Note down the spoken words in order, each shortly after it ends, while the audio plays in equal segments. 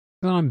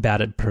Well, I'm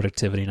bad at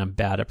productivity and I'm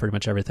bad at pretty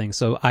much everything.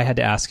 So I had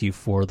to ask you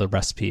for the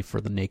recipe for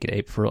the Naked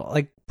Ape for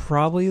like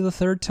probably the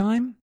third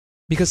time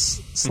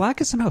because Slack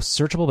is somehow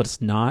searchable, but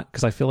it's not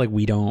because I feel like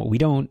we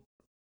don't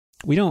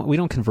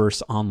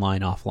converse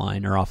online,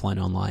 offline or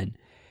offline, online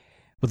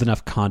with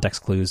enough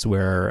context clues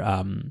where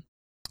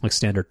like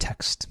standard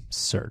text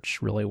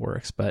search really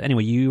works. But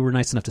anyway, you were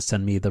nice enough to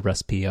send me the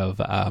recipe of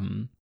a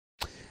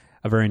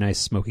very nice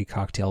smoky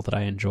cocktail that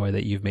I enjoy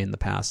that you've made in the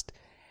past.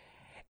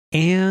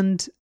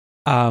 And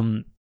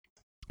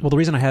well, the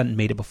reason I hadn't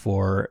made it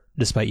before,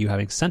 despite you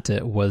having sent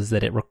it, was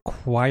that it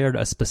required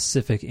a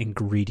specific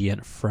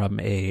ingredient from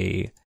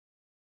a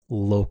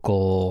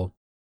local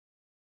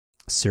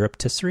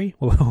surreptitious.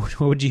 What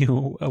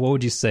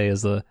would you say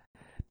is the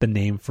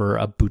name for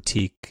a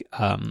boutique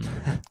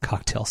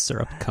cocktail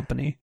syrup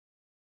company?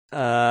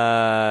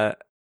 That's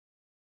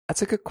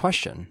a good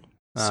question.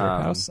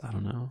 Syrup house? I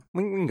don't know.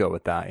 We can go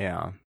with that.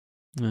 Yeah.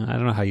 I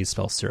don't know how you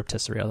spell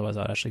surreptitious. Otherwise,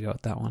 I'd actually go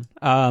with that one.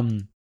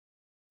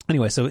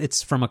 Anyway, so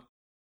it's from a.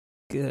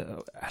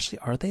 Actually,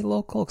 are they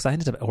local? Because I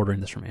ended up ordering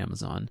this from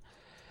Amazon.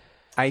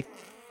 I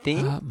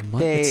think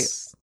they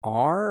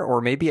are, or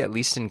maybe at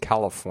least in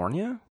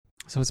California.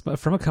 So it's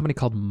from a company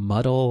called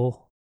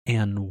Muddle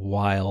and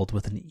Wild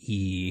with an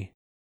E.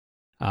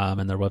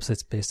 And their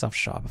website's based off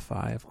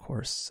Shopify, of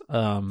course.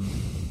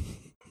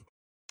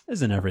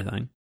 Isn't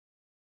everything.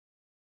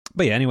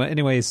 But yeah,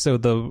 anyway, so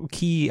the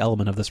key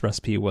element of this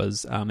recipe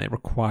was it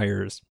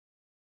requires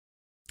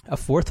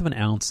 1/4 of an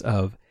ounce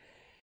of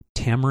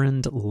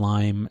tamarind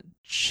lime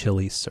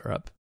chili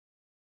syrup,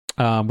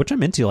 which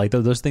I'm into, like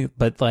those things,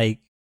 but like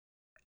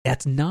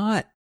it's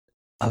not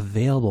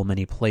available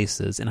many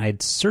places. And I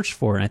had searched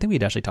for it, and I think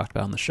we'd actually talked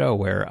about it on the show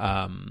where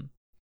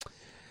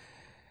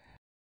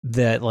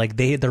that like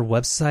their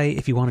website,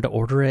 if you wanted to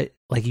order it,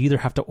 like you either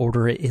have to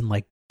order it in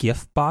like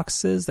gift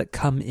boxes that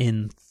come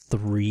in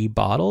 3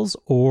 bottles,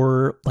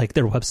 or like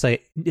their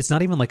website, it's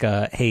not even like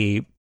a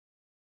hey,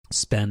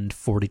 spend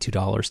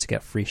 $42 to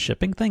get free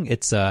shipping thing.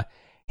 It's a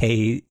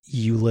hey,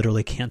 you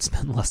literally can't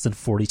spend less than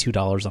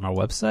 $42 on our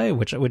website,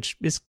 which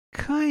is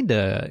kind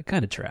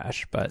of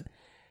trash. But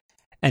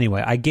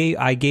anyway, I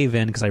gave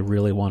in because I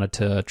really wanted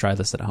to try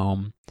this at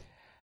home.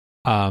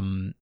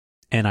 And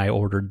I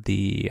ordered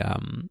the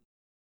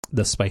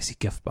spicy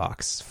gift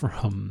box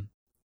from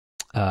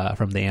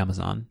the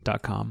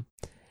Amazon.com,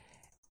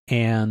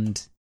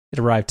 and it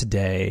arrived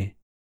today,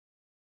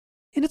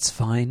 and it's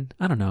fine.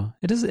 I don't know.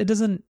 It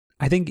doesn't.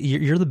 I think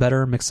you're the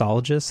better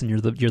mixologist, and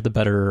you're the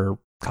better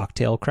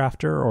cocktail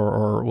crafter,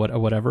 or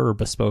whatever, or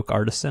bespoke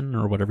artisan,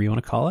 or whatever you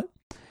want to call it.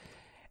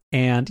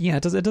 And yeah,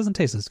 it doesn't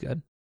taste as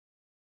good.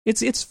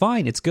 It's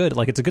fine. It's good.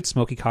 Like it's a good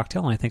smoky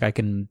cocktail, and I think I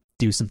can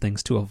do some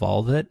things to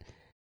evolve it.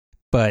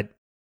 But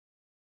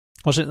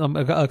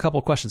a couple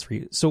of questions for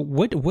you. So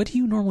what do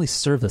you normally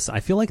serve this? I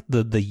feel like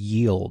the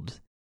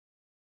yield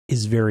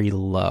is very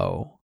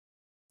low.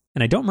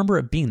 And I don't remember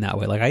it being that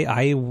way. Like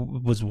I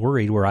was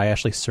worried where I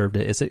actually served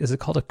it. Is it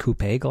called a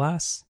coupe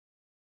glass?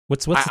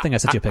 What's the thing I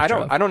sent you a picture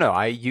of? I don't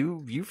know.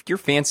 You're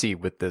fancy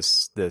with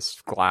this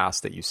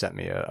glass that you sent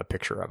me a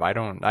picture of. I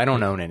don't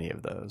own any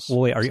of those. Well,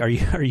 wait,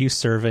 are you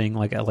serving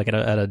like at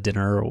a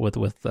dinner with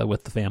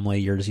the family?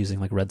 You're just using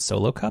like red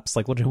Solo cups?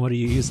 Like what are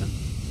you using?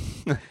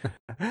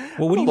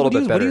 Well, what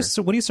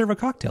do you serve a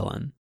cocktail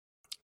in?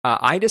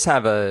 I just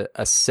have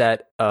a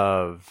set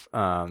of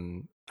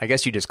I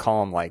guess you just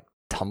call them like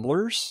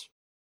tumblers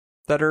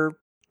that are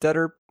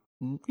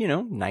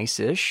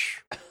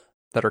nice-ish,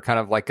 that are kind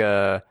of like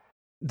I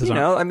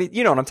mean,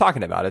 you know what I'm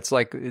talking about. It's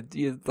like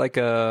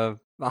a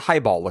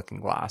highball looking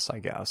glass, I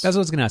guess. That's what I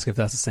was going to ask, if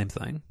that's the same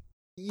thing.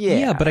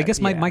 Yeah, but I guess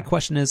my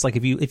question is, like,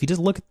 if you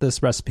just look at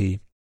this recipe,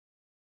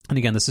 and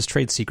again, this is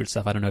trade secret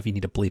stuff. I don't know if you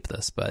need to bleep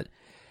this, but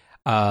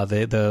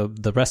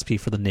the recipe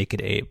for the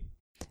Naked Ape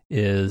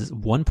is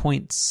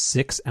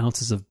 1.6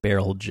 ounces of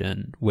barrel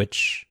gin,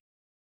 which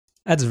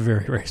that's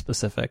very, very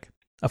specific.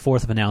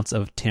 1/4 of an ounce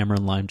of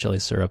tamarind lime chili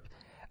syrup,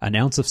 an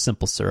ounce of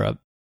simple syrup,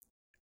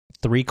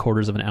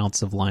 3/4 of an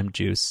ounce of lime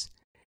juice,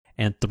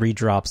 and 3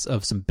 drops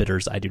of some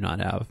bitters I do not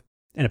have.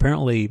 And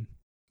apparently,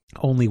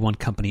 only one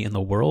company in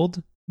the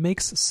world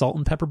makes salt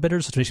and pepper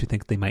bitters, which makes me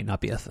think they might not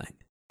be a thing.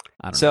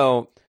 I don't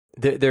know.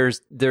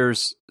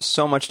 There's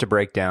so much to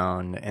break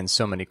down and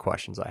so many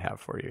questions I have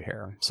for you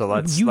here. So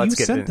let's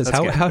get into this.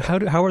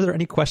 How are there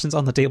any questions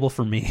on the table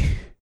for me?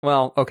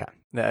 Well, okay,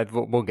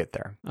 we'll get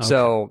there. Okay.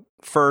 So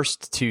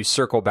first, to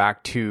circle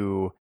back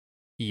to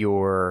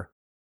your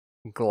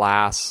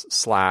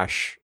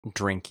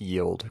glass/drink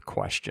yield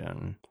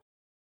question,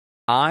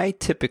 I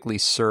typically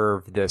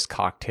serve this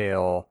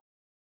cocktail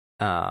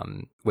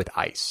with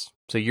ice.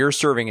 So you're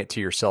serving it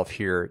to yourself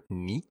here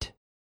neat,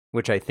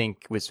 which I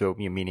think was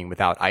meaning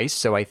without ice.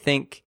 So I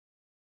think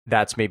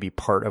that's maybe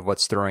part of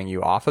what's throwing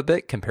you off a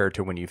bit compared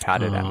to when you've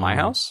had it at my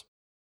house.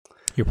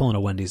 You're pulling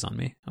a Wendy's on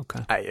me.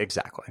 Okay.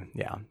 Exactly.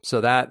 Yeah. So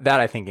that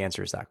I think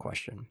answers that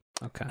question.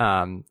 Okay.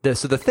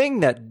 So the thing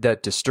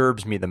that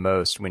disturbs me the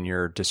most when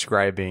you're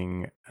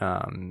describing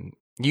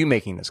you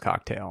making this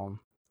cocktail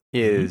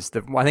is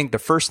I think the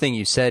first thing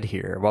you said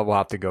here, well, we'll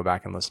have to go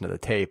back and listen to the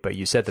tape, but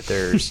you said that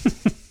there's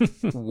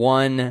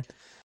one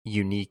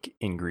unique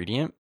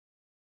ingredient.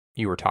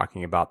 You were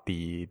talking about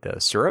the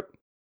syrup.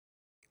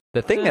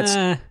 The thing that's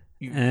the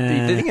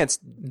thing that's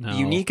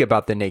unique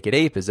about the Naked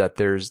Ape is that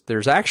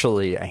there's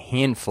actually a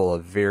handful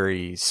of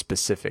very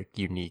specific,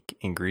 unique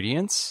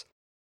ingredients.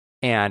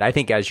 And I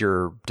think as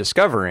you're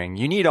discovering,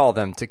 you need all of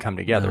them to come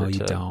together. No,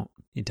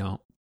 you don't.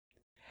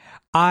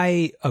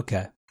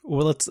 Okay.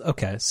 Well,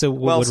 So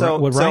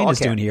what Ryan is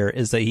doing here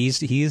is that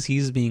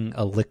he's being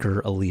a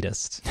liquor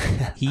elitist.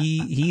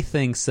 he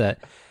thinks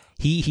that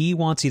he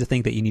wants you to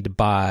think that you need to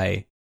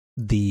buy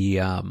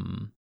the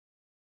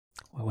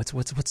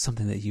what's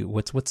something that you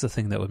what's the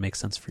thing that would make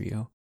sense for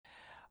you?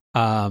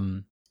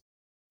 I'm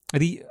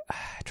trying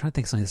to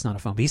think of something that's not a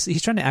phone. But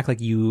he's trying to act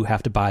like you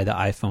have to buy the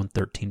iPhone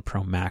 13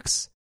 Pro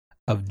Max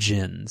of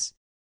gins,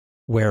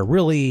 where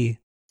really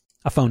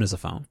a phone is a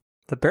phone.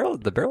 The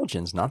barrel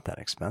gin's not that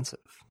expensive.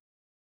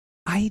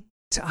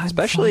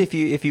 Especially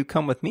if you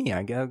come with me,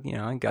 I got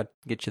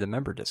get you the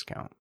member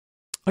discount.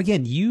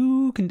 Again,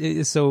 you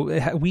can.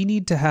 So we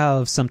need to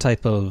have some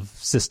type of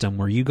system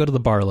where you go to the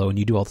Barlow and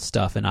you do all the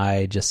stuff, and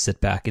I just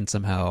sit back and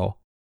somehow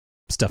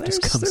stuff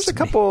just comes. There's to a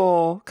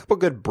couple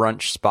good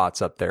brunch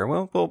spots up there.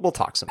 We'll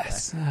talk someday.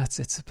 It's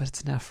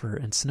an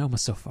effort, and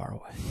Sonoma's so far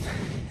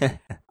away.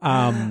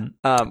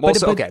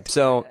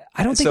 So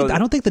I don't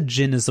think the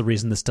gin is the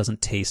reason this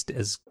doesn't taste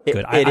as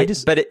good.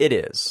 But it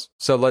is.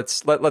 So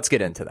let's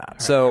get into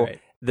that. All right.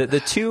 The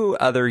two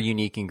other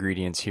unique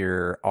ingredients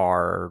here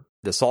are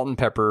the salt and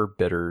pepper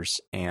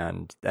bitters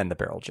and the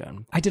barrel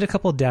gin. I did a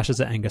couple of dashes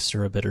of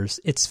Angostura bitters.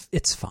 It's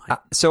fine. I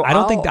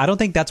don't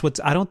think that's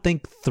what's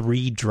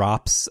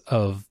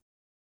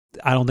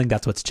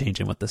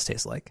changing what this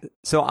tastes like.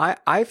 So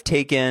I've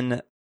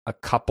taken a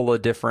couple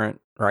of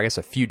different, or I guess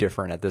a few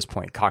different at this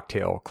point,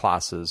 cocktail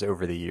classes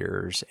over the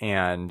years,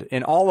 and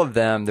in all of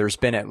them there's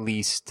been at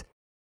least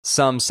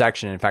some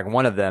section. In fact,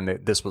 one of them,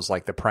 this was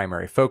like the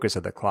primary focus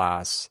of the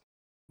class,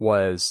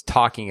 was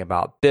talking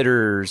about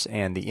bitters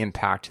and the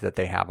impact that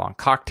they have on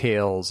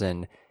cocktails,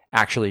 and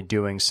actually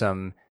doing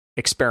some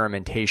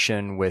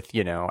experimentation with,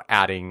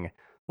 adding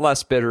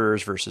less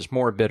bitters versus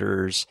more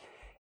bitters.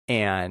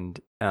 And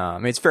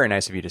it's very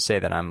nice of you to say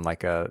that I'm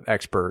like a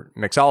expert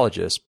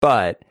mixologist,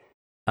 but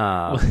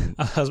I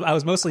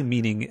was mostly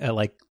meaning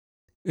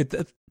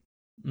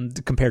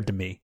compared to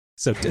me.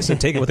 So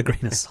take it with a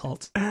grain of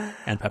salt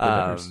and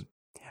pepper bitters.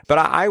 But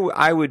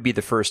I would be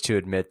the first to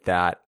admit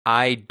that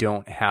I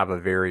don't have a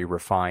very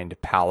refined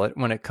palate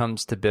when it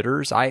comes to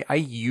bitters. I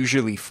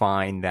usually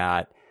find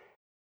that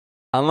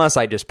unless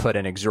I just put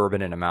an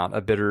exorbitant amount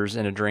of bitters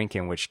in a drink,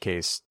 in which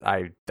case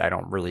I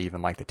don't really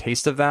even like the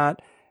taste of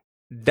that.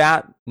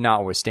 That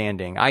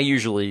notwithstanding,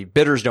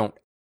 bitters don't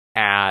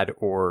add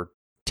or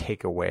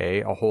take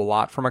away a whole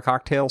lot from a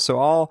cocktail.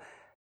 So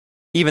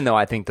even though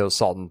I think those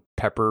salt and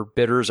pepper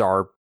bitters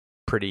are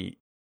pretty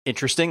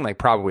interesting, like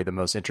probably the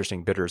most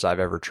interesting bitters I've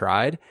ever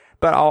tried,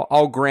 but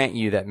I'll grant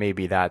you that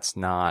maybe that's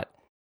not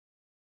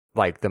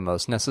like the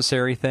most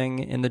necessary thing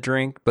in the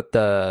drink. But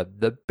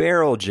the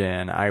barrel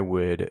gin, I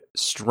would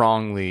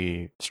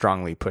strongly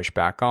push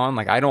back on.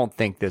 Like, I don't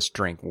think this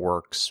drink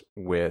works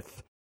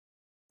with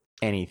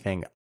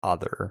anything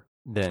other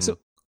than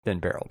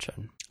barrel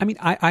gin. I mean,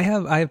 I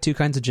have two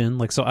kinds of gin.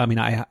 Like, so I mean,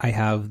 I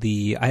have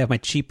my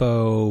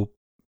cheapo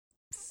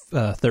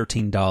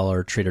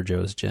 $13 Trader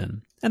Joe's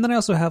gin. And then I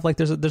also have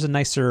there's a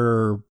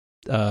nicer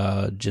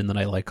gin that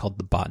I like called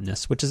the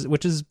Botanist, which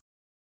is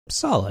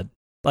solid.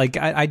 Like,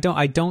 I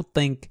don't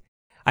think,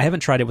 I haven't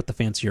tried it with the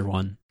fancier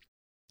one,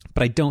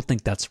 but I don't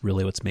think that's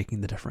really what's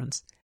making the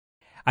difference.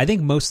 I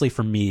think mostly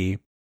for me.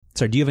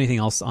 Sorry, do you have anything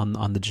else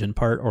on the gin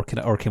part, or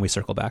can we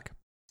circle back?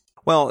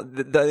 Well,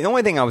 the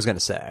only thing I was going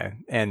to say,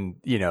 and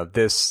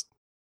this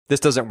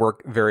doesn't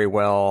work very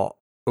well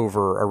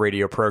over a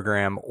radio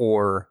program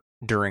or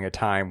during a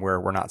time where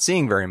we're not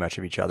seeing very much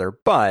of each other,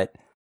 but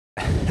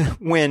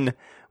when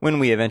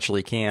we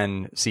eventually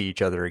can see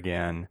each other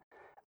again,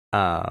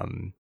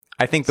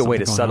 I think the way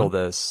to settle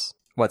this.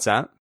 What's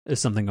that?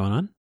 Is something going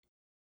on?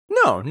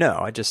 No.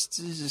 It's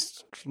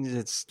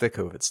the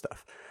COVID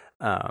stuff.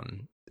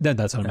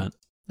 That's what I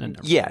meant.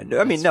 Yeah,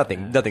 I mean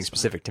nothing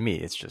specific to me.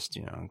 It's just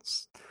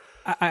it's.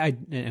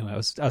 Anyway, I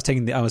was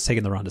taking the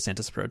Ron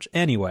DeSantis approach.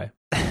 Anyway.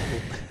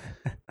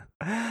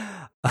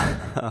 I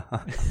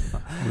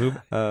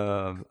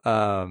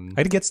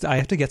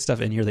have to get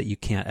stuff in here that you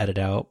can't edit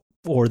out,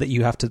 or that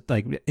you have to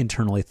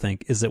internally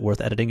think, is it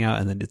worth editing out?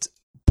 And then it's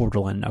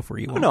borderline enough where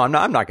you won't. No, I'm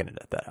not going to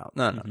edit that out.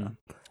 No.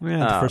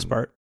 Yeah, the first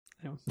part.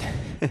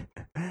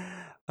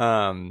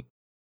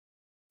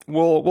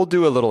 We'll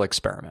do a little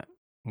experiment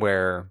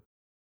where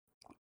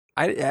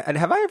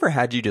have I ever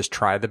had you just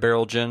try the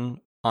barrel gin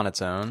on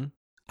its own?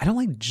 I don't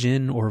like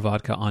gin or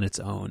vodka on its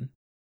own.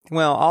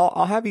 Well,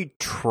 I'll have you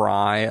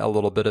try a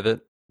little bit of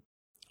it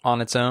on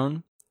its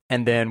own,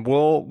 and then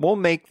we'll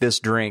make this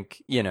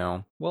drink,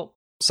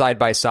 side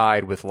by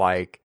side with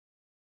I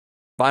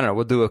don't know,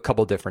 we'll do a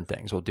couple different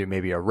things. We'll do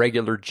maybe a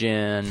regular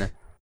gin,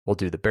 we'll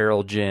do the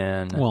barrel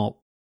gin.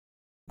 Well,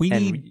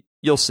 need,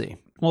 you'll see.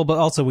 well, but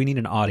also we need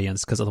an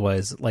audience, because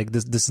otherwise, like,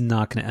 this is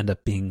not going to end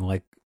up being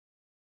like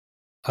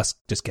us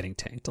just getting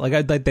tanked.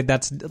 Like,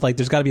 that's like,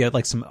 there's got to be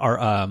like some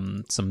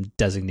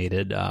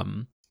designated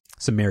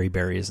some Mary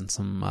Berries and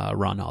some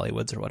Ron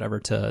Hollywoods or whatever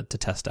to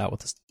test out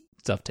what this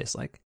stuff tastes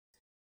like.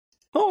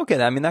 Oh,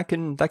 okay. I mean, that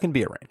can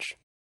be arranged.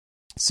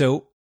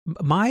 So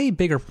my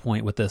bigger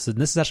point with this, and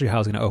this is actually how I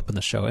was going to open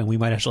the show, and we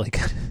might actually,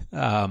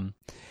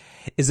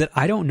 is that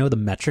I don't know the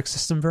metric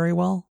system very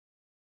well.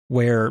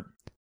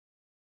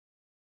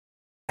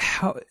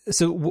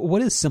 So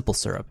what is simple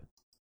syrup?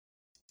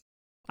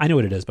 I know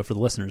what it is, but for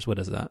the listeners, what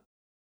is that?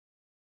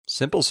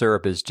 Simple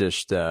syrup is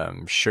just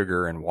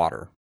sugar and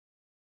water.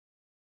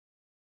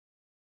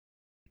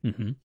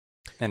 Mm-hmm.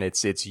 And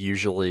it's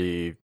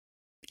usually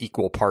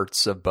equal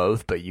parts of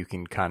both, but you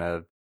can kind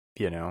of,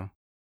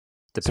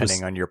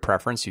 depending on your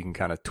preference, you can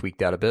kind of tweak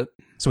that a bit.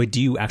 So wait,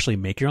 do you actually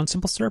make your own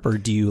simple syrup, or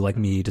do you, like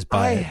me, just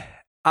buy it?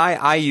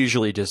 I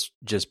usually just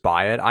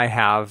buy it. I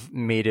have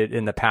made it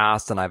in the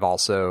past, and I've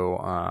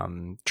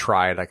also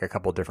tried like a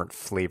couple different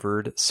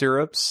flavored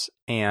syrups.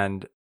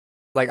 And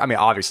like, I mean,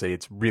 obviously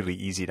it's really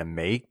easy to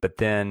make, but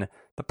then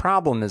the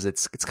problem is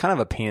it's kind of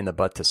a pain in the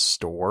butt to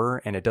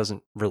store, and it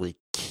doesn't really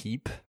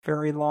keep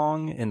very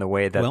long in the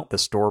way that the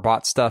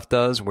store-bought stuff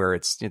does, where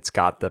it's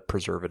got the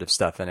preservative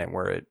stuff in it,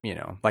 where it,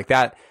 like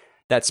that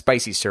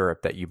spicy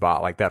syrup that you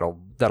bought, like that'll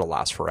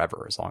last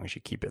forever as long as you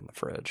keep it in the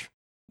fridge.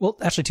 Well,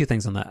 actually, two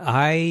things on that.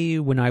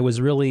 When I was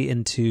really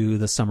into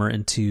the summer,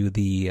 into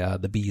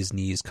the Bee's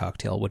Knees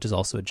cocktail, which is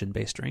also a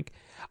gin-based drink,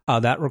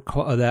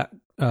 that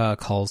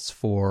calls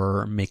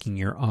for making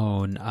your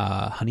own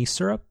honey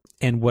syrup.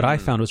 And what I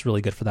found was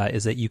really good for that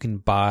is that you can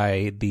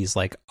buy these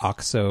like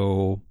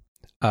OXO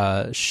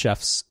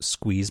chef's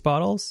squeeze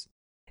bottles,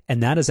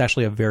 and that is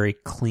actually a very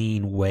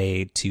clean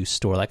way to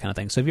store that kind of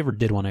thing. So if you ever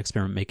did want to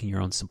experiment making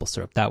your own simple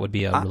syrup, that would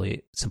be a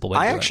really simple way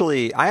to do it.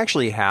 I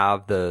actually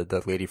have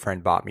the lady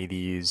friend bought me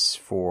these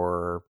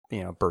for,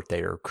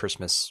 birthday or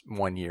Christmas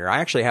one year. I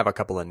actually have a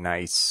couple of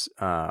nice,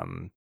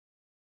 kind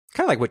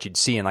of like what you'd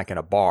see in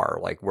a bar,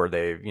 like where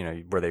they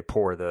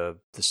pour the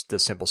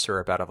simple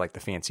syrup out of like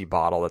the fancy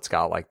bottle that's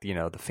got like,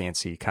 the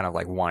fancy kind of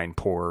like wine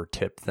pour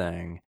tip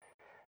thing.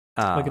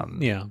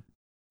 Yeah.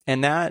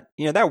 And that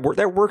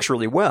works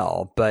really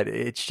well, but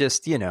it's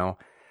just,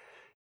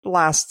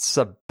 lasts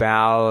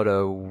about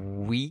a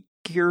week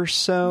or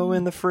so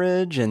in the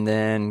fridge, and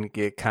then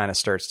it kind of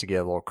starts to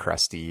get a little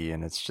crusty,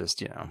 and it's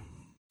just,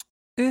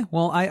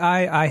 Well,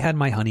 I had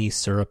my honey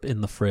syrup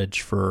in the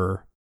fridge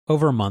for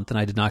over a month, and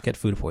I did not get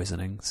food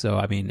poisoning. So,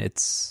 I mean,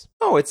 it's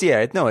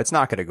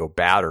not going to go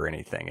bad or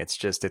anything. It's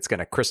just, it's going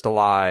to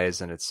crystallize,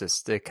 and it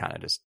kind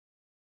of just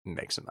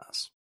makes a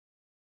mess.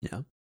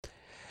 Yeah.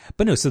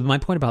 But no, so my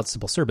point about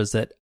simple syrup is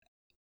that,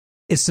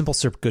 is simple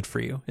syrup good for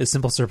you? Is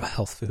simple syrup a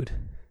health food?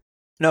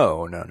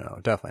 No,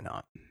 definitely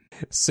not.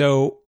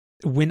 So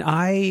when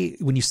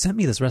you sent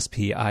me this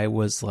recipe, I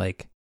was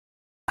like,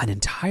 an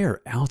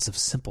entire ounce of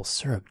simple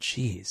syrup,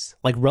 geez.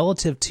 Like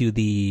relative to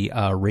the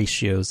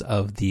ratios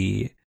of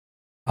the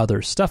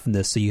other stuff in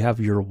this, so you have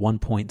your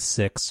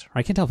 1.6.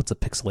 I can't tell if it's a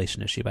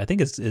pixelation issue, but I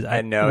think it's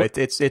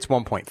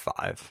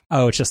 1.5.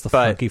 Oh, it's just the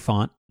funky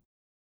font.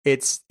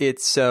 It's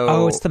so.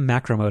 Oh, it's the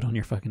macro mode on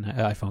your fucking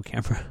iPhone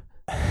camera.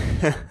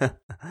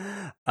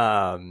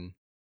 Yeah,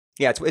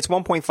 it's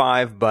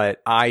 1.5, but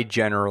I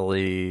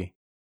generally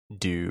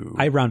do.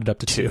 I round it up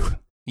to 2.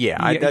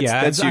 Yeah,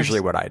 that's usually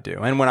what I do.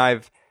 And when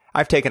I've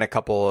taken a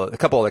couple of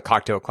the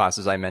cocktail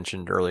classes I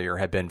mentioned earlier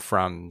have been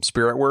from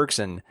Spiritworks,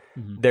 and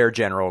their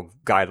general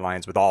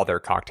guidelines with all their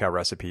cocktail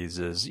recipes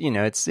is,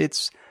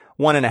 it's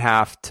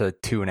 1.5 to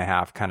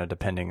 2.5, kind of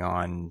depending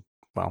on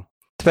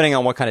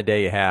what kind of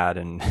day you had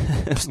and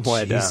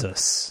what.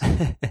 Jesus.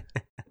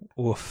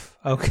 Oof.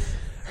 Okay.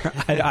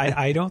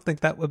 I don't think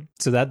that would.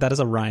 So that is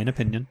a Ryan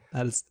opinion.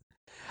 That is,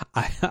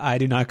 I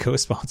do not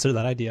co-sponsor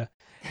that idea.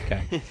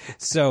 Okay.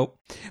 So,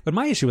 but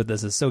my issue with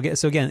this is so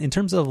again, in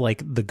terms of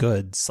like the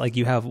goods, like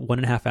you have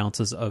 1.5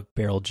 ounces of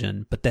barrel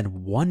gin, but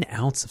then 1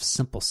 ounce of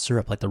simple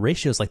syrup. Like the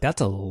ratio is like, that's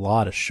a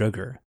lot of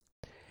sugar.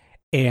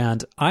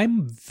 And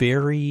I'm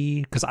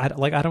very, because I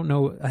don't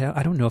know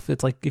if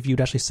it's like, if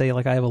you'd actually say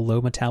like I have a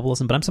low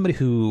metabolism, but I'm somebody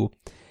who,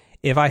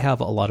 if I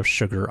have a lot of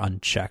sugar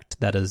unchecked,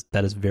 that is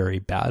very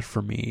bad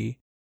for me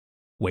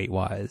weight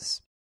wise.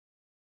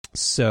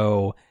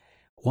 So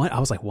I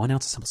was like 1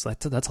 ounce of simple syrup,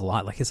 that's a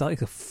lot. Like, it's like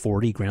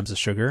 40 grams of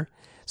sugar.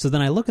 So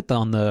then I look at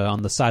on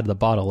the side of the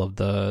bottle of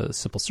the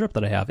simple syrup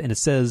that I have, and it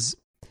says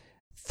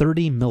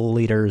 30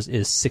 milliliters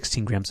is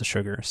 16 grams of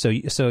sugar. So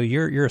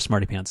you're a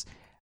smarty pants.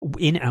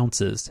 In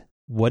ounces,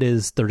 what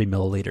is 30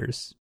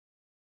 milliliters?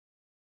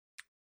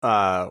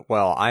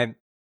 Well, I'm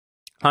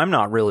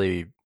not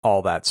really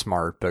all that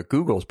smart, but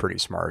Google's pretty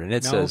smart, and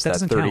it says that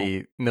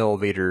 30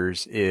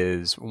 milliliters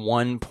is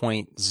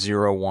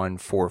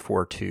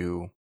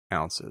 1.01442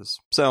 ounces.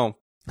 So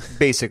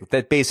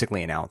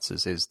basically an ounce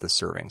is the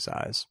serving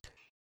size.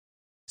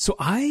 So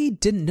I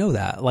didn't know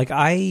that. Like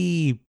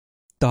I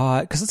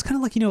thought, because it's kind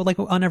of like, like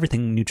on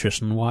everything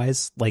nutrition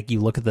wise, like you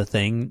look at the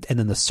thing and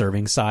then the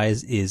serving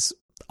size is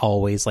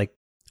always like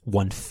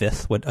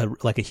 1/5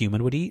 what like a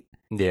human would eat.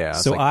 Yeah,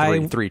 so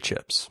like three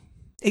chips.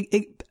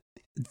 Okay,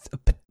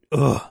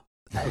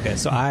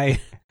 so I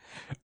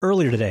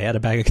earlier today had a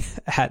bag.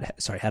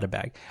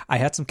 I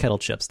had some kettle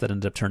chips that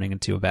ended up turning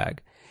into a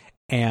bag,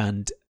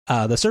 and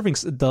the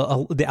servings,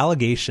 the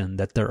allegation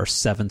that there are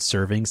 7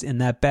 servings in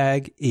that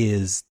bag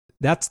is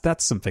that's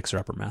some fixer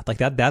upper math. Like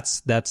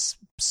that's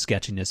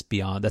sketchiness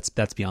beyond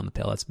that's beyond the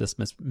pale. That's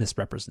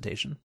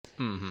misrepresentation.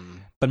 Mm-hmm.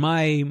 But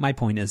my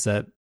point is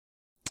that.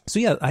 So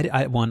yeah,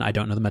 I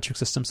don't know the metric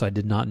system, so I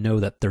did not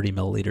know that 30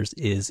 milliliters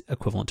is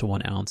equivalent to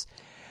 1 ounce.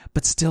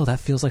 But still, that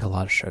feels like a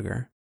lot of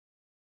sugar.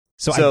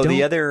 So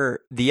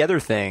the other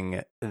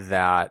thing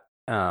that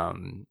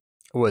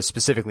was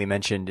specifically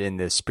mentioned in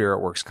the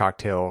Spiritworks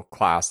cocktail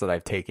class that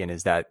I've taken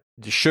is that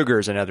sugar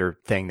is another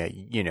thing that,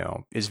 you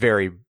know, is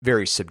very,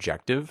 very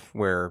subjective,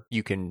 where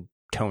you can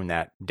tone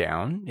that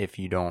down if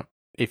you don't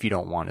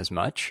want as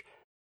much.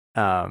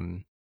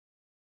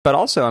 But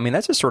also, I mean,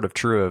 that's just sort of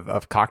true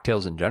of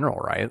cocktails in general,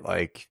 right?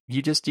 Like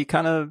you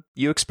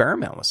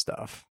experiment with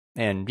stuff,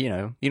 and you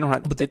know, you don't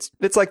have. But it's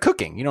like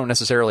cooking. You don't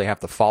necessarily have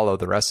to follow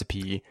the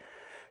recipe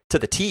to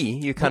the T.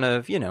 You kind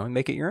of, you know,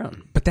 make it your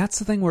own. But that's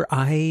the thing where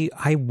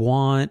I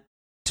want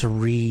to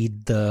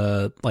read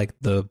the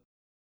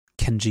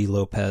Kenji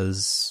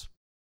Lopez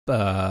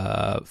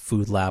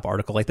Food Lab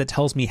article, like that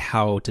tells me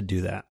how to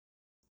do that.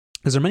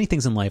 Because there are many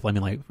things in life. I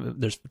mean, like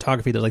there's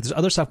photography. There's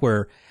other stuff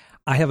where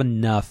I have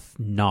enough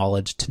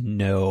knowledge to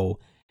know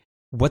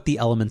what the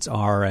elements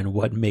are and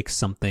what makes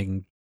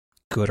something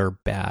good or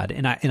bad.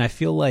 And I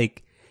feel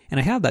like, and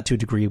I have that to a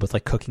degree with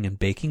like cooking and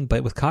baking,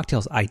 but with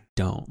cocktails, I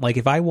don't. Like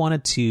if I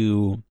wanted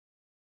to,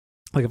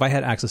 like if I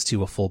had access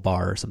to a full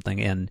bar or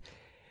something and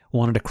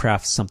wanted to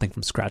craft something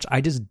from scratch, I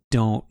just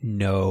don't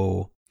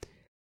know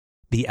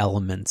the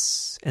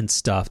elements and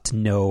stuff to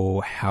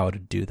know how to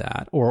do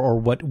that, or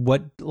what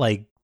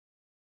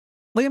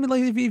I mean,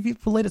 like if you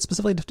relate it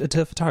specifically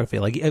to photography,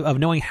 like of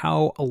knowing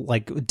how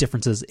like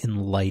differences in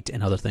light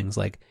and other things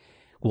like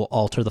will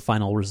alter the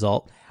final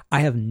result. I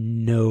have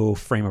no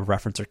frame of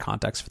reference or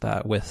context for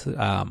that with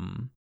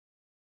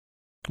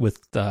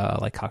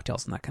like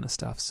cocktails and that kind of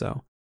stuff.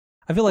 So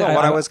I feel like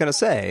I was going to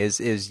say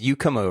is you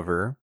come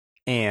over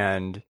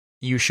and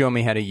you show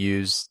me how to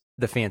use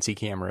the fancy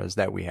cameras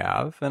that we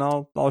have, and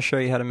I'll show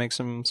you how to make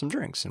some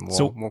drinks, and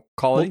we'll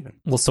call it even.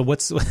 Well, so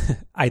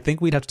I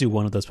think we'd have to do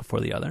one of those before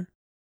the other.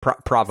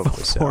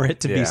 Probably for it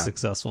to be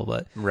successful,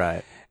 but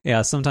right,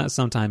 yeah,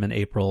 sometime in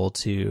April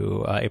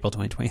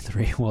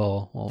 2023,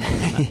 we'll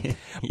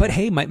But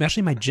hey,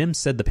 my gym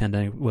said the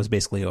pandemic was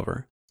basically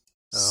over.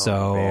 Oh,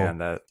 so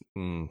man,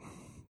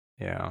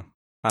 yeah,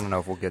 I don't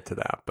know if we'll get to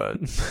that, but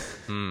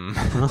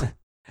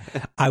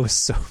I was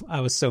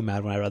so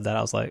mad when I read that.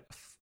 I was like,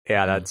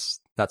 yeah, that's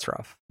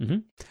rough.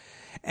 Mm-hmm.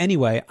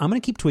 Anyway, I'm gonna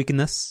keep tweaking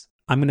this.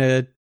 I'm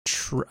gonna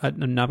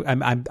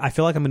I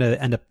feel like I'm gonna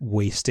end up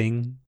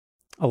wasting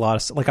a lot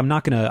of, like I'm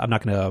not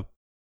gonna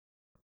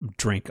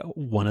drink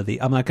one of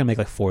the. I'm not gonna make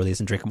like 4 of these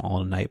and drink them all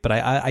in a night. But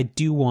I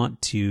do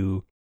want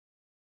to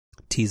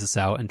tease this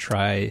out and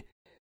try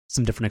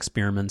some different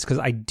experiments, because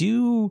I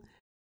do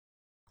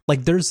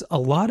like. There's a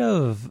lot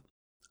of,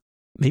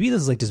 maybe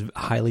this is like just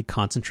highly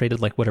concentrated,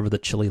 like whatever the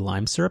chili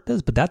lime syrup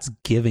is, but that's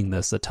giving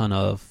this a ton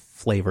of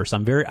flavor. So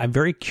I'm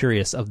very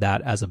curious of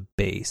that as a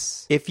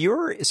base.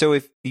 Totally.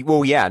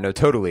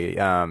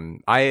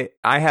 I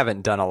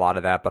haven't done a lot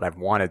of that, but I've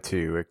wanted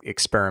to,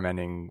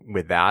 experimenting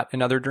with that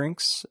in other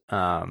drinks.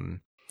 I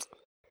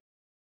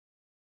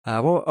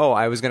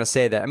was going to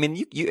say that. I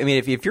mean,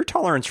 if your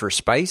tolerance for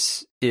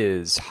spice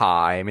is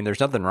high, I mean, there's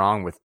nothing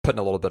wrong with putting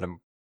a little bit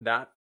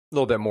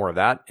more of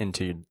that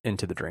into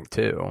the drink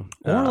too.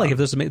 Or like if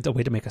there's a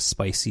way to make a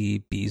spicy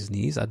bee's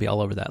knees, I'd be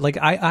all over that. Like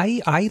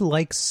I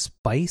like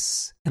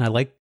spice and I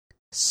like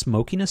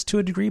smokiness to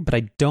a degree, but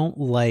I don't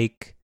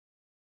like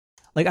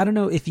I don't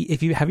know if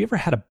you have you ever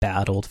had a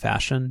bad old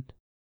fashioned?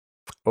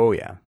 Oh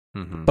yeah.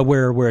 Mm-hmm. But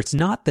where it's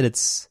not that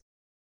it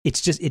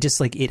just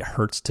like it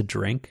hurts to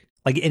drink.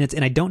 Like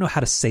and I don't know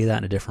how to say that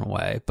in a different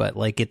way, but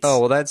like it's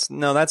that's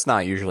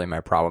not usually my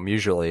problem.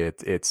 Usually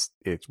it's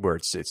where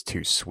it's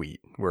too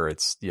sweet, where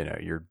it's, you know,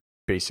 you're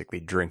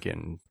basically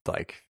drinking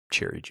like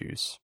cherry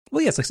juice.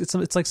 Well, yeah,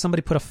 it's like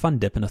somebody put a Fun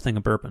Dip in a thing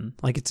of bourbon.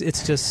 Like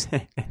it's just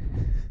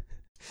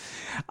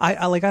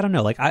I don't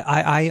know. Like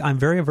I'm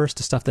very averse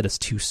to stuff that is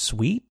too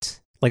sweet.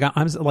 Like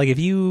I'm like, if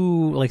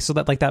you like, so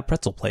that like that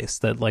pretzel place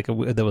that like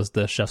that was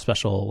the chef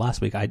special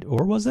last week.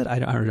 Or was it? I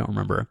don't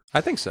remember.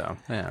 I think so.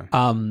 Yeah.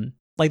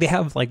 Like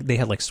they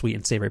had like sweet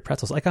and savory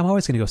pretzels. Like I'm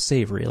always going to go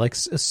savory. Like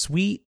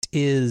sweet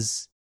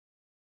is,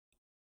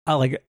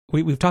 like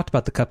we've talked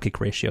about the cupcake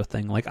ratio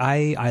thing. Like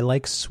I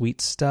like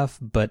sweet stuff,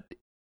 but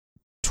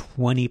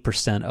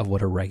 20% of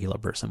what a regular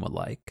person would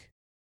like.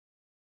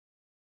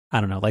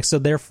 I don't know. Like, so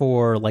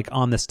therefore, like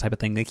on this type of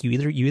thing, like you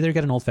either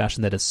get an old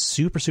fashioned that is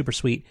super, super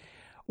sweet,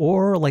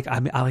 or like I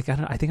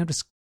think I'm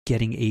just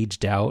getting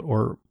aged out,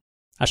 or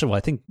actually, well,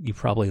 I think you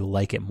probably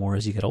like it more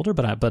as you get older,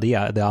 but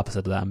yeah, the opposite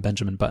of that. I'm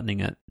Benjamin Buttoning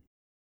it,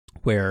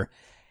 where,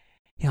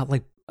 you know,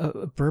 like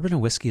bourbon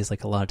and whiskey is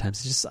like a lot of times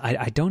it's just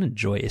I don't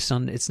enjoy it.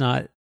 It's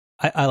not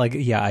I like,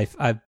 yeah,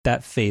 I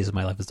that phase of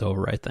my life is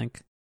over, I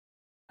think.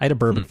 I had a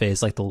bourbon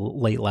phase like the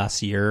late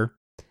last year,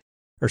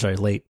 or sorry,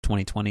 late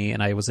 2020,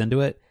 and I was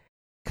into it.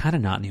 Kind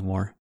of not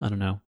anymore. I don't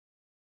know.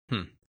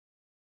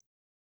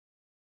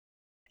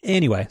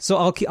 Anyway, so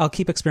I'll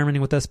keep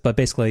experimenting with this, but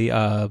basically,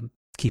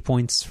 key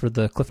points for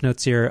the Cliff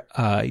Notes here.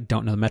 I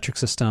don't know the metric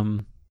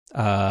system.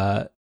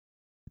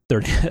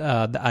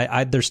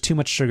 There's too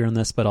much sugar in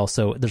this, but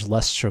also there's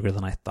less sugar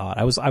than I thought.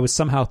 I was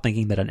somehow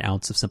thinking that an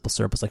ounce of simple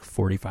syrup was like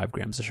 45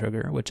 grams of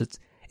sugar, which it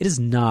is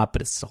not,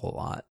 but it's still a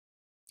lot.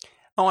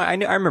 Oh, I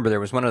remember there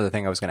was one other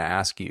thing I was going to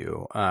ask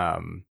you.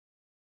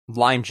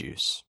 Lime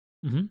juice.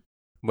 Mm-hmm.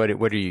 What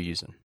are you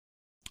using?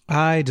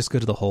 I just go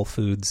to the Whole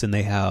Foods and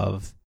they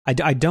have.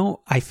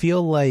 I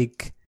feel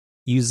like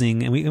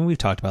using, and we've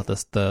talked about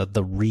this,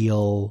 the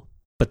real,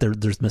 but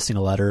there's missing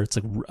a letter. It's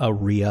like a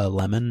Ria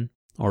lemon,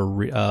 or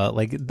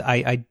like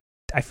I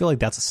feel like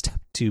that's a step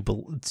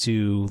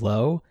too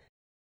low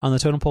on the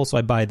totem pole. So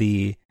I buy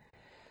the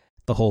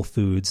Whole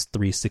Foods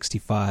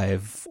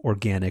 365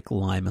 organic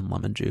lime and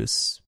lemon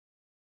juice,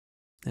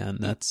 and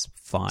that's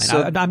fine.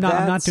 So I'm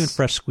not doing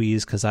fresh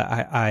squeeze because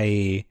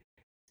I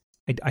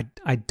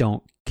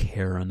don't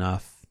care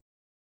enough.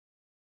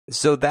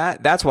 So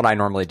that's what I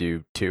normally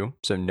do too.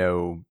 So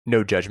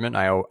no judgment.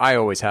 I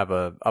always have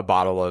a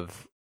bottle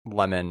of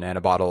lemon and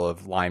a bottle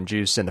of lime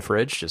juice in the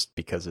fridge just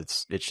because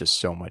it's just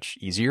so much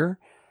easier.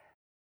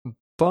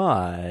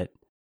 But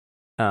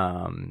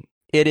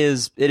it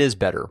is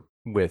better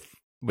with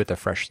a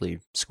freshly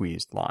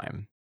squeezed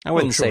lime. I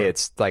wouldn't say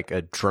it's like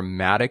a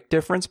dramatic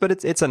difference,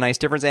 but it's a nice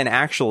difference. And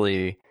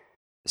actually,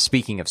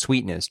 speaking of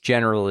sweetness,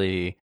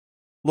 generally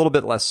a little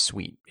bit less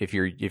sweet if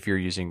you're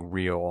using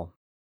real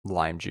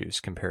lime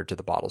juice compared to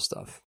the bottle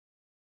stuff,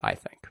 I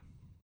think.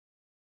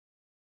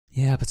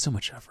 Yeah, but so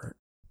much effort.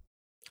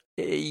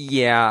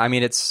 Yeah, I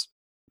mean, it's,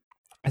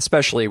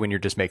 especially when you're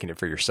just making it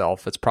for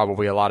yourself, it's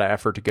probably a lot of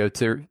effort to go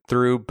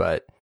through,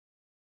 but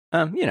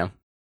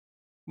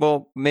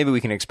well, maybe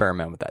we can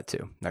experiment with that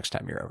too next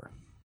time you're over.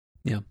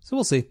 Yeah, so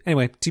we'll see.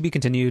 Anyway, to be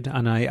continued,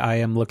 and I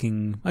am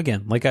looking,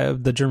 again, like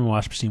the German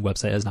Wash Machine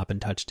website has not been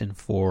touched in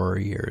 4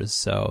 years,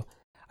 so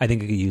I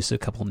think I could use a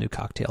couple new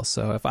cocktails.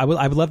 So I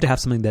would love to have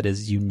something that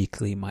is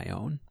uniquely my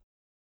own.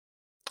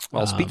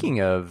 Well,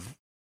 speaking of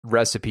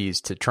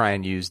recipes to try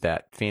and use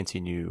that fancy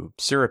new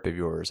syrup of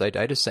yours, I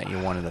just sent you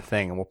one in the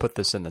thing, and we'll put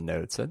this in the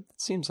notes. It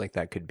seems like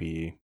that could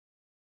be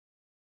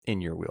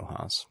in your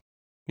wheelhouse.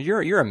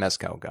 You're a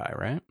mezcal guy,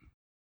 right?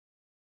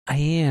 I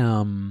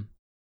am.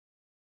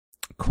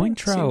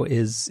 Cointreau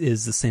is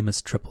the same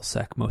as triple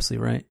sec mostly,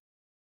 right?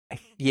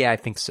 Yeah, I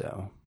think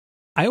so.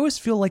 I always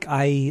feel like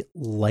I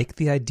like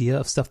the idea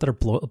of stuff that are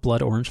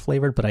blood orange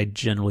flavored, but I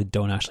generally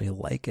don't actually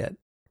like it.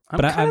 I'm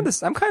kind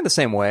of the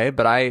same way,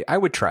 but I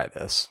would try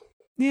this.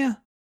 Yeah.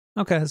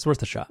 Okay, it's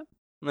worth a shot.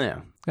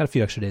 Yeah. Got a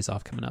few extra days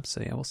off coming up,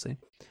 so yeah, we'll see.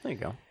 There you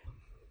go.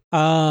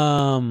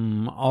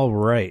 All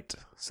right.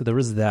 So there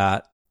was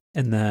that.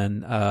 And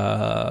then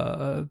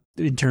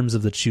in terms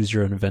of the choose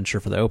your own adventure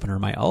for the opener,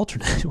 my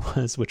alternate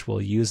was, which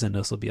we'll use, and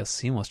this will be a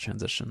seamless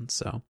transition.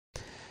 So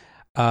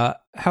how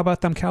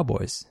about them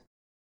Cowboys?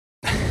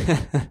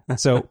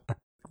 So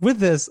with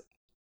this,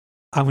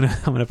 I'm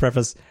gonna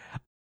preface,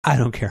 I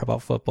don't care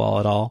about football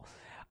at all.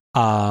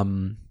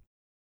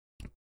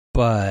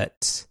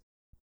 But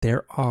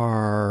there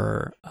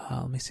are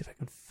let me see if I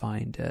can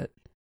find it.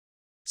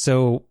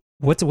 So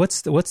what's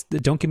the,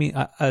 don't give me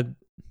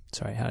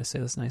sorry, how do I say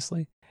this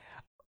nicely?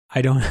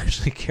 I don't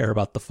actually care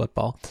about the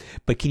football,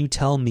 but can you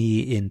tell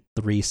me in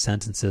 3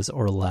 sentences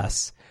or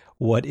less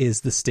what is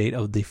the state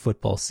of the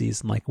football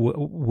season? Like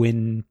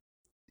when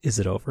is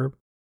it over?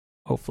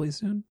 Hopefully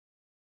soon.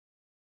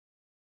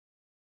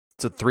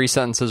 So 3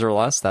 sentences or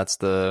less. That's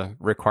the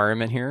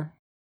requirement here.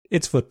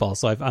 It's football,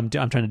 so I'm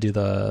trying to do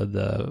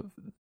the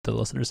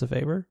listeners a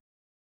favor.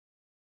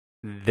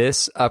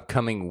 This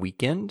upcoming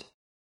weekend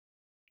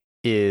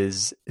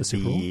is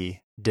the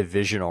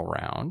divisional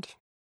round,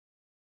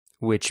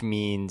 which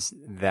means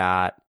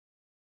that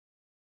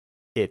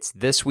it's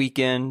this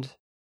weekend,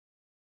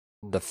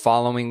 the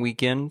following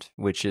weekend,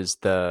 which is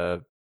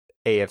the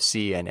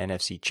AFC and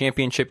NFC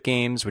championship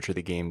games, which are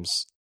the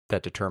games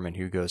that determine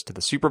who goes to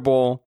the Super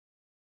Bowl.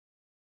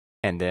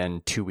 And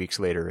then 2 weeks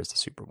later is the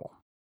Super Bowl.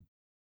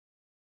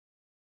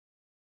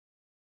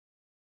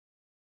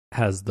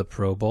 Has the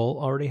Pro Bowl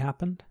already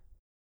happened?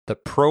 The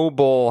Pro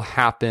Bowl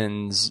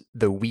happens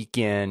the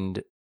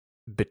weekend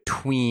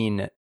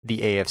between the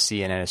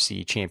AFC and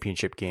NFC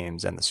championship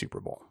games and the Super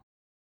Bowl.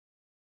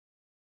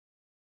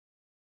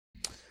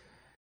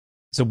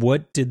 So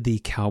what did the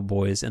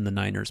Cowboys and the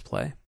Niners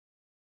play?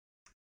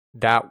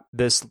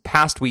 This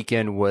past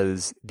weekend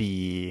was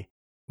the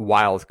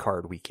wild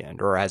card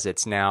weekend, or as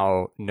it's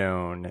now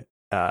known,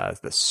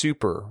 the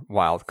Super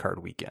Wild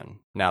Card weekend,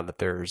 now that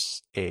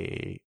there's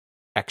a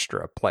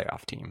extra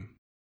playoff team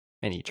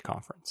in each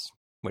conference,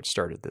 which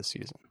started this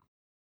season.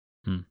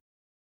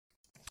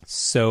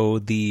 So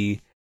the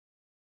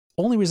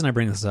only reason I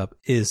bring this up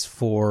is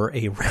for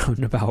a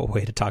roundabout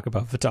way to talk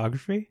about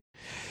photography.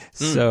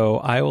 So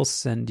I will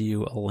send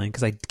you a link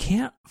because I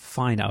can't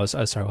find. I was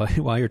sorry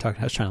while you were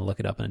talking, I was trying to look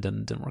it up and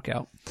it didn't work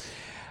out.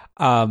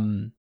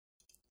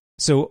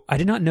 So I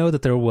did not know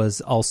that there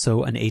was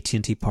also an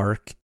AT&T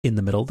park in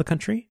the middle of the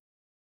country.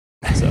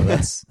 So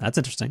that's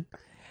interesting.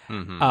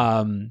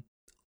 Mm-hmm.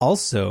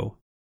 Also,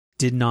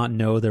 did not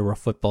know there were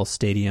football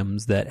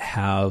stadiums that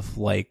have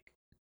like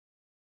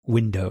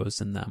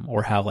windows in them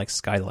or have like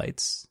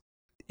skylights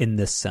in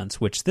this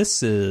sense, which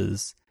this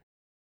is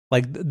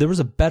like, there was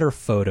a better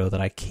photo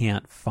that I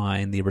can't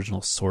find the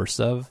original source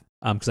of,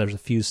 because there's a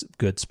few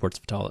good sports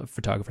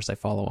photographers I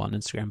follow on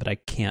Instagram, but I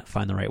can't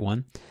find the right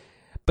one.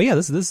 But yeah,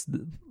 this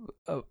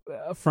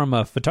from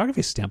a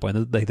photography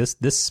standpoint, like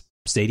this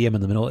stadium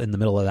in the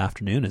middle of the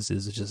afternoon is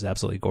just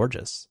absolutely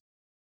gorgeous.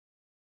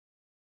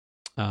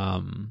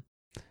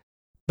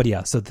 But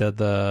yeah, so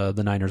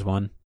the Niners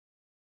won.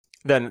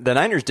 Then the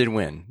Niners did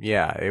win.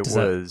 Yeah, it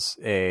was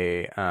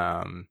I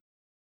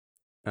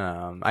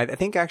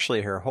think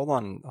actually here. Hold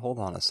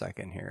on a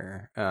second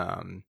here.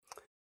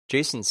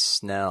 Jason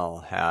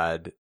Snell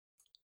had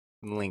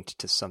linked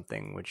to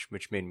something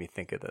which made me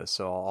think of this.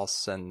 So I'll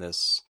send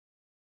this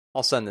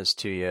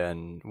to you,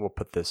 and we'll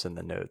put this in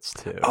the notes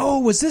too. Oh,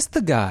 was this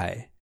the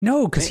guy?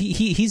 No, because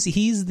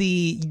he's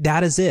the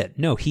that is it.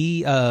 No,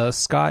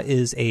 Scott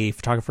is a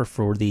photographer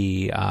for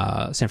the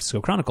San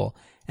Francisco Chronicle,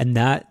 and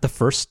that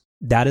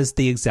is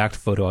the exact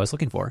photo I was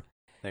looking for.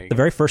 The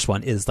very first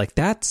one is like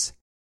that's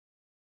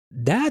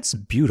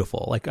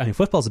beautiful. Like, I mean,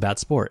 football's a bad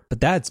sport, but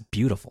that's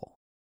beautiful.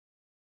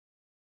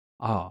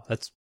 Oh,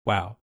 that's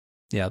wow.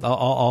 Yeah,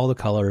 all the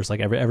colors, like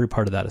every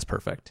part of that is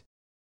perfect.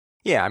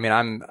 Yeah, I mean,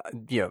 I'm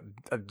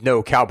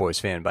no Cowboys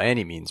fan by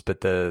any means,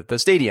 but the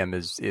stadium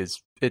is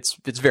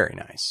it's very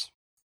nice.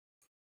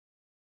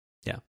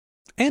 Yeah,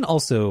 and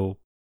also,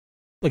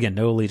 again,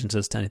 no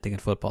allegiances to anything in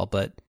football,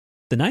 but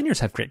the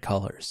Niners have great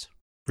colors.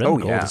 Red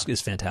and gold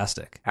is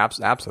fantastic.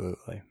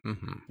 Absolutely.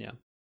 Mm-hmm. Yeah.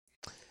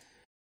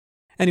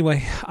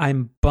 Anyway,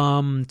 I'm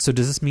bummed. So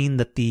does this mean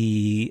that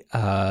the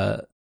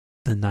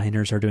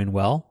Niners are doing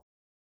well?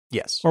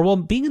 Yes. Or, well,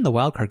 being in the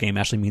wild card game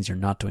actually means you're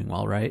not doing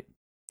well, right?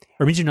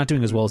 Or means you're not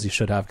doing as well as you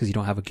should have because you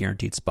don't have a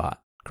guaranteed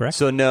spot, correct?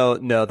 So no.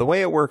 The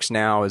way it works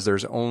now is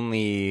there's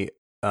only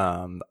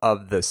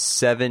of the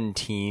 7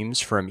 teams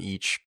from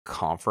each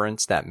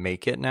conference that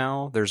make it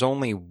now, there's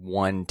only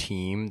one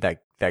team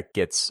that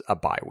gets a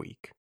bye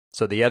week.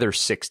 So the other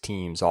 6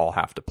 teams all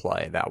have to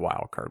play that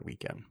wild card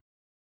weekend.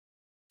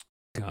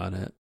 Got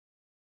it.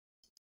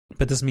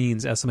 But this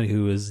means, as somebody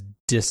who is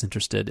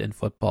disinterested in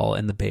football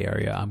in the Bay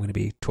Area, I'm going to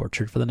be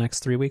tortured for the next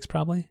 3 weeks,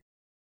 probably.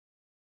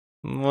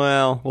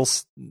 Well,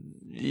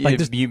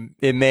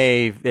 it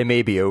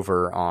may be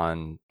over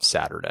on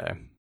Saturday.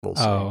 We'll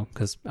see. Oh,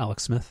 because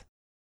Alex Smith.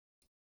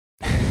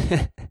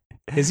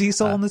 Is he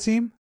still on the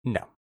team?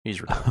 No,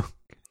 he's retired.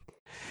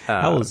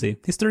 How old is he?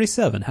 He's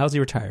 37. How's he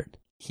retired?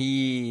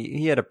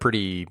 He had a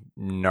pretty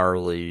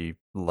gnarly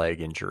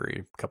leg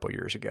injury a couple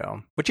years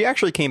ago, which he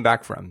actually came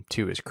back from,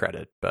 to his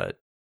credit, but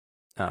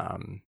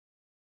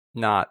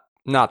not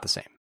the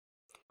same,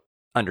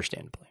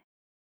 understandably.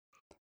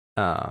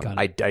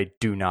 I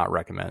do not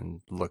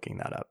recommend looking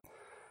that up.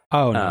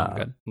 Oh, no,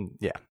 good.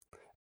 Yeah.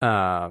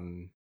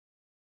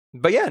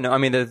 But yeah, no, I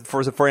mean, the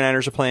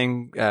 49ers are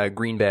playing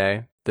Green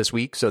Bay this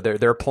week, so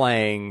they're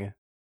playing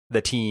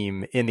the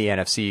team in the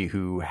NFC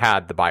who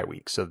had the bye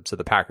week. So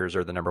the Packers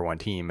are the number 1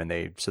 team, and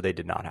they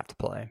did not have to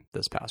play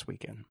this past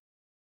weekend.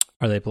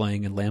 Are they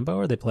playing in Lambeau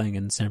or are they playing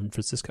in San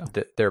Francisco?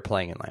 They're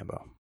playing in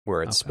Lambeau,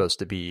 where it's supposed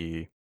to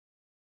be,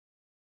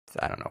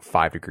 I don't know,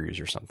 5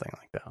 degrees or something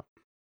like that.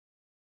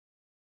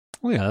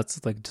 Well, yeah,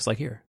 that's like just like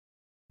here.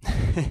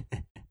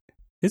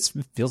 It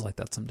feels like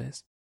that some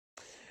days.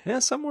 Yeah,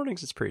 some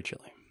mornings it's pretty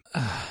chilly.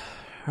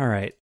 All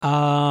right.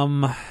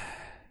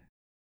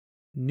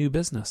 New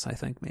business, I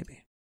think,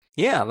 maybe.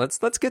 Yeah, let's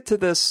get to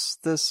this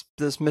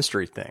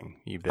mystery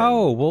thing you've been.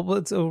 Oh, well,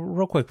 let's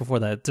real quick before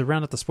that, to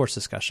round up the sports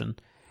discussion.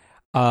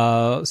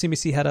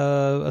 CNBC had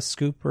a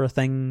scoop or a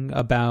thing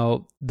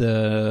about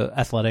the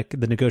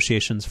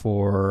negotiations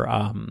for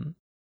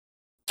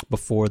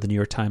before the New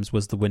York Times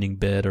was the winning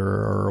bid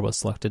or was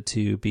selected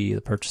to be the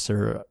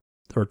purchaser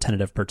or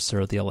tentative purchaser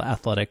of the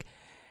Athletic.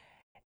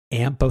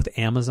 And both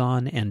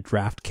Amazon and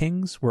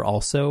DraftKings were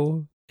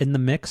also in the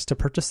mix to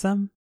purchase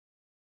them.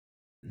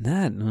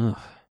 That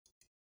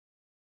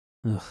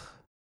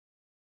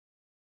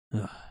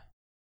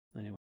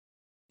Anyway,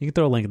 you can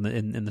throw a link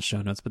in the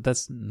show notes, but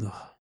that's 2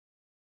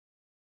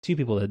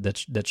 people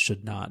that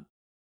should not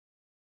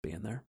be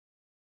in there.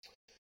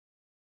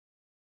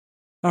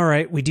 All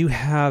right, we do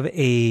have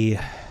a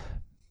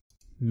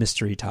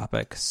mystery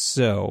topic.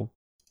 So,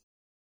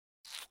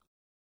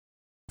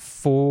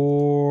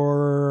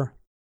 for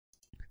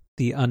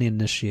the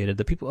uninitiated,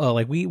 the people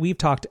like we've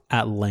talked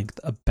at length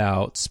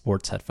about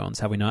sports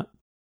headphones, have we not?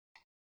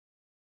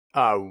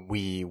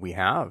 We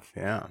have,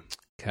 yeah.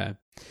 Okay.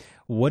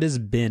 What has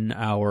been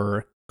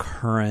our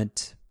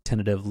current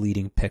tentative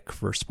leading pick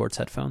for sports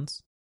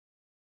headphones?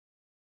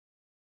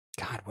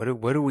 God, God,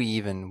 what do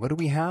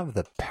we have?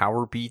 The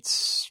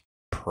Powerbeats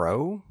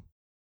Pro?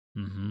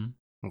 Mm-hmm.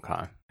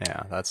 Okay.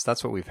 Yeah,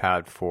 that's what we've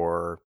had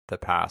for the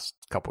past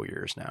couple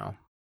years now.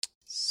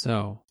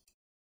 So,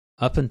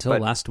 up until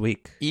last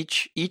week.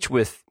 Each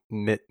with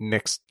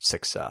mixed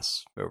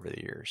success over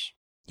the years.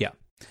 Yeah.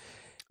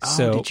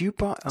 So did you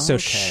buy? So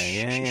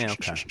okay.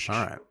 Okay.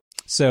 All right.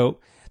 So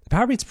the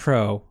Powerbeats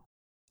Pro,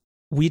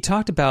 we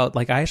talked about,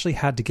 like, I actually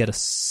had to get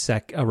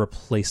a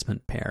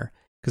replacement pair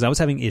because I was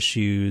having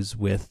issues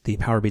with the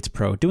Powerbeats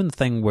Pro doing the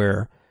thing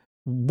where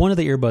one of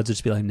the earbuds would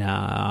just be like,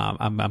 nah,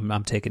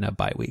 I'm taking a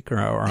bye week, or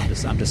I'm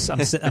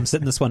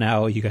sitting this one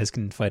out. You guys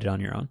can fight it on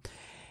your own.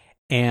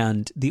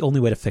 And the only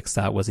way to fix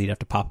that was you'd have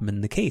to pop them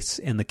in the case,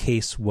 and the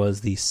case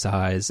was the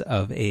size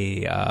of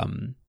a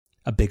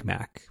Big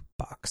Mac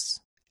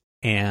box,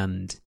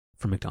 and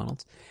from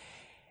McDonald's.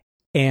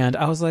 And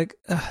I was like,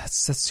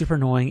 that's super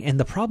annoying. And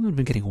the problem had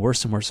been getting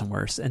worse and worse and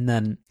worse. And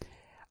then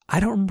I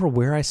don't remember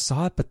where I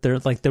saw it, but there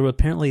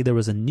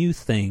was a new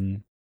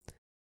thing.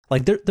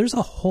 Like there's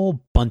a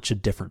whole bunch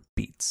of different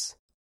Beats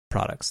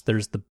products.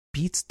 There's the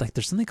Beats, like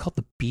there's something called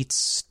the Beats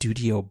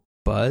Studio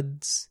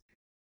Buds.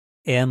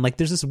 And like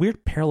there's this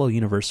weird parallel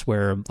universe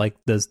where like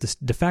this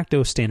de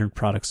facto standard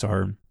products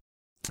are,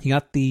 you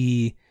got it's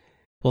the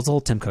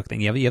whole Tim Cook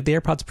thing. You have the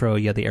AirPods Pro,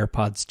 you have the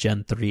AirPods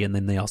Gen 3, and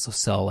then they also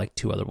sell like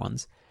two other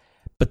ones.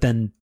 But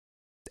then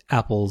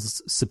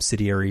Apple's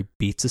subsidiary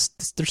Beats,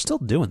 they're still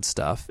doing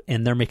stuff,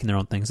 and they're making their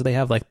own things. So they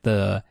have like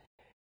the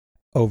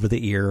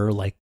over-the-ear,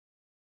 like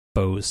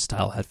Bose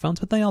style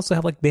headphones, but they also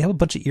have they have a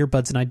bunch of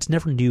earbuds, and I just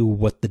never knew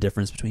what the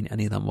difference between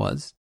any of them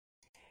was.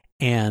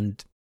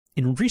 And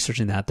in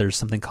researching that, there's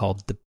something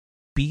called the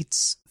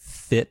Beats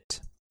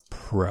Fit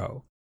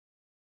Pro,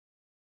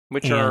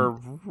 which are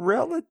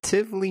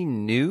relatively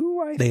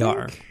new. I think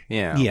are.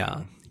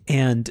 Yeah.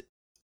 And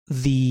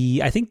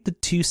I think the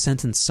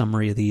 2-sentence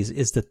summary of these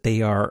is that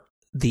they are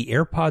the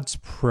AirPods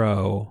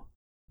Pro,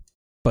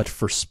 but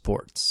for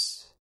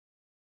sports.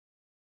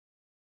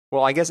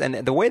 Well, I guess, and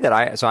the way that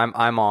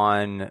I'm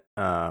on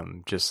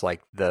just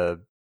like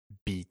the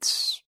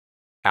Beats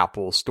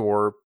Apple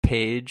Store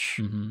page,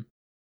 mm-hmm.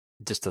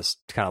 just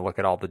to kind of look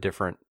at all the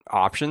different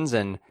options.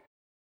 And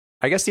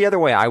I guess the other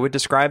way I would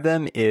describe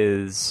them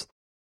is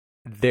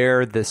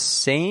they're the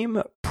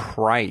same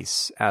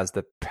price as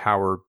the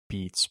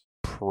Powerbeats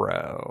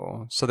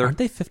Pro. So aren't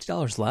they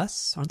 $50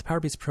 less? Aren't the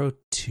Powerbeats Pro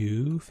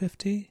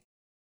 $250?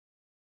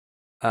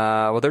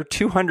 Well, they're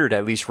 $200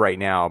 at least right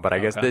now, but I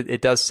guess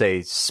it does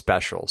say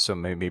special, so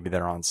maybe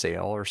they're on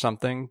sale or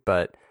something.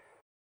 But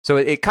so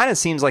it kind of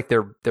seems like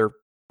they're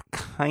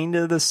kind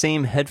of the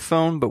same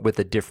headphone, but with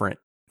a different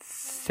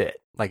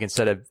fit. Like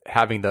instead of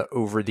having the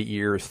over the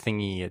ear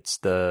thingy, it's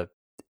the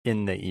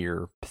in the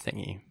ear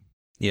thingy.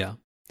 Yeah.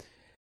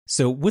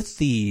 So with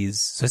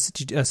these, so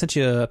I sent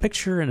you a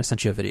picture and I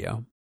sent you a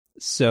video.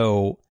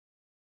 So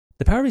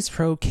the Powerbeats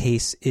Pro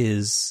case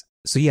is,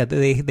 so yeah,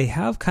 they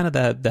have kind of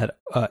that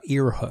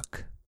ear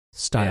hook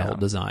style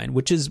design,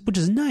 which is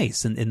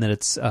nice in that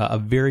it's a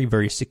very,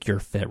 very secure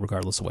fit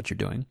regardless of what you're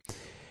doing.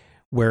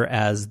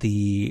 Whereas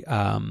the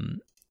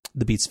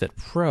Beats Fit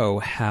Pro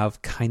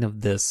have kind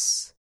of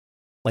this,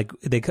 like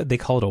they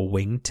call it a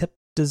wingtip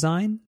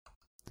design,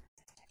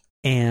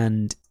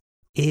 and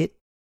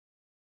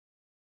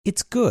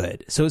it's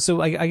good. So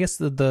I guess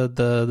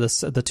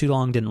the too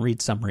long didn't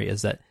read summary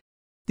is that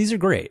these are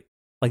great.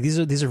 Like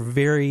these are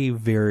very,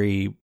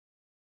 very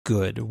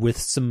good with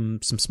some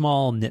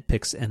small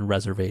nitpicks and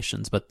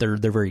reservations, but they're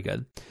very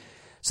good.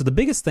 So the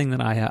biggest thing that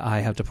I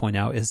have to point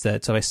out is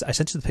that, so I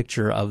sent you the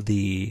picture of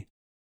the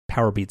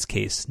Powerbeats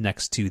case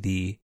next to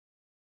the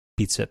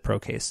Beats Fit Pro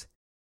case.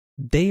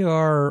 They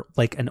are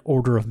like an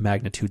order of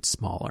magnitude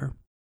smaller.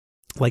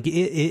 Like it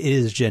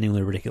is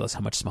genuinely ridiculous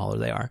how much smaller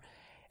they are.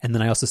 And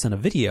then I also sent a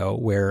video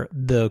where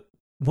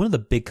one of the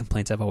big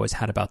complaints I've always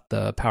had about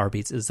the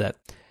Powerbeats is that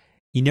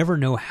you never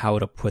know how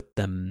to put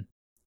them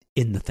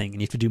in the thing, and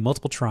you have to do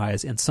multiple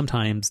tries, and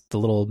sometimes the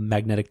little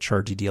magnetic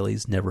chargey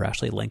dealies never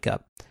actually link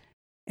up.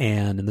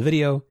 And in the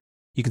video,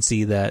 you can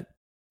see that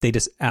they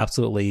just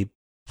absolutely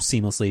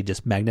seamlessly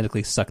just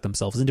magnetically suck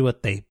themselves into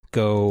it. They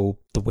go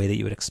the way that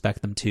you would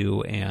expect them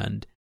to,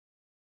 and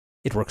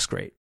it works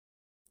great.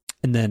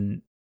 And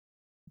then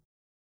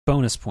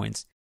bonus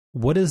points.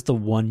 What is the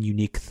one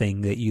unique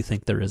thing that you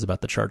think there is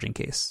about the charging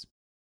case,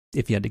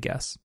 if you had to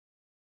guess?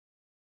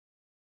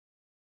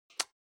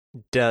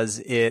 Does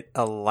it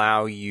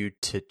allow you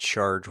to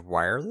charge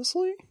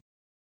wirelessly?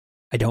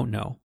 I don't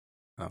know.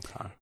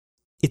 Okay.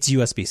 It's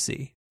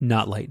USB-C,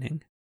 not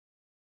Lightning.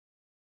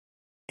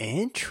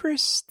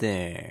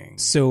 Interesting.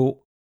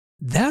 So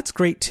that's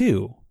great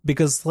too,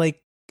 because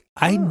like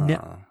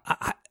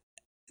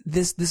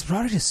this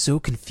product is so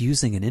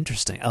confusing and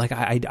interesting. Like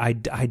I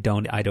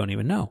don't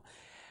even know.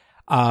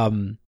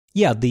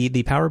 Yeah,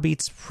 the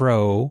Powerbeats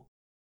Pro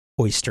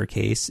Oyster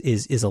case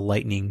is a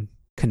Lightning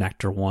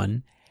connector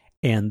one,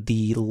 and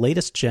the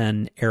latest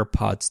gen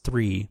AirPods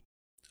 3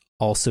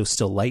 also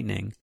still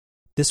Lightning.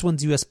 This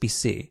one's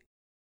USB-C,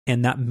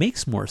 And that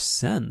makes more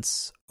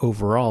sense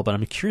overall, but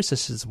I'm curious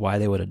as to why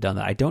they would have done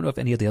that. I don't know if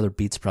any of the other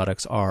Beats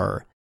products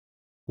are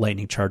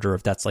Lightning charger, or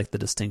if that's like the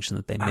distinction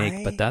that they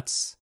make, but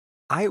that's...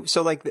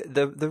 So like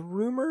the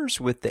rumors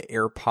with the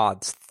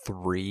AirPods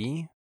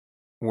 3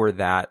 were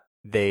that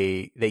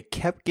they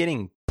kept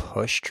getting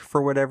pushed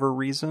for whatever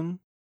reason.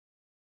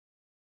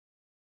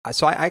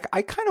 So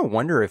I kind of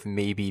wonder if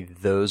maybe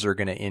those are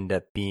going to end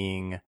up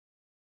being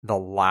the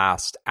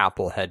last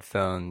Apple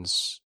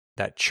headphones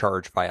that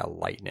charge via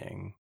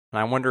Lightning. And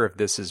I wonder if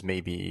this is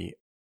maybe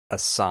a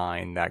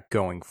sign that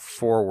going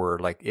forward,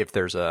 like if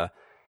there's a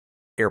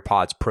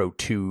AirPods Pro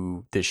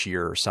 2 this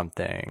year or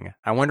something,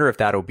 I wonder if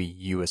that'll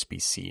be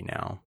USB-C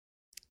now.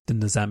 Then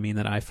does that mean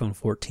that iPhone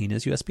 14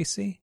 is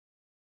USB-C?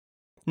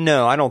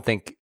 No, I don't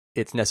think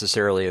it's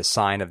necessarily a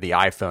sign of the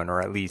iPhone,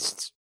 or at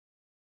least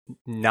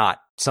not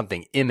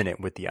something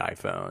imminent with the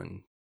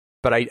iPhone.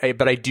 But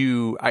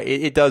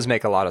it does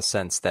make a lot of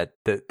sense that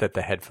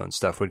the headphone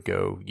stuff would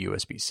go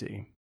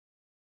USB-C.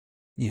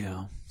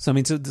 Yeah. So I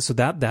mean, so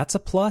that's a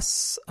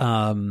plus.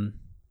 And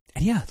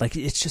yeah, like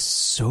it's just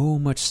so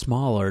much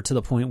smaller to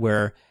the point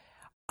where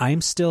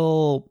I'm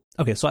still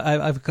okay. So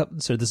I've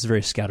so this is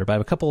very scattered, but I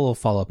have a couple of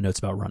follow up notes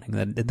about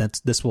running.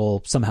 This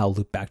will somehow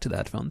loop back to the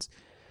headphones.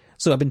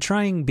 So I've been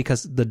trying,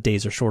 because the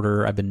days are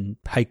shorter. I've been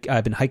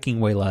hiking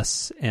way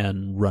less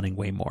and running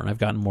way more, and I've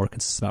gotten more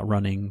consistent about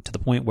running to the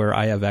point where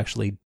I have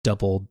actually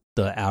doubled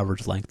the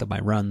average length of my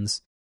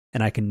runs,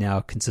 and I can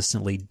now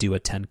consistently do a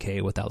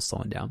 10K without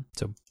slowing down.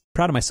 So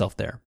proud of myself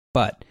there.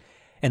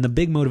 And the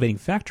big motivating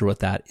factor with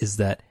that is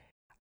that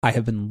I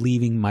have been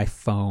leaving my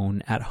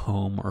phone at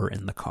home or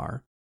in the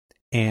car.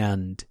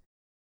 And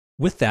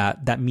with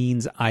that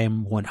means I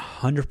am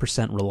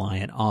 100%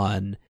 reliant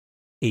on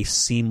a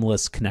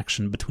seamless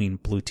connection between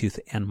Bluetooth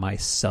and my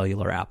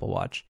cellular Apple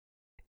Watch.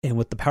 And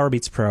with the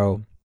Powerbeats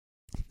Pro,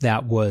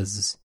 that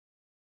was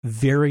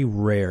very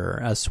rare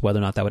as to whether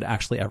or not that would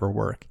actually ever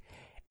work.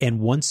 And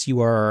once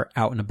you are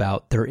out and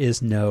about, there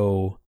is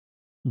no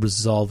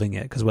resolving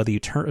it, because whether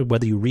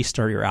you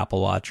restart your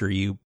Apple Watch or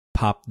you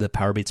pop the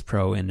Powerbeats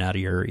Pro in and out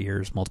of your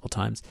ears multiple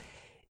times,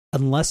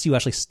 unless you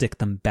actually stick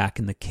them back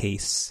in the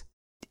case,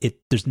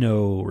 there's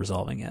no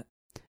resolving it.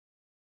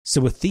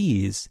 So with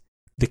these,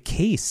 the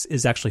case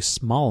is actually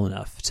small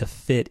enough to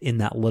fit in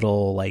that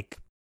little like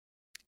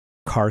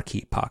car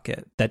key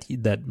pocket that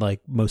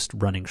like most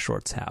running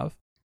shorts have,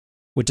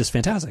 which is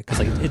fantastic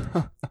because like it.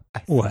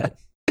 What?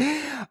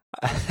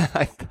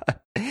 I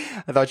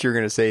thought you were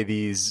going to say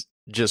these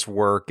just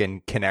work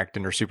and connect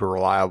and are super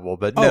reliable,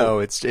 but no,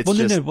 it's well,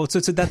 just... no. Well, so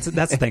that's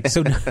the thing.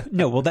 So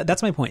no, well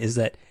that's my point, is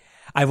that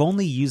I've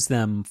only used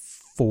them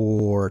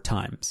 4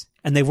 times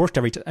and they worked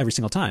every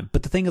single time.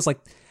 But the thing is, like,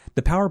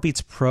 the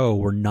Powerbeats Pro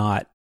were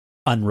not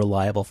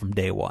unreliable from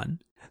day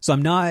one. So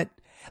I'm not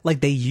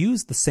like, they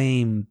use the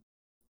same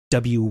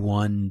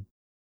W1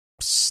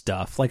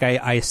 stuff. Like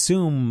I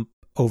assume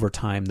over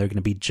time they're going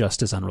to be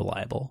just as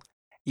unreliable.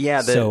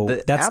 Yeah,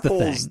 that's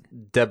Apple's the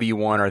thing.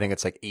 W1, or I think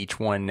it's like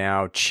H1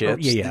 now,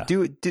 chips. Oh, yeah.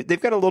 They've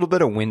got a little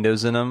bit of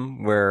Windows in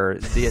them where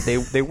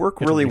they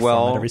work really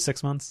well every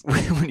 6 months.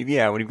 when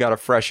you've got a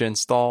fresh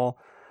install.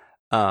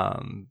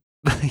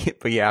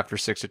 But yeah, after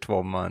 6 to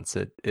 12 months,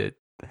 it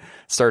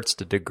starts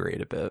to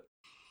degrade a bit.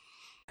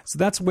 So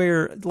that's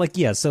where, like,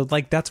 yeah. So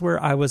like that's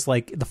where I was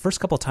like the first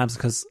couple of times,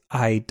 because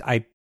I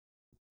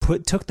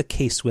took the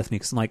case with me,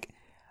 because I'm like,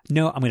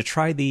 no, I'm going to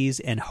try these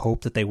and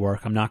hope that they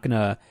work. I'm not going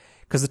to.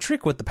 Because the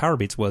trick with the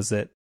Powerbeats was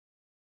that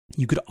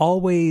you could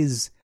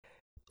always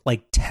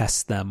like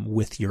test them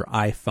with your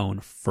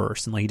iPhone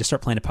first, and like you just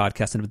start playing a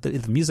podcast, and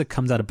if the music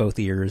comes out of both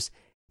ears,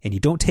 and you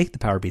don't take the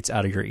Powerbeats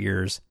out of your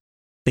ears,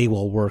 they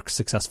will work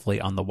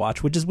successfully on the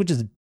watch, which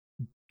is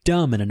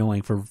dumb and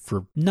annoying for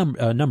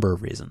a number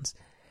of reasons.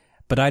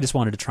 But I just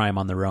wanted to try them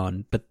on their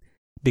own. But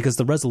because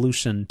the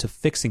resolution to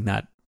fixing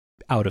that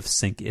out of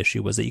sync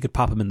issue was that you could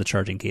pop them in the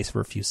charging case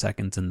for a few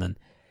seconds, and then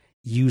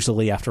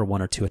usually after 1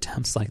 or 2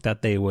 attempts like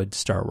that, they would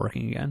start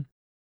working again.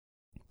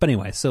 But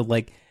anyway, so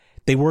like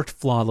they worked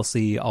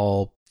flawlessly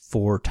all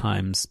 4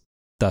 times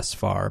thus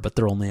far, but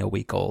they're only a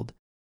week old.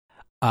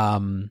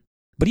 But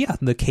yeah,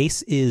 the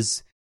case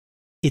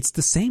it's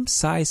the same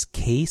size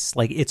case.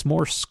 Like it's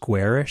more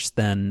squarish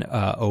than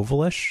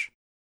ovalish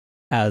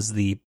as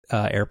the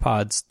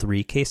AirPods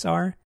 3 case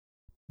are,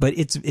 but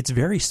it's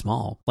very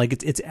small. Like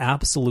it's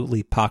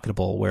absolutely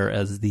pocketable,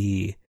 whereas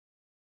the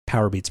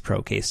Powerbeats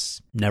Pro case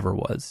never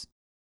was.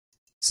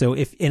 So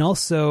and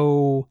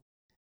also,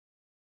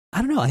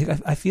 I don't know,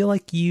 I feel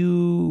like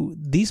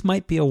these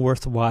might be a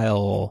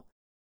worthwhile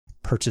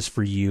purchase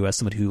for you as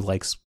somebody who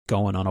likes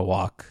going on a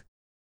walk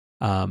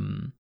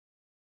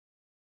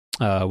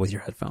with your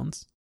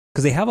headphones,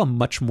 because they have a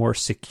much more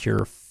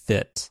secure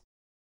fit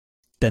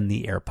than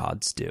the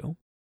AirPods do.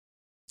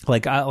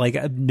 Like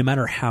no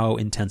matter how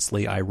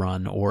intensely I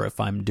run, or if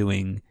I'm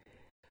doing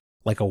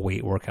like a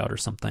weight workout or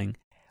something,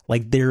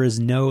 like there is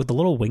the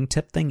little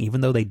wingtip thing,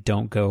 even though they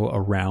don't go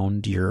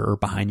around or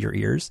behind your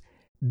ears,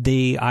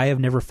 I have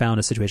never found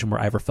a situation where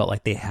I ever felt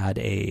like they had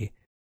a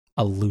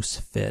loose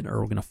fit or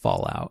were going to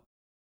fall out.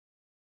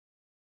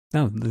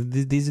 No,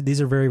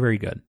 these are very, very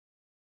good.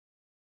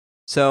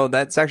 So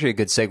that's actually a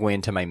good segue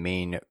into my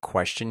main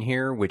question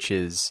here, which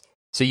is,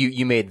 so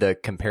you made the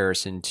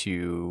comparison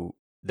to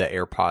the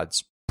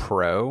AirPods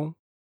Pro,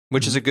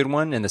 which is a good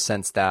one in the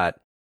sense that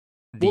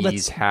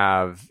these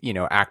have,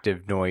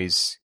 active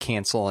noise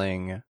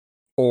canceling,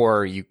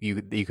 or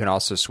you can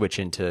also switch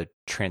into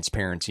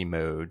transparency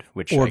mode,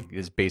 which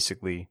is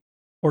basically,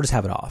 or just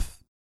have it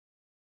off.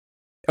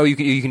 Oh,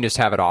 you can just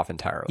have it off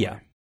entirely. Yeah.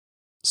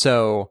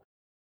 So,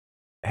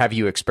 have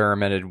you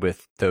experimented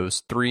with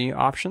those three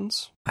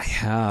options? I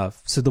have.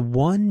 So the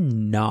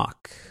one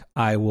knock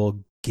I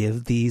will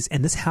give these,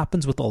 and this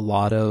happens with a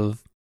lot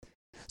of.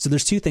 So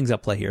there's two things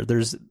at play here.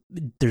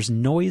 There's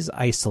noise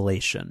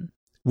isolation,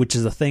 which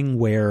is a thing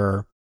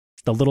where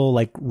the little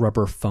like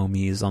rubber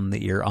foamies on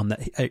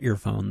the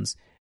earphones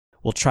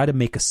will try to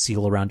make a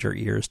seal around your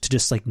ears to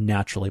just like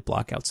naturally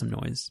block out some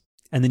noise.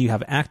 And then you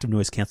have active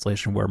noise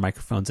cancellation where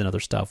microphones and other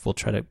stuff will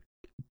try to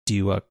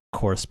do a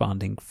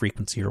corresponding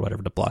frequency or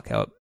whatever to block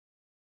out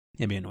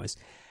ambient noise.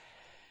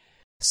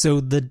 So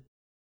the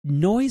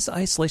noise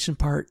isolation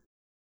part,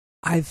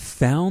 I've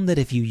found that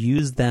if you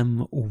use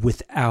them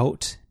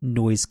without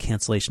noise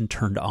cancellation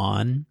turned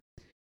on,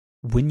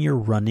 when you're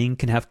running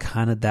can have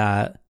kind of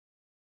that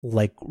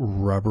like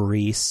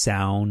rubbery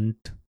sound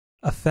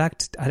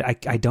effect.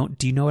 I don't,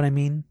 do you know what I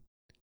mean?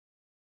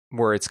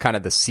 Where it's kind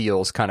of the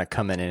seals kind of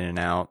coming in and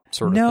out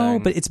sort of thing. No,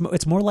 but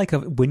it's more like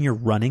when you're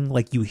running,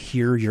 like you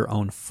hear your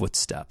own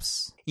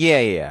footsteps.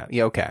 Yeah,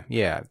 okay.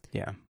 Yeah.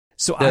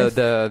 So I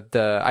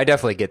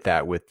definitely get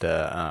that with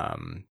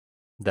the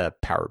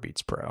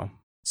Powerbeats Pro.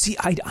 See,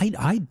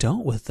 I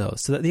don't with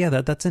those. So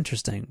that's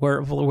interesting.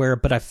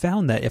 But I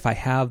found that if I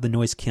have the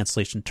noise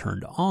cancellation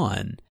turned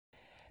on,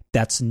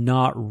 that's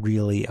not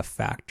really a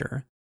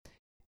factor.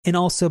 And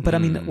also, but I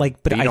mean,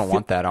 like, but you don't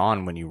want that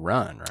on when you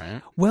run,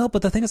 right? Well,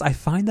 but the thing is, I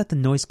find that the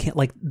noise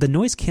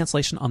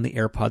cancellation on the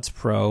AirPods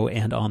Pro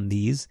and on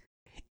these,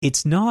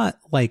 it's not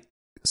like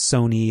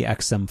Sony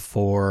XM4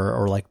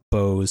 or like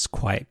Bose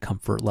Quiet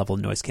Comfort level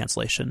noise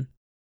cancellation.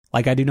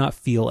 Like, I do not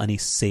feel any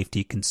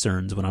safety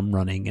concerns when I'm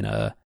running in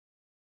a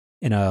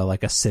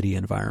like a city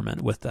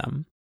environment with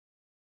them.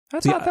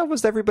 I thought that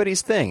was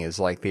everybody's thing, is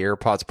like the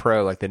AirPods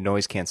Pro, like the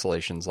noise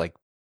cancellation's like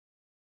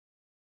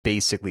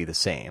basically the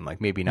same,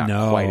 like maybe not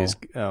quite as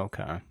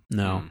okay.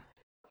 No.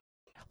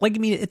 Like, I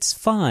mean, it's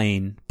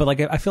fine, but like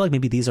I feel like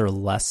maybe these are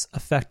less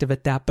effective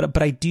at that,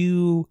 but I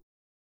do,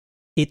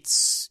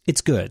 it's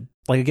good.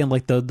 Like, again,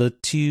 like the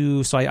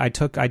two, so I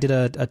did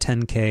a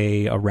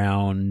 10K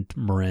around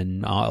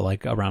Marin,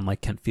 like around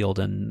like Kentfield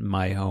and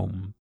my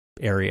home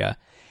area,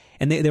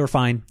 and they were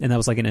fine, and that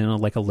was like in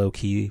a low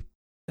key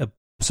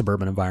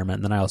suburban environment.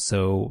 And then I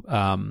also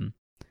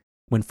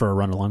went for a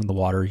run along the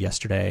water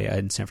yesterday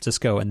in San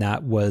Francisco, and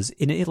that was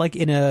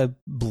in a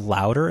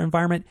louder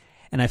environment.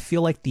 And I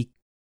feel like the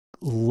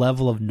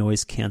level of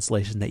noise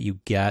cancellation that you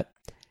get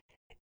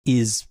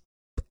is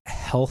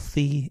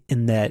healthy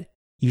in that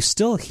you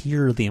still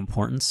hear the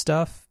important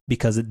stuff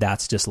because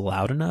that's just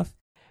loud enough,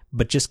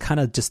 but just kind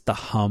of just the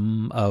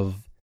hum of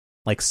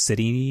like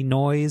city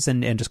noise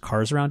and just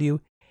cars around you,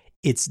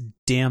 it's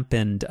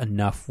dampened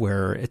enough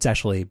where it's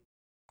actually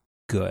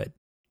good.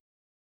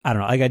 I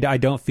don't know. Like, I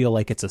don't feel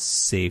like it's a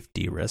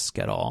safety risk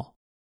at all.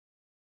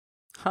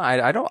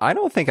 I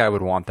don't think I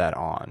would want that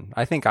on.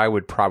 I think I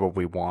would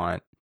probably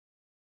want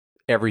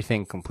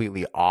everything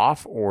completely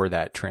off or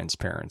that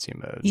transparency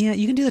mode. Yeah,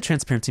 you can do the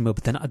transparency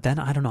mode, but then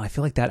I don't know. I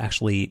feel like that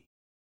actually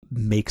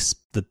makes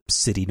the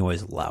city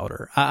noise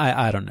louder.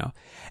 I don't know.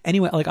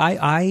 Anyway, like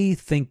I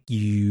think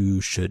you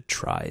should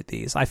try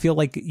these. I feel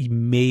like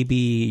maybe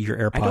your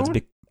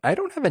AirPods. I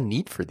don't have a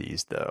need for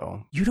these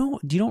though. You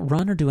don't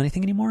run or do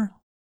anything anymore?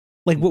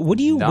 Like what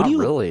do you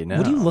really, no.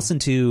 What do you listen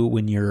to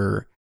when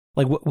you're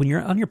like when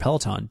you're on your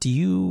Peloton? Do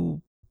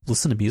you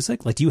listen to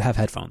music? Like, do you have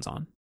headphones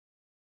on?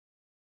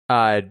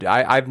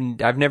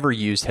 I've never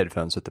used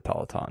headphones with the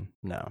Peloton.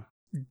 No.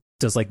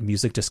 Does like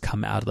music just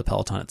come out of the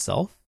Peloton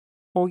itself?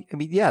 Well, I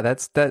mean, yeah,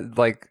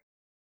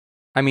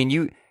 I mean,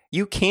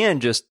 you can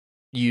just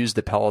use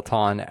the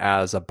Peloton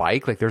as a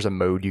bike. Like, there's a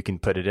mode you can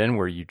put it in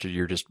where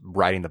you're just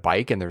riding the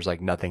bike and there's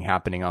like nothing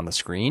happening on the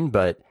screen,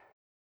 but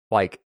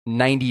like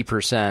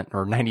 90%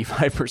 or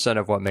 95%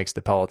 of what makes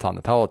the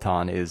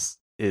Peloton is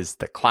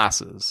the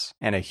classes.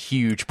 And a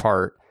huge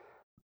part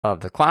of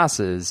the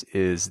classes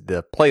is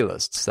the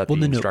playlists that the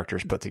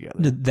instructors put together.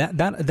 No,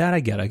 that I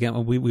get.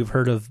 Again, we've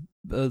heard of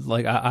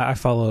like I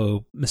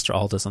follow Mr.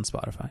 Aldous on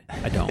Spotify.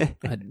 I don't.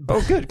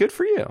 Oh, good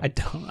for you. I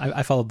don't.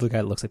 I follow the guy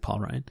that looks like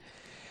Paul Ryan.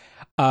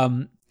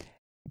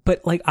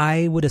 But like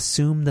I would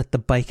assume that the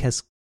bike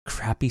has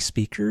crappy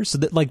speakers, so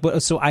that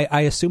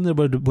I assume there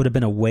would have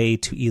been a way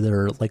to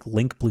either like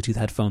link Bluetooth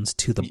headphones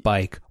to the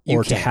bike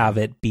or to have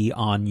it be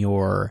on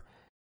your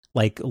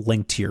like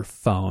linked to your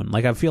phone.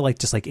 Like, I feel like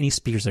just like any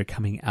speakers that are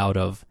coming out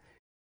of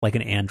like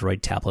an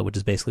Android tablet, which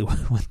is basically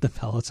what the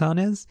Peloton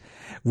is,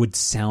 would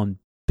sound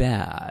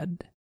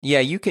bad. Yeah,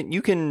 you can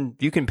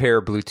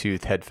pair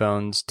Bluetooth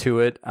headphones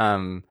to it. I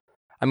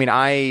mean,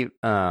 I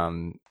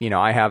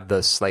have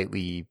the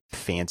slightly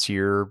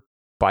fancier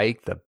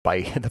bike, the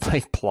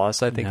bike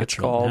plus, I think it's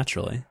called.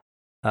 Naturally.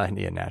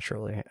 Yeah,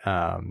 naturally.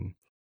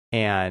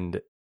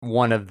 And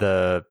one of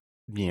the,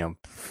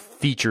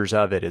 features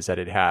of it is that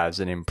it has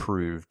an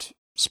improved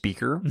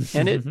speaker,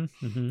 and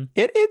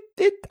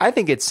it I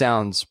think it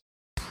sounds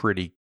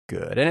pretty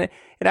good. And it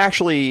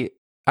actually,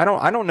 I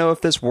don't know if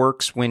this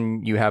works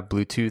when you have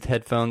Bluetooth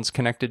headphones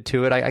connected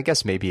to it. I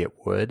guess maybe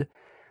it would,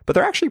 but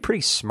they're actually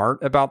pretty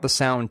smart about the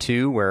sound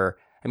too, where,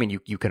 I mean,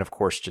 you can of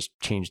course just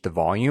change the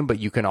volume, but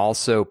you can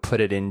also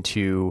put it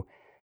into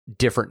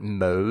different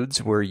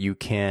modes where you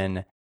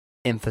can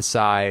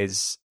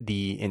emphasize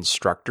the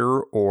instructor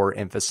or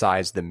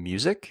emphasize the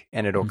music,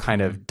 and it'll kind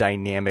of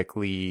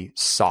dynamically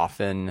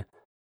soften,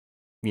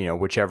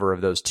 whichever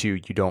of those two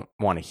you don't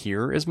want to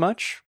hear as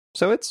much.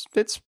 So it's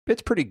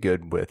pretty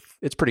good with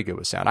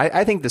sound.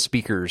 I think the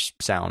speakers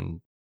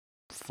sound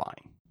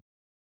fine.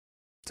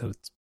 So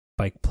it's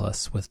Bike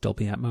Plus with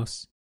Dolby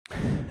Atmos.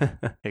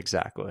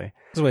 Exactly.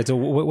 So wait, so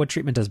what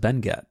treatment does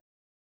Ben get?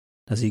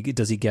 Does he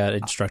get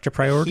instructor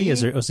priority?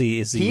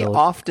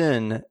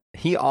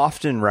 He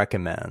often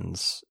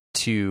recommends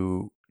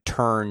to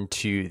turn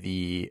to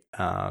the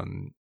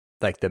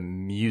like the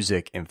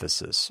music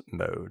emphasis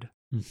mode,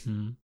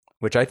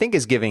 which I think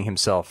is giving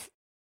himself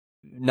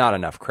not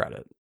enough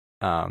credit.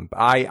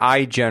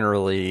 I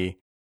generally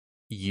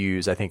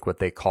use, I think, what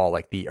they call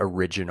like the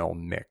original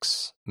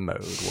mix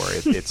mode,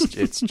 where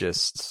it's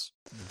just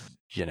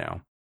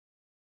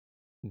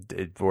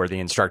where the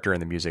instructor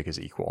and the music is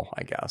equal,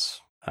 I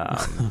guess.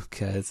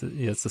 Okay, it's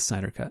the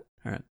Snyder cut.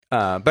 All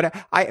right. But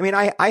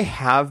I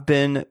have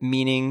been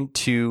meaning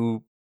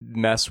to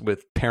mess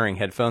with pairing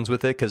headphones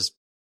with it, because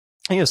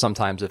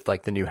sometimes if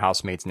like the new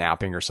housemate's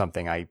napping or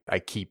something, I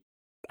keep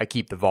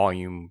the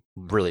volume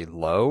really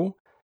low,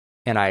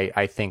 and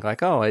I think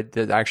like, oh, I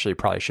actually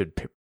probably should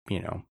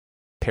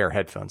pair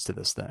headphones to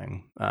this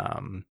thing.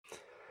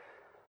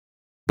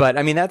 But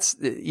I mean, that's,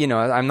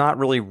 I'm not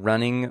really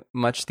running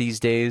much these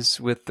days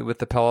with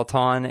the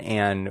Peloton.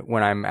 And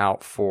when I'm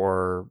out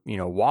for,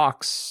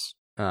 walks,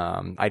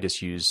 I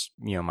just use,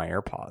 my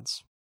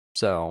AirPods.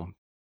 So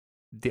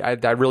I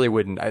really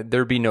wouldn't,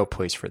 there'd be no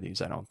place for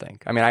these, I don't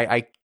think. I mean,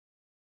 I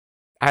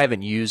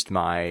haven't used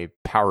my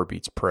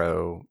Powerbeats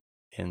Pro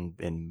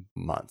in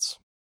months.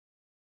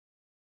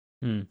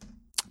 Do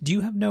you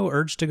have no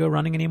urge to go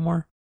running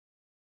anymore?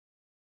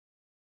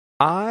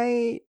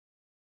 I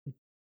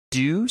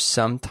do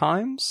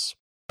sometimes,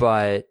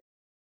 but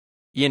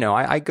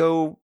I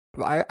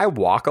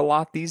walk a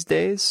lot these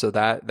days, so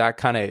that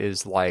kind of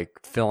is like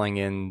filling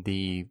in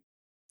the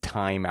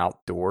time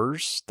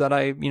outdoors that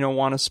I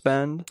want to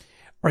spend.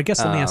 Or I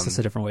guess let me ask this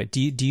a different way.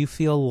 Do you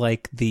feel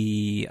like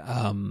the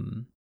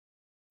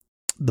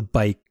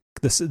bike,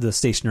 the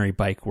stationary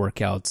bike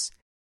workouts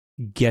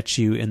get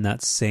you in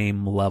that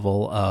same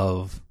level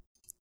of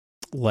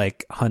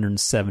like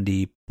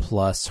 170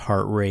 plus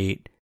heart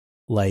rate,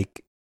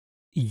 like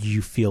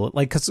you feel it,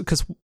 like,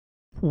 because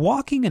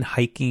walking and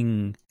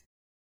hiking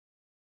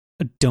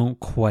don't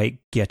quite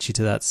get you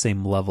to that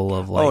same level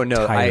of like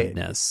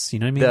tiredness. You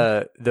know what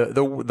I mean?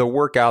 The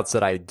workouts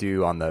that I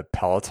do on the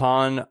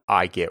Peloton,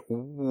 I get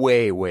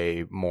way,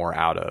 way more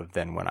out of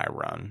than when I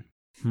run.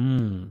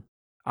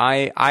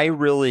 I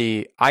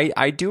really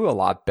do a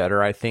lot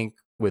better, I think,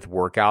 with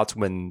workouts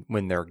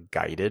when they're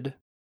guided.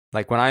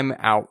 Like when I'm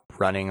out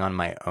running on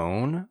my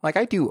own, like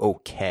I do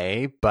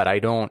okay, but I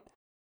don't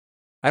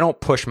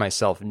push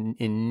myself in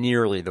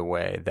nearly the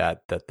way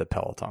that the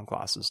Peloton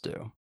classes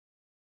do.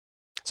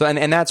 So,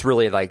 and that's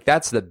really like,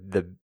 that's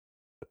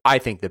I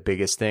think the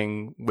biggest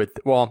thing with,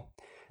 well,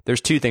 there's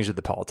two things with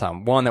the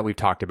Peloton. One that we've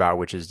talked about,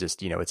 which is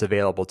just, it's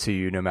available to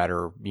you no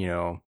matter,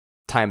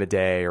 time of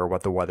day or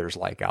what the weather's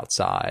like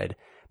outside.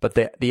 But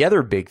the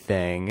other big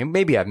thing, and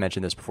maybe I've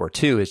mentioned this before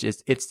too, is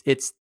just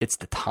it's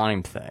the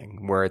time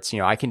thing, where it's,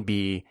 I can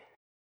be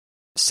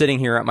sitting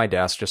here at my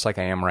desk just like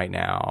I am right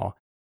now,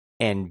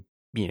 and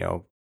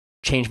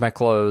change my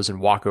clothes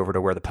and walk over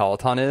to where the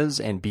Peloton is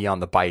and be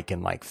on the bike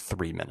in like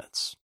 3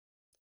 minutes.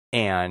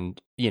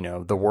 And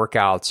the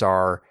workouts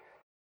are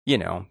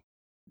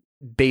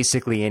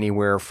basically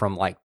anywhere from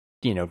like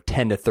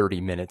 10 to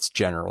 30 minutes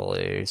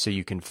generally. So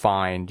you can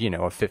find, a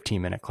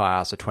 15-minute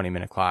class, a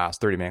 20-minute class,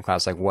 30-minute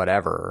class, like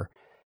whatever.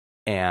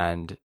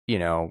 And,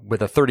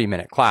 with a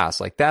 30-minute class,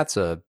 like it's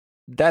a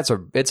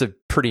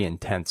pretty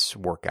intense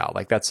workout.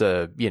 Like that's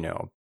a,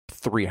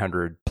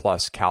 300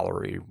 plus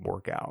calorie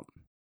workout.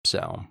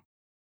 So.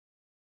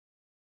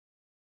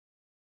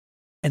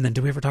 And then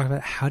do we ever talk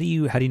about how do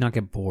you not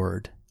get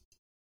bored?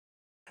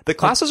 The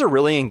classes are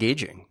really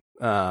engaging.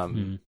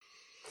 I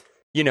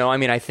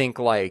think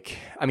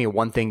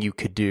one thing you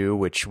could do,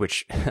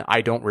 which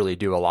I don't really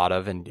do a lot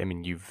of, and I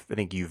mean, I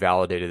think you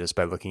validated this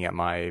by looking at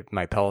my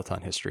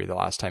Peloton history the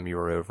last time you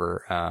were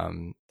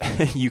over.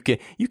 You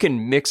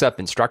can mix up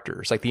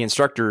instructors. Like the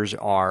instructors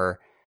are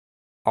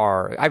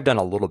I've done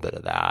a little bit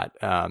of that.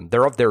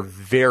 They're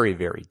very,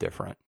 very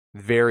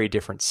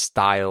different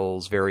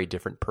styles, very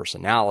different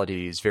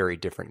personalities, very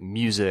different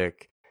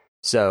music.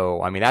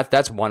 So, I mean,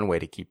 that's one way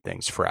to keep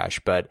things fresh,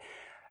 but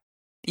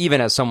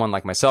even as someone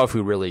like myself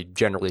who really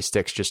generally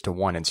sticks just to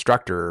one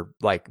instructor,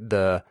 like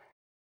the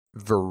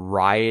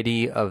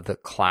variety of the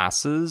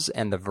classes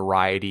and the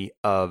variety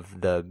of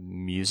the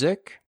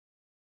music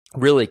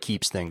really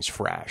keeps things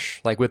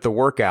fresh. Like with the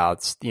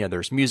workouts,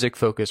 there's music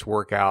focused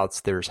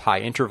workouts, there's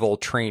high interval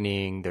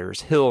training,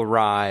 there's hill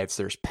rides,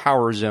 there's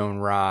power zone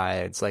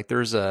rides. Like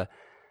there's a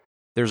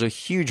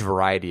huge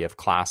variety of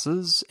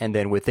classes. And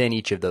then within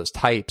each of those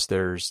types,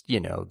 there's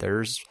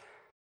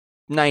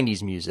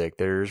 90s music,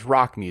 there's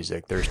rock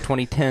music, there's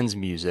 2010s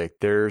music,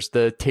 there's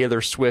the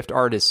Taylor Swift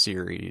artist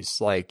series.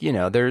 Like,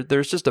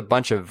 there's just a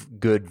bunch of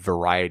good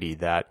variety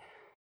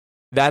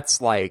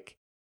that's like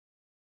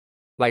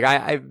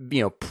I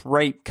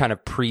kind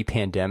of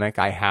pre-pandemic,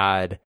 I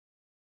had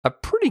a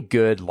pretty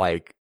good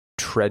like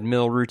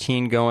treadmill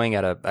routine going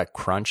at a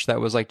Crunch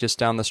that was like just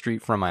down the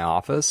street from my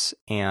office.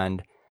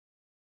 And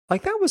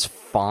like that was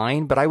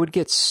fine, but I would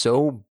get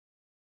so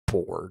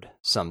bored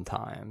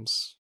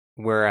sometimes.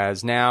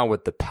 Whereas now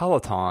with the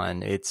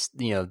Peloton, it's,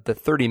 the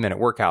 30-minute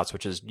workouts,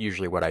 which is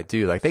usually what I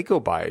do, like they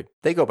go by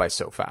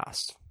so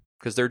fast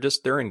because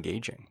they're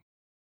engaging.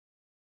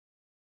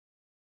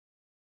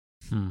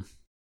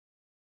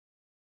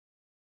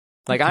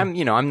 Like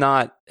I'm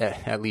not,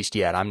 at least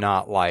yet, I'm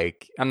not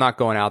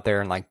going out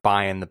there and like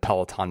buying the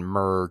Peloton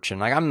merch, and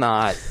like I'm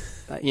not,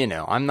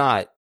 I'm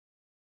not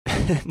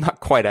not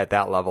quite at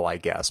that level, I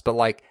guess. But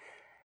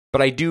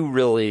I do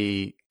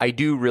really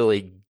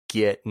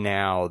get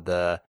now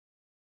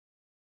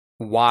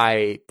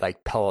why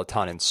like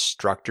Peloton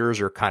instructors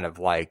are kind of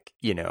like,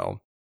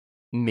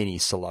 mini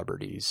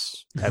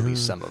celebrities, at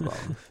least some of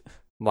them.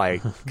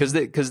 Like, because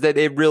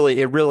it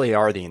really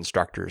are the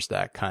instructors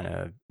that kind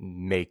of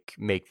make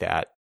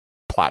that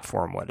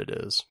platform what it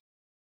is.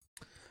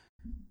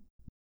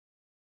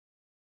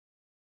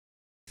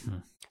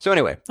 So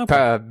anyway,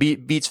 okay.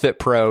 Beats Fit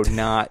Pro,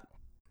 not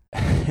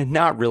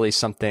really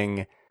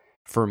something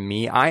for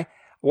me.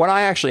 What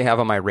I actually have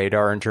on my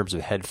radar in terms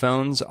of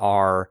headphones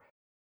are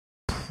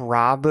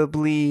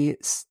probably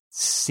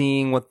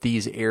seeing what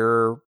these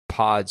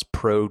AirPods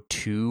Pro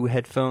 2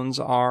 headphones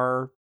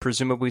are,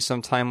 presumably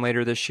sometime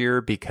later this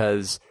year,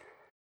 because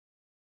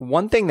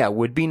one thing that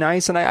would be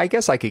nice, and I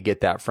guess I could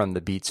get that from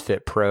the Beats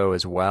Fit Pro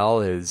as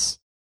well, is,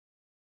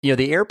 the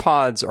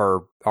AirPods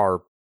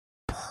are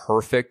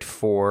perfect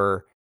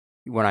for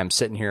when I'm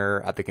sitting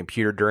here at the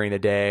computer during the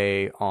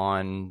day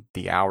on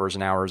the hours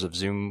and hours of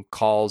Zoom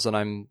calls that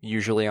I'm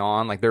usually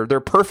on. Like they're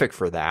perfect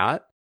for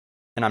that,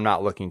 and I'm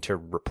not looking to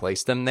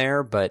replace them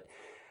there. But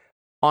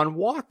on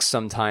walks,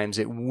 sometimes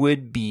it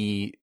would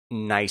be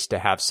nice to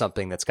have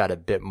something that's got a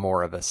bit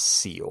more of a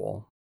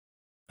seal.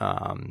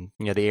 The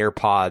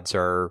AirPods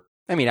are,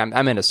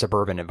 I'm in a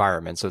suburban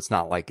environment, so it's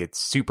not like it's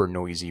super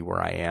noisy where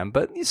I am,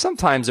 but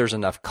sometimes there's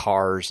enough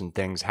cars and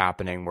things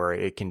happening where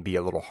it can be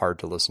a little hard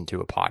to listen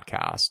to a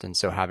podcast. And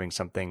so having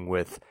something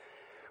with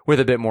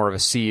a bit more of a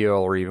seal,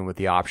 or even with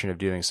the option of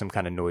doing some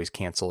kind of noise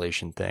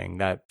cancellation thing,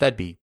 that'd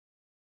be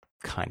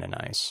kind of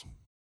nice.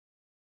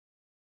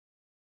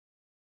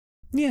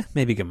 Yeah,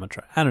 maybe give them a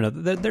try. I don't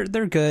know.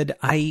 They're good.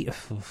 The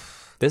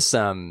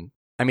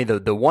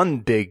one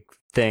big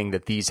thing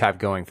that these have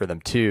going for them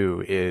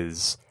too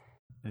is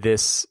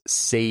this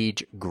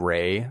sage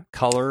gray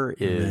color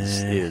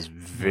is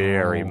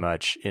very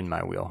much in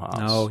my wheelhouse.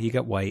 No, you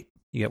got white.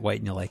 You got white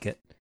and you like it.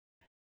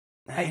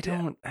 I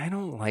don't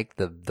like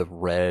the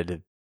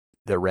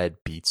red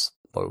Beats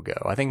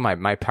logo. I think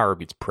my Power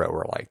Beats Pro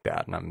are like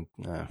that, and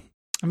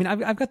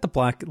I've got the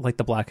black, like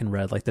the black and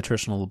red, like the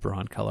traditional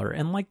LeBron color,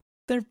 and like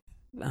they're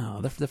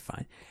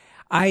fine.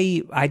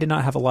 I did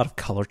not have a lot of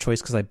color choice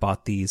because I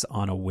bought these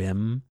on a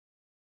whim.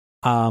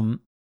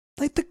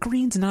 Like the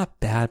green's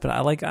not bad, but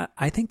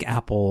I think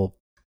Apple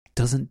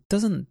doesn't.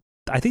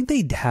 I think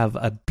they have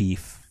a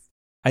beef.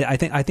 I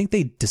think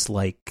they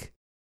dislike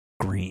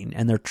green,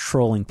 and they're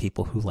trolling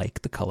people who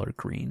like the color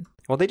green.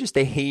 Well,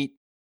 they hate.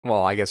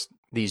 Well, I guess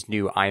these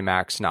new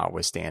iMacs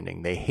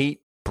notwithstanding, they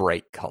hate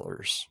bright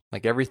colors.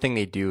 Like everything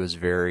they do is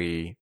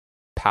very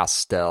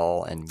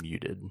pastel and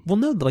muted. Well,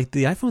 no, like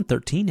the iPhone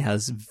 13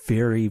 has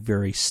very,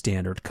 very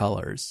standard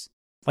colors.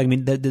 Like,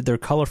 they're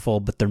colorful,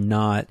 but they're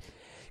not.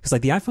 Because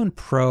like the iPhone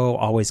Pro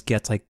always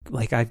gets like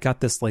I've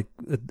got this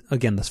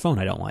again, this phone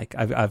I don't like.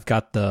 I've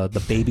got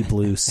the baby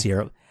blue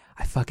Sierra.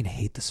 I fucking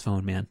hate this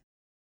phone, man.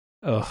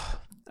 Ugh.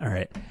 All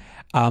right.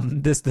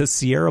 The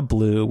Sierra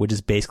blue, which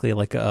is basically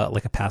like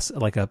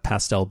a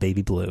pastel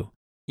baby blue.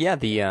 Yeah,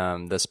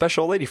 the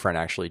special lady friend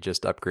actually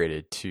just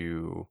upgraded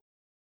to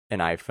an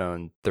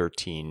iPhone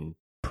 13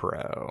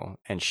 Pro,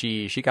 and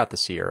she got the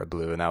Sierra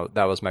blue, and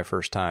that was my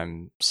first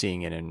time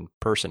seeing it in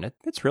person.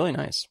 It's really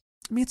nice.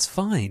 It's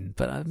fine,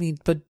 but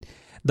the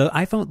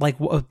iPhone, like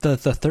the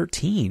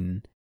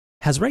 13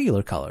 has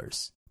regular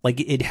colors. Like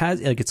it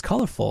has, like it's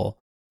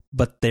colorful,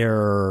 but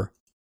they're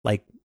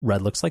like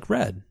red looks like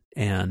red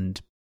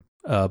and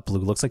blue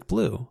looks like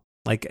blue.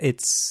 Like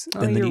it's.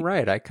 Oh, you're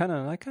right. I kind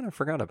of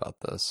forgot about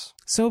this.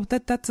 So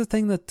that's the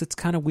thing that's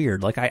kind of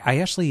weird. Like I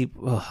actually,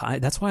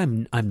 that's why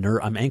I'm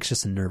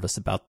anxious and nervous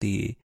about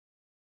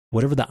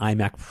whatever the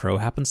iMac Pro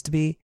happens to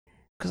be.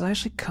 Because I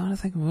actually kind of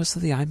think most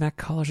of the iMac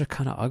colors are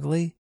kind of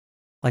ugly.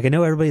 Like I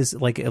know everybody's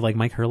like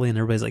Mike Hurley and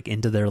everybody's like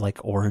into their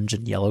like orange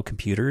and yellow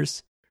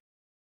computers.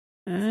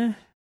 I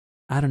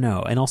don't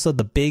know. And also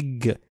the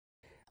big,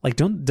 like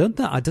doesn't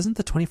the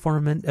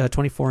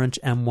 24-inch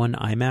M1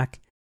 iMac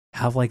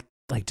have like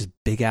just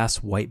big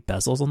ass white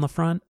bezels on the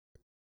front?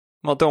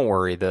 Well, don't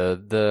worry.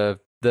 The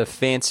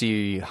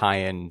fancy high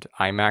end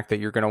iMac that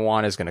you're going to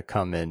want is going to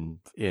come in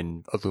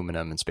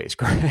aluminum and space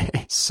gray.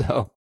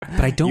 So,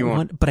 but I don't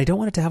want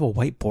it to have a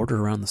white border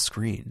around the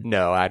screen.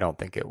 No, I don't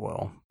think it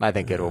will. I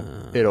think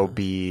it'll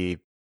be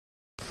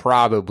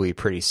probably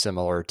pretty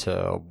similar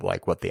to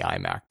like what the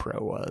iMac Pro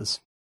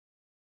was.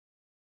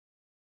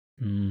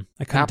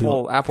 I kind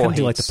of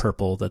do like the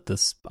purple that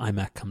this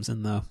iMac comes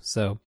in though.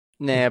 So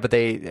nah, but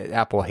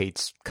Apple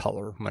hates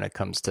color when it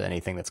comes to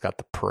anything that's got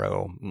the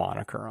Pro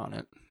moniker on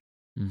it.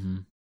 Mm-hmm.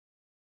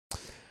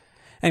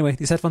 Anyway,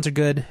 these headphones are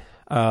good.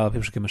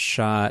 People should give them a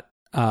shot.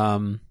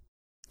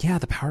 Yeah,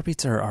 the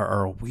Powerbeats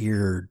are a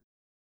weird.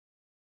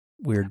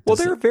 Well,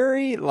 they're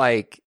very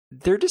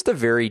they're just a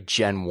very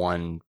Gen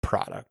 1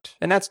 product.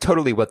 And that's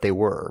totally what they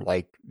were.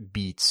 Like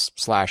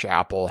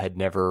Beats/Apple had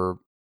never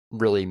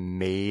really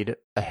made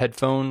a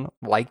headphone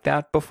like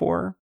that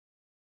before.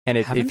 And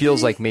it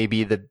feels like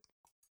maybe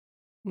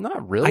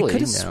not really. I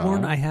could have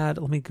sworn I had,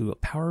 let me Google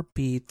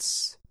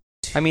Powerbeats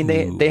 2. I mean,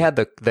 they had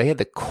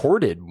the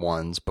corded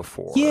ones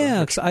before.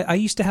 Yeah, because I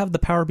used to have the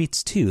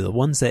Powerbeats 2, the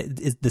ones that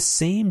is the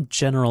same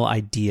general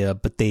idea,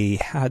 but they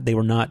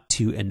were not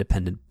two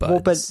independent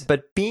buds. Well,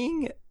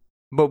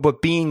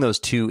 but being those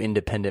two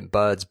independent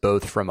buds,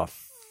 both from a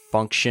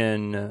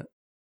function,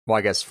 well,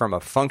 I guess from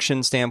a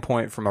function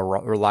standpoint, from a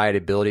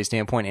reliability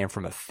standpoint, and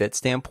from a fit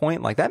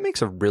standpoint, like that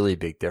makes a really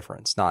big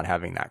difference. Not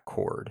having that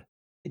cord.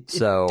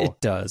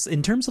 It does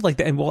in terms of like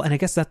the, and I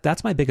guess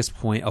that's my biggest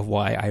point of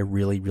why I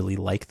really really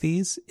like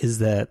these is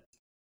that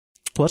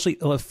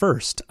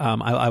first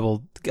I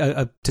will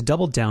to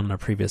double down on a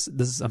previous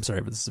I'm sorry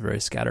but this is very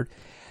scattered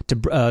to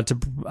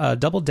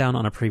double down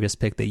on a previous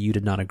pick that you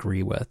did not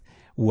agree with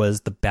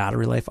was the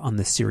battery life on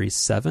the Series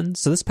 7.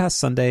 So this past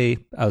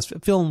Sunday I was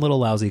feeling a little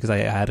lousy because I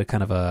had a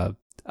kind of a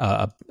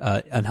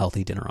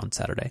unhealthy dinner on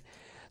Saturday,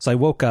 so I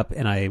woke up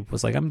and I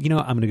was like I'm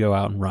going to go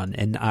out and run,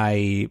 and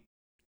I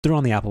threw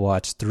on the Apple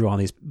Watch, threw on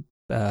these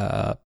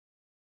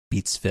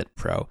Beats Fit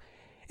Pro,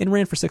 and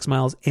ran for 6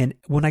 miles. And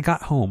when I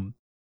got home,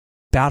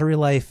 battery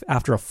life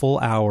after a full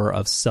hour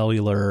of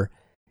cellular,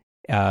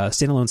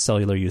 standalone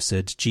cellular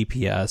usage,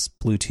 GPS,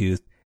 Bluetooth,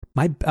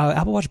 my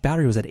Apple Watch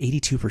battery was at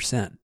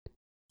 82%.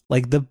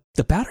 Like the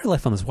battery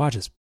life on this watch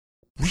is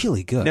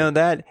really good. No,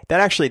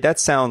 that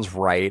sounds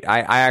right.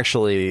 I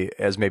actually,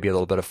 as maybe a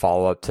little bit of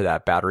follow up to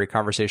that battery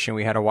conversation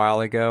we had a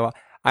while ago,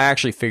 I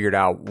actually figured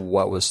out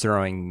what was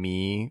throwing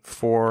me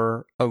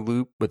for a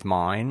loop with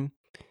mine.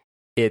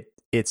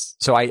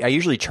 So I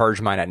usually charge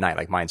mine at night,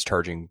 like mine's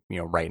charging,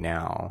 right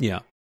now.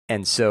 Yeah.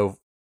 And so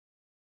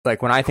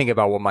like when I think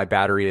about what my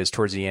battery is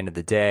towards the end of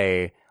the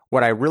day,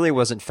 what I really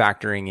wasn't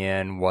factoring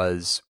in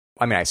was,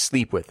 I mean, I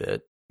sleep with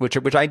it,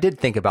 which I did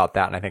think about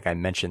that. And I think I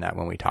mentioned that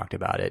when we talked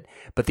about it.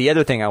 But the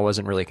other thing I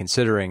wasn't really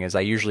considering is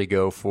I usually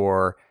go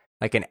for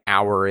like an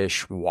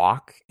hour-ish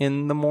walk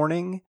in the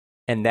morning.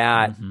 And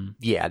that,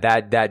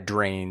 that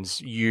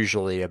drains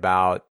usually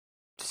about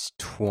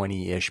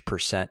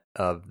 20-ish%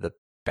 of the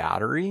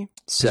battery.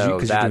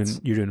 So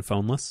you're doing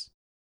phoneless?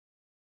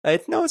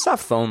 No, it's not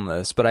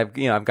phoneless, but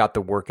I've got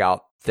the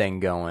workout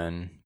thing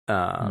going.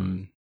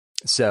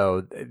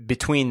 So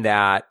between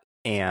that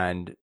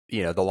and,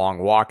 the long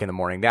walk in the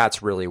morning,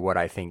 that's really what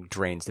I think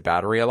drains the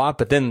battery a lot.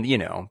 But then,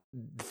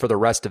 for the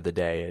rest of the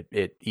day,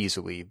 it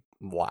easily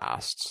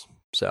lasts.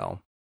 So.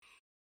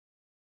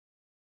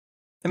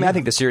 I mean, I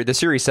think the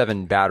Series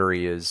 7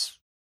 battery is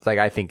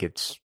I think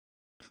it's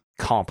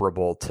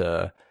comparable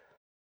to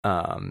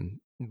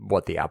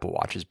what the Apple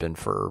Watch has been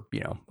for,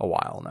 a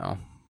while now.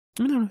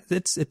 I mean,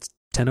 it's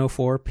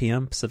 10:04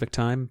 p.m. Pacific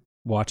time.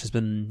 Watch has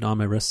been on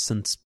my wrist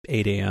since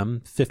 8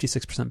 a.m.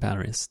 56%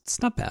 battery.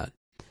 It's not bad.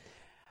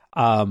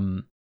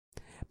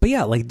 But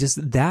yeah,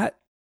 just that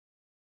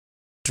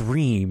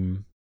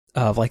dream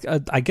of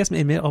I guess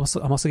maybe I'm also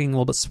getting a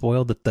little bit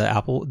spoiled that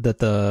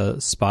the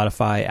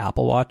Spotify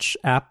Apple Watch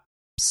app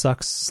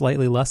sucks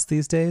slightly less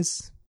these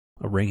days.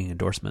 A ringing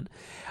endorsement.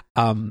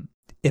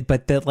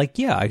 But that I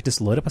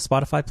just load up a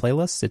Spotify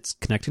playlist. It's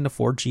connecting to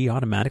 4G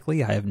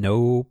automatically. I have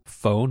no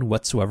phone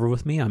whatsoever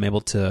with me. I'm able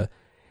to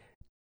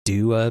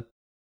do a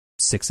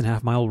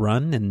 6.5 mile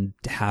run and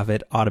have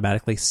it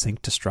automatically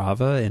sync to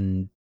Strava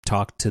and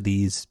talk to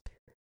these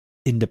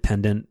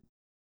independent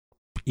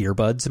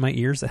earbuds in my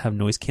ears that have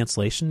noise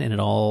cancellation, and it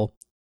all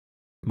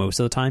most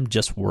of the time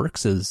just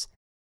works. That's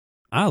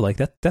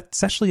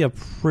actually a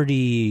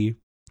pretty,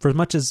 for as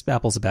much as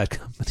Apple's a bad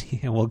company,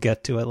 and we'll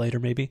get to it later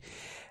maybe,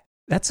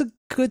 that's a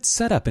good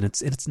setup, and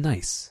it's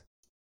nice.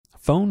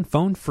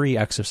 Phone free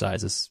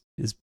exercise is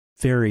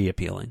very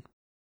appealing.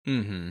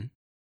 Mm-hmm.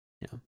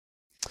 Yeah.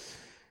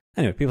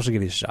 Anyway, people should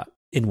give these a shot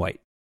in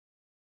white.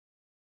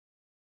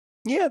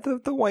 Yeah,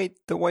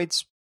 the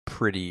white's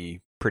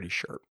pretty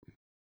sharp.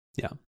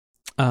 Yeah.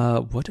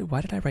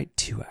 Why did I write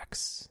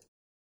 2x?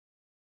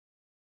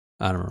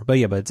 I don't remember.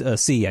 But yeah,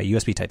 C, yeah,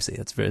 USB Type C.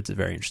 It's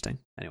very interesting.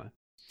 Anyway.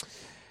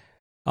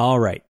 All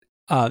right.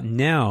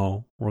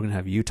 Now we're going to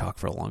have you talk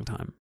for a long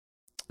time.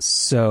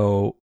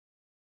 So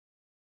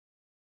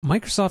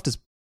Microsoft is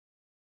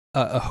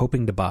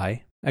hoping to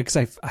buy, because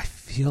I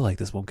feel like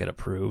this won't get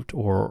approved,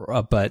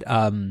 but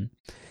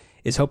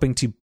is hoping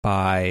to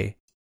buy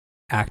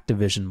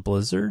Activision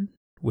Blizzard,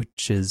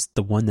 which is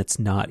the one that's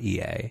not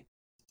EA,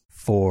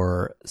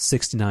 for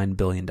 $69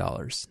 billion.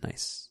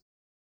 Nice.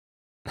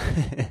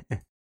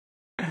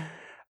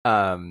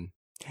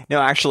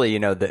 No, actually,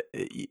 I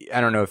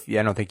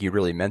don't think you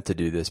really meant to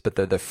do this, but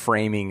the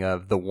framing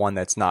of the one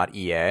that's not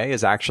EA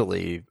is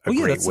actually a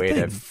great way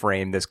to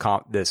frame this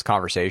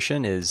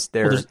conversation. Is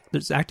there? Well,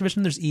 there's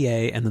Activision, there's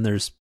EA, and then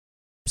there's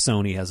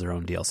Sony has their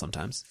own deal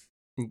sometimes.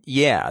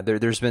 Yeah,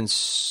 there's been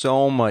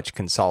so much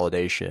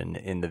consolidation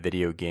in the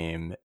video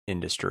game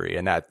industry,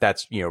 and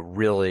that's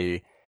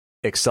really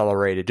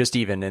accelerated just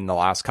even in the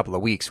last couple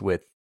of weeks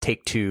with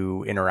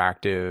Take-Two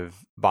Interactive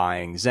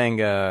buying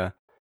Zynga,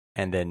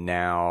 and then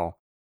now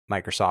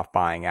Microsoft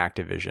buying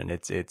Activision.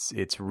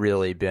 It's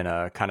really been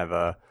a kind of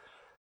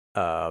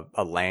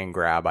a land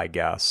grab, I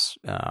guess,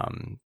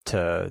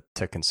 to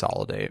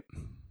consolidate.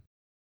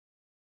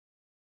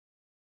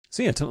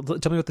 So yeah, tell me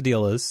what the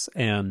deal is,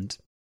 and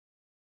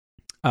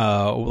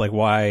like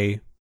why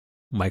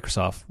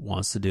Microsoft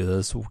wants to do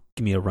this.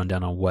 Give me a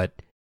rundown on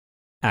what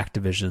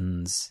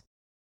Activision's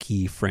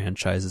key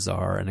franchises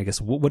are, and I guess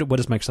what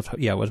does Microsoft?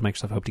 Yeah, what does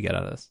Microsoft hope to get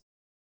out of this?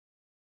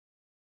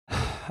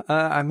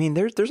 I mean,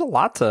 there's kind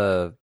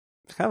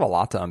of a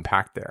lot to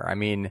unpack there. I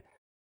mean,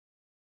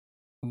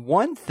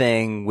 one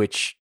thing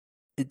which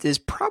is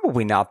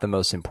probably not the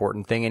most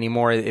important thing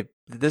anymore.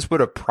 This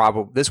would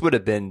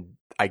have been,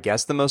 I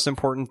guess, the most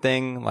important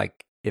thing,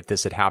 like if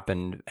this had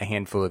happened a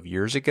handful of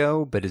years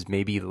ago, but is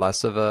maybe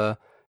less of a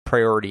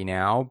priority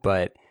now.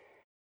 But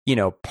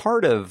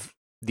part of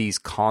these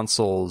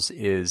consoles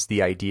is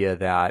the idea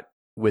that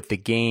with the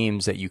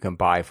games that you can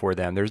buy for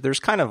them, there's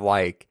kind of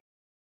like,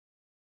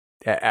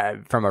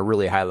 from a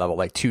really high level,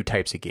 like two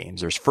types of games.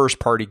 There's first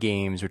party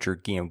games, which are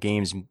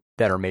games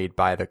that are made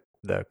by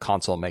the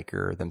console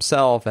maker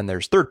themselves, and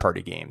there's third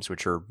party games,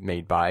 which are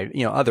made by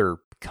other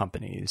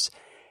companies.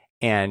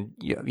 And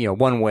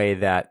one way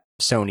that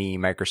Sony,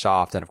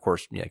 Microsoft, and of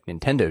course like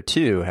Nintendo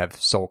too have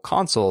sold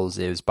consoles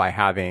is by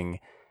having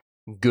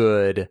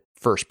good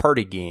first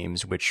party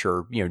games, which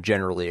are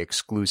generally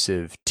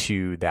exclusive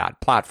to that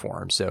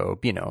platform. So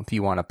if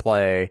you want to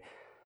play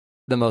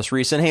the most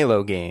recent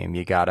Halo game,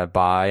 you gotta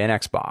buy an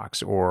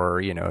Xbox, or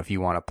if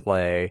you want to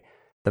play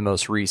the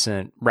most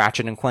recent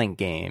Ratchet and Clank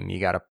game, you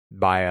gotta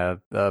buy a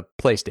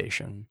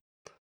PlayStation.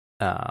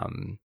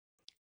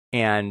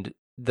 And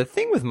the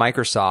thing with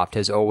Microsoft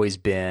has always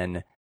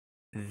been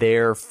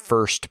their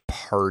first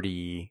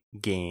party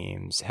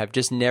games have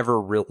just never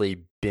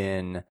really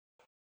been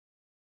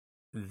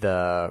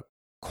the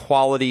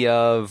quality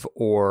of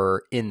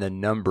or in the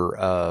number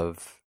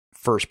of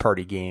first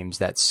party games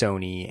that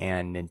Sony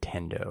and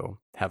Nintendo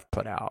have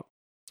put out.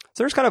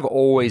 So there's kind of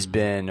always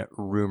been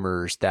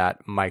rumors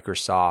that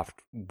Microsoft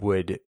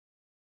would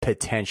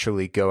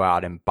potentially go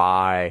out and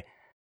buy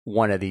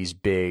one of these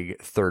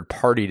big third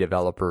party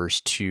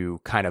developers to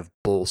kind of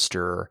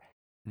bolster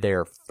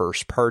their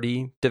first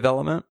party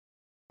development.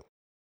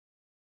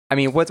 I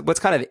mean, what's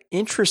kind of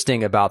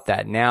interesting about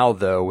that now,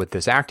 though, with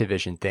this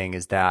Activision thing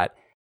is that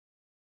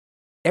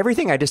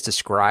everything I just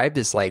described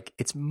is like,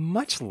 it's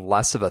much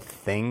less of a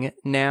thing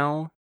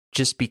now,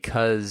 just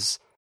because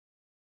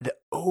the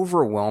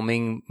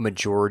overwhelming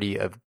majority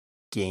of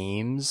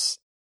games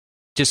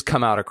just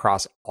come out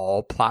across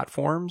all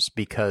platforms.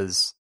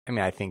 Because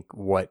I think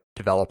what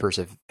developers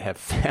have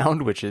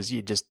found, which is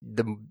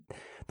the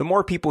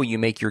more people you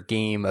make your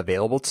game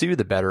available to,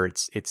 the better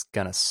it's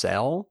gonna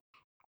sell.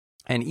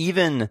 And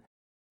even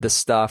the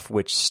stuff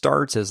which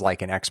starts as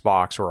like an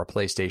Xbox or a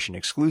PlayStation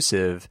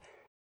exclusive,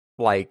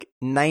 like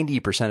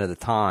 90% of the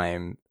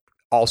time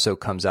also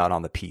comes out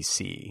on the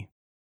PC.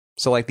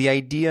 So like the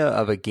idea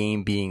of a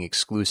game being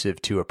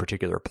exclusive to a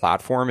particular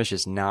platform is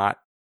just not,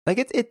 like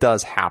it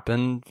does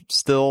happen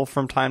still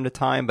from time to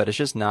time, but it's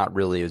just not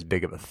really as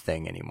big of a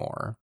thing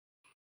anymore.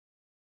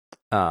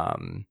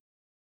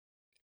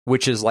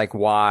 Which is like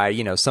why,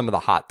 some of the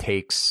hot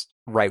takes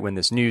right when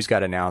this news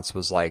got announced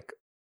was like,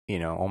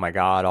 oh my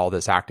God, all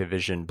this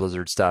Activision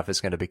Blizzard stuff is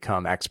going to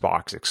become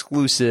Xbox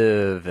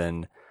exclusive,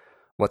 and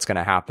what's going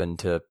to happen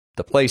to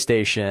the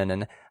PlayStation.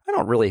 And I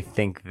don't really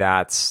think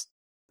that's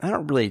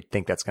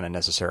going to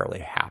necessarily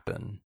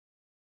happen.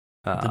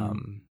 I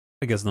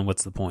guess then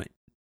what's the point?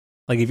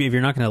 Like if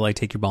you're not going to like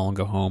take your ball and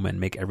go home and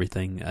make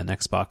everything an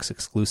Xbox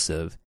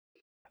exclusive,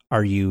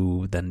 are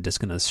you then just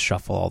going to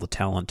shuffle all the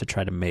talent to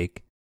try to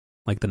make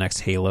like the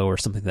next Halo or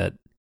something that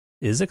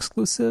is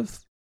exclusive?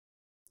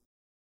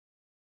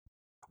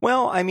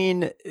 Well, I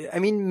mean,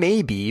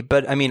 maybe,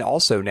 but I mean,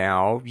 also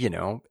now,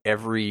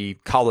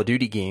 every Call of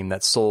Duty game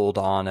that's sold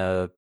on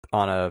a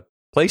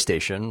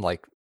PlayStation,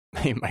 like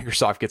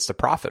Microsoft gets to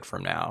profit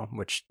from now,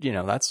 which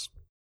that's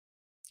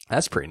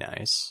That's pretty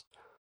nice.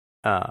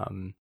 I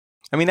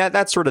mean,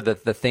 that's sort of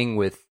the thing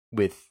with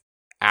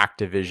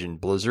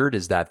Activision Blizzard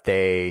is that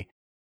they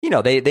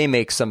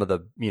make some of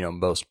the,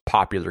 most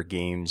popular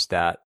games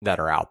that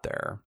are out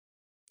there.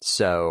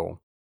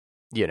 So,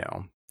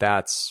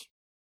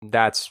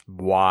 that's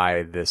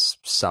why this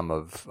sum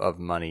of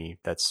money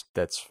that's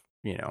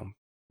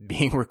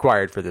being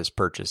required for this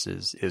purchase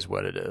is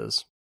what it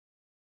is.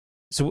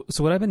 So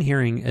what I've been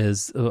hearing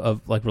is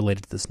of like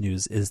related to this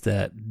news is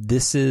that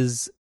this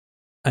is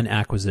an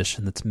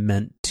acquisition that's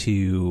meant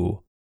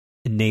to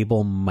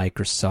enable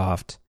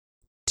Microsoft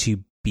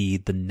to be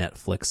the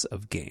Netflix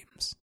of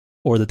games,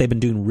 or that they've been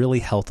doing really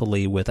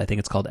healthily with, I think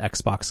it's called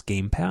Xbox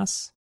Game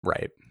Pass.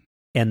 Right.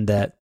 And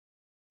that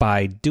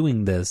by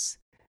doing this,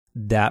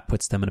 that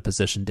puts them in a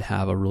position to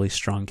have a really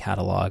strong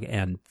catalog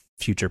and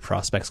future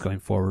prospects going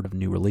forward of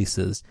new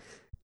releases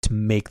to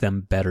make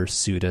them better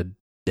suited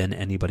than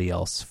anybody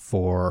else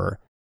for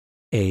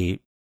a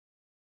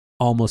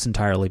almost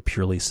entirely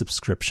purely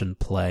subscription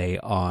play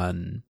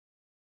on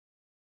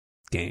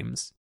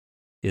games.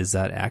 Is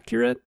that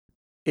accurate?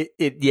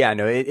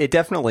 It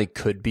definitely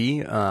could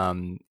be.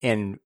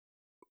 And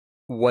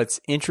what's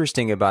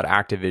interesting about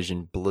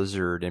Activision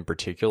Blizzard in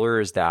particular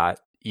is that,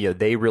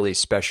 they really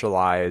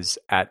specialize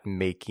at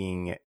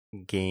making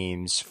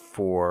games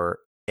for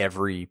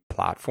every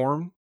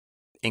platform,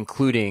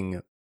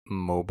 including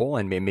mobile,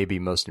 and maybe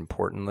most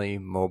importantly,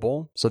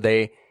 mobile. So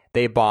they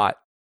bought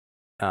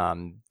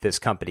this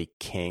company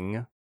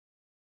King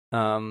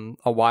a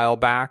while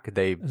back.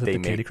 They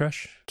made Candy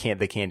Crush?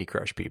 The Candy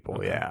Crush people,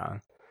 Okay. yeah.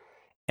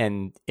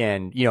 And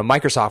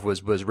Microsoft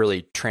was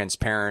really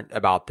transparent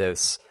about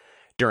this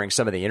during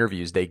some of the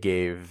interviews they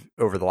gave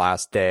over the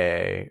last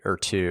day or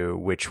two,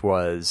 which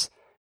was,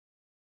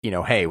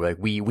 hey, like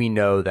we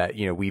know that,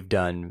 we've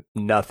done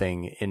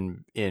nothing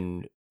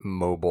in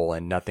mobile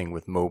and nothing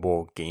with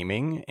mobile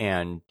gaming,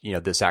 and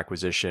this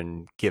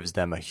acquisition gives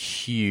them a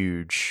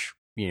huge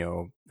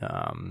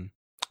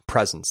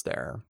presence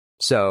there.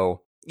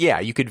 So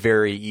yeah, you could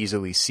very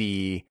easily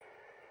see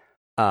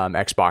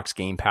Xbox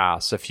Game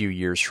Pass a few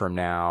years from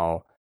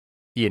now,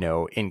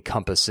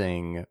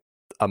 encompassing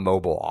a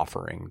mobile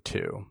offering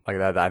too. Like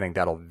that, I think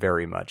that'll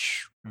very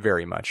much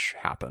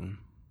happen.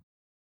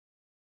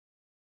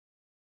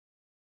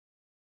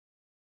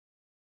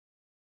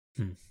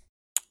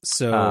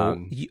 So,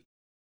 do you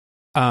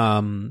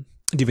have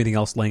anything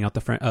else laying out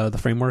the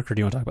framework, or do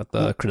you want to talk about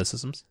the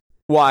criticisms?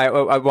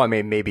 Well, I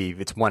mean, maybe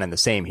it's one and the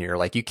same here.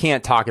 Like, you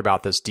can't talk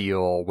about this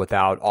deal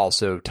without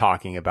also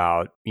talking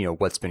about,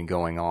 what's been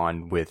going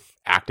on with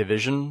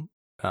Activision.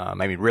 I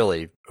mean,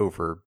 really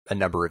over a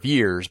number of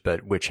years,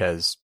 but which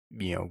has,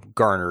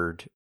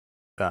 garnered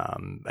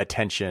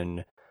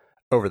attention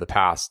over the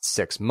past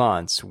 6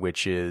 months,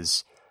 which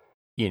is,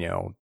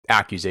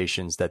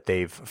 accusations that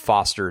they've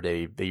fostered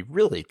a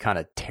really kind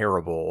of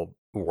terrible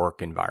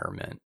work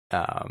environment,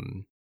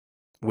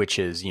 which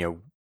is,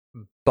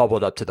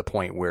 bubbled up to the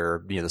point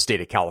where, the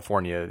state of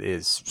California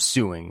is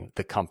suing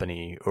the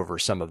company over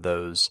some of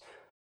those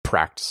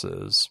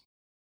practices.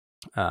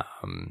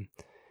 And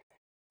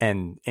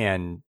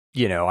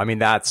I mean,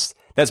 that's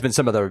been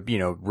some of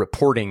the,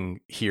 reporting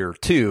here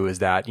too, is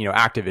that,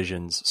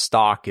 Activision's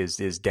stock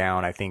is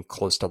down, I think,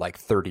 close to like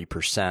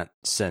 30%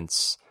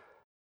 since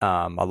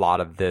a lot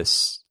of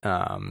this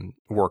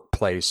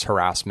workplace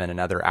harassment and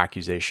other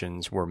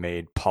accusations were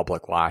made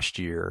public last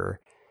year.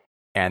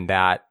 And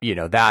that,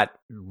 that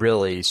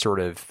really sort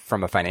of,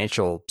 from a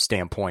financial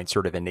standpoint,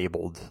 sort of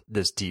enabled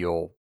this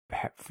deal,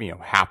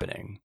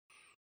 happening.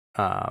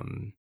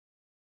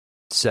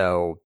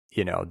 So,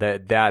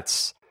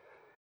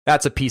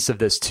 that's a piece of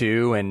this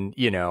too. And,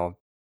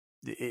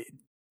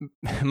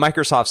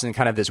 Microsoft's in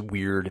kind of this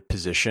weird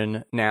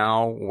position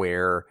now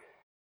where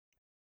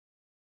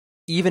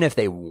even if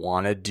they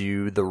want to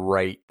do the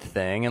right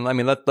thing, and I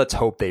mean, let's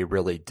hope they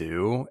really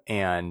do,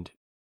 and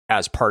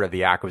as part of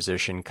the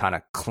acquisition, kind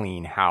of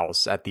clean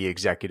house at the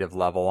executive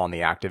level on the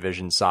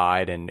Activision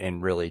side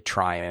and really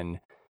try and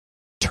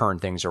turn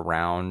things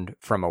around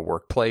from a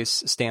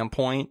workplace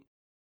standpoint.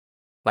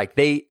 Like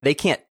they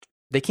can't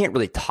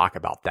really talk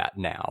about that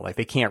now. Like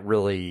they can't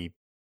really,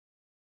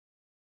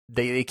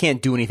 they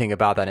can't do anything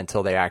about that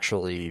until they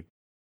actually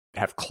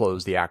have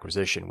closed the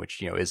acquisition,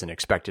 which, isn't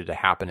expected to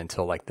happen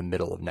until like the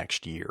middle of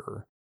next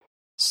year.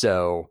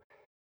 So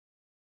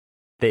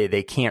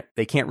they can't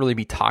really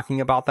be talking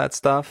about that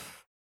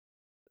stuff.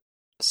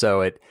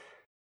 So it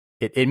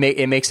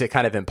makes it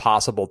kind of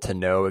impossible to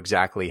know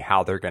exactly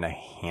how they're going to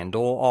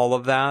handle all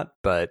of that.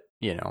 But,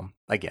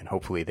 again,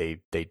 hopefully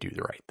they do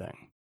the right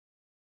thing.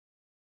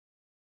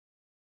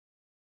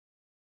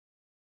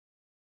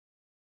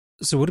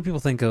 So what do people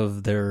think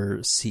of their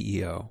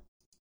CEO?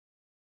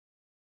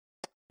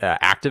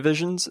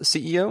 Activision's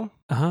CEO?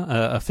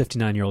 A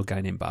 59-year-old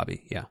guy named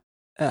Bobby. Yeah.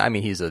 I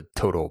mean, he's a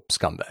total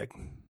scumbag.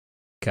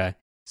 Okay.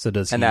 So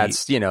does and he...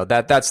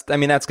 that's, that's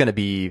going to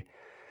be,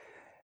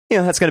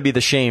 that's going to be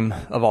the shame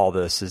of all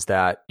this, is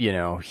that,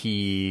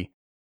 he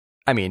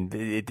I mean,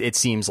 it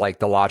seems like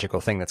the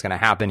logical thing that's going to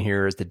happen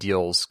here is the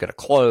deal's going to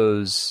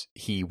close.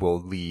 He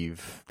will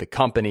leave the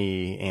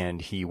company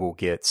and he will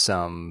get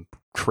some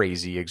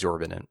crazy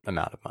exorbitant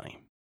amount of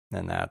money.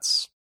 And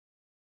that's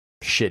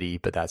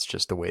shitty, but that's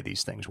just the way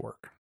these things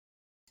work.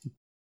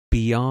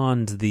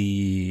 Beyond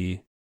the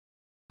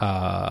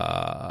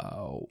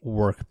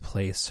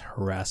workplace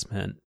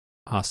harassment,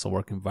 hostile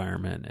work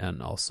environment,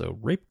 and also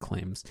rape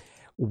claims,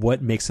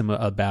 what makes him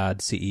a bad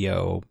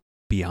CEO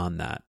beyond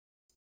that?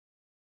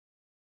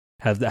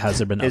 Has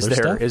there been other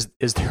stuff?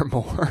 Is there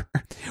more?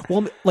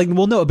 well,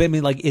 no, but I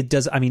mean, like, it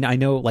does. I mean, I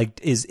know,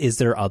 like, is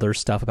there other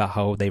stuff about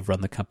how they've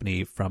run the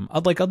company from,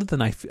 like, other than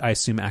I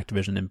assume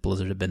Activision and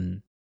Blizzard have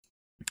been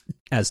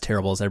as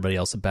terrible as everybody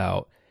else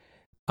about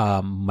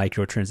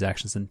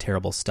microtransactions and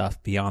terrible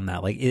stuff beyond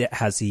that? Like,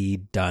 has he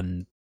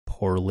done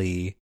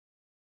poorly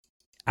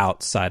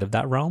outside of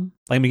that realm?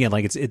 Like, I mean, again,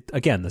 like,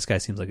 again, this guy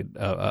seems like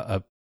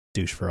a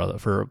douche for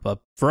a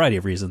variety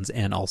of reasons,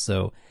 and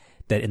also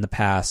that in the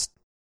past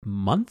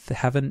month,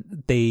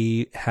 haven't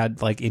they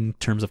had, like, in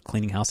terms of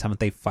cleaning house, haven't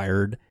they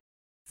fired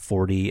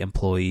 40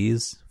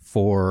 employees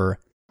for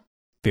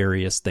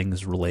various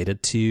things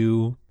related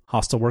to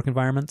hostile work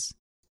environments?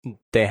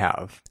 They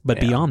have.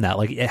 But beyond that,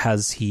 like,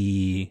 has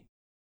he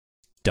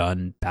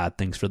done bad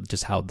things for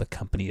just how the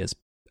company is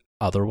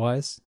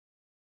otherwise?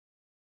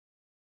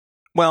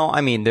 Well,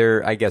 I mean,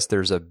 I guess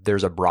there's a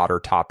broader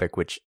topic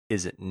which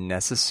isn't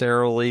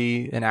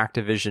necessarily an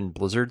Activision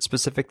Blizzard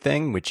specific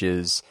thing, which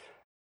is,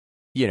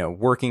 you know,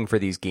 working for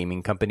these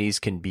gaming companies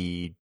can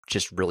be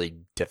just really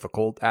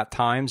difficult at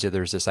times.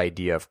 There's this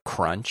idea of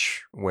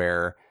crunch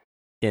where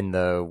in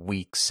the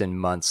weeks and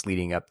months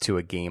leading up to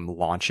a game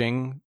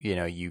launching, you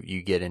know,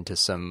 you get into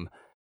some,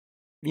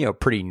 you know,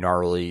 pretty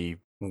gnarly,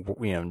 you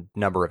know,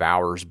 number of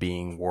hours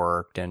being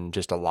worked and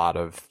just a lot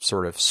of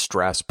sort of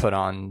stress put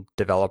on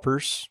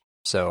developers.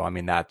 So, I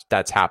mean,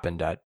 that's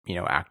happened at, you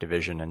know,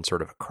 Activision and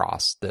sort of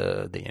across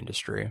the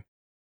industry.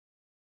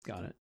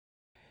 Got it.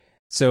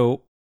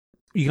 So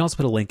you can also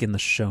put a link in the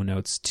show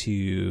notes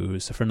to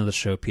a friend of the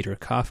show, Peter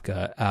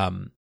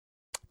Kafka.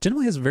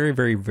 Generally has very,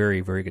 very,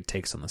 very, very good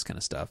takes on this kind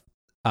of stuff.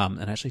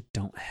 And I actually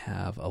don't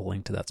have a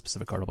link to that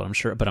specific article,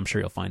 but I'm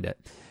sure you'll find it.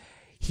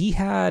 He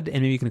had,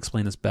 and maybe you can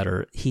explain this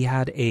better, he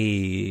had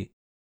a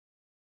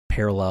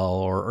parallel,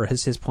 or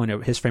his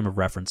frame of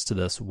reference to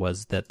this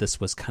was that this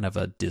was kind of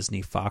a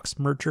Disney Fox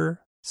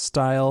merger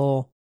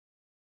style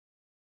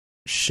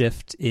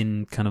shift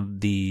in kind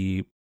of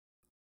the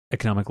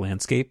economic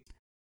landscape.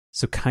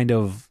 So kind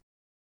of,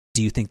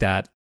 do you think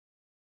that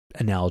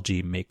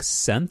analogy makes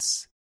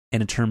sense?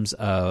 And in terms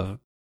of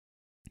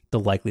the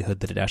likelihood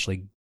that it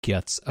actually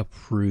gets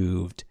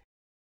approved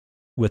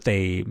with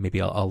maybe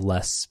a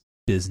less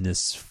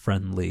business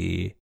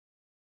friendly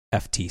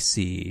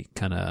FTC,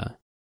 kind of,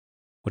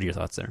 what are your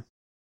thoughts there?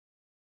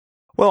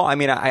 Well, I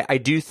mean, I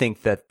do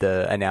think that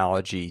the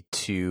analogy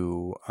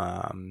to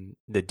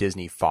the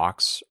Disney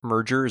Fox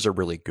merger is a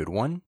really good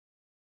one.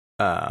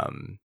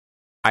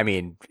 I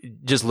mean,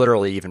 just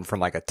literally, even from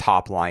like a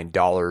top line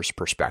dollars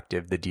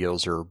perspective, the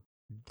deals are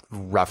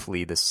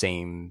roughly the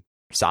same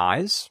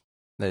size.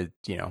 You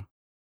know,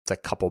 it's a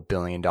couple $1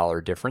 billion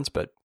difference,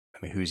 but I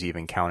mean, who's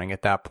even counting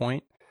at that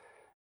point?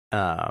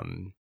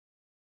 And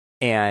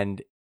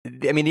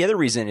I mean, the other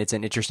reason it's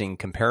an interesting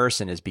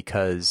comparison is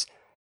because,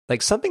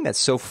 like, something that's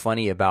so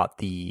funny about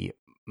the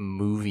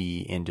movie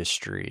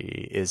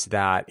industry is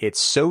that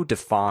it's so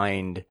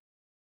defined,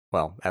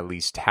 well, at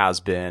least has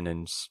been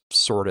and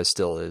sort of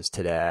still is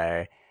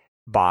today,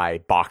 by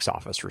box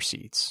office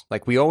receipts.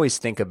 Like, we always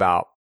think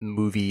about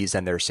movies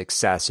and their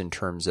success in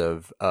terms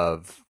of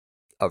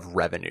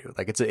revenue.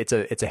 Like, it's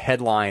a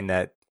headline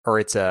that, or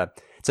it's a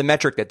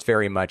metric that's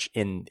very much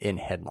in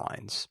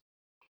headlines.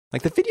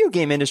 Like, the video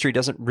game industry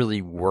doesn't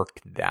really work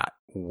that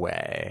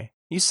way.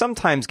 You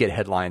sometimes get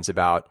headlines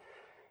about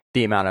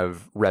the amount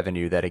of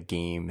revenue that a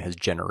game has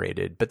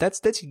generated, but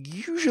that's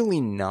usually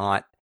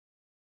not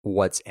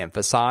what's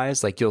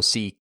emphasized. Like, you'll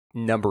see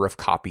number of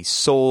copies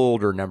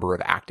sold or number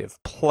of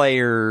active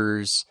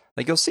players.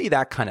 Like, you'll see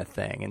that kind of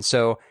thing. And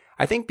so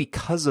I think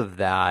because of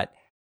that,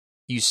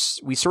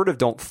 we sort of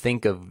don't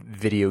think of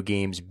video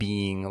games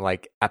being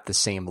like at the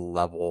same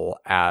level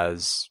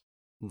as,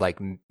 like,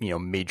 you know,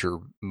 major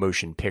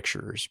motion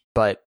pictures,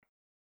 but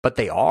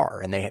they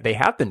are, and they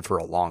have been for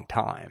a long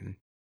time.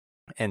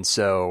 And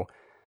so,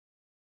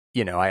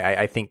 you know,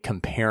 I think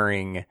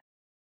comparing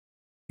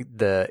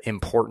the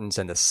importance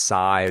and the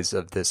size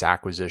of this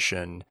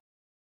acquisition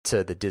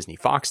to the Disney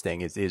Fox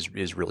thing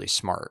is really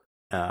smart.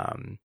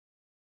 And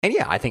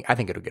yeah, I think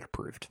it'll get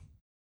approved.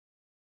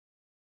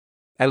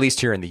 At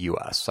least here in the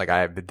US. Like,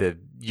 the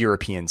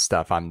European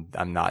stuff I'm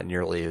not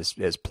nearly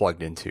as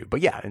plugged into. But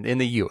yeah, in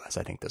the US,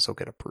 I think this will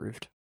get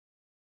approved.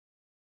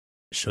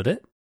 Should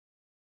it?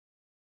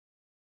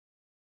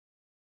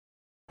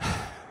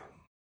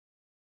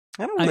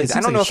 I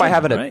don't know if I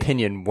have an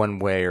opinion one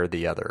way or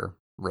the other,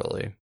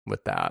 really,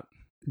 with that.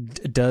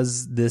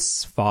 Does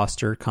this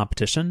foster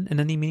competition in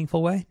any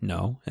meaningful way?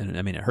 No. And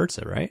I mean, it hurts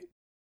it, right?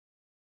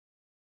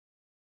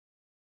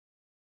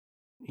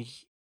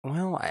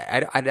 Well,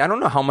 I don't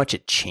know how much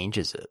it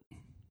changes it.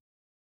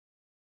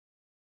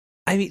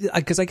 I mean,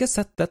 because I guess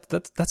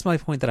that's my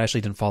point that I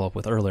actually didn't follow up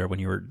with earlier when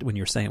you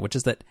were saying it, which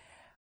is that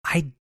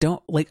I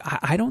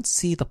don't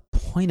see the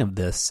point of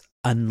this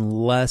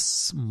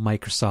unless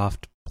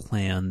Microsoft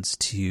plans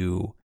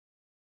to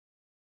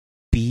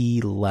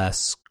be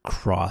less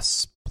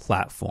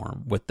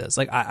cross-platform with this.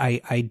 Like,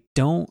 I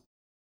don't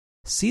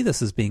see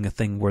this as being a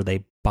thing where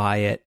they buy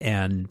it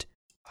and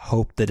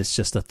hope that it's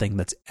just a thing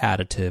that's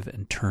additive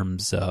in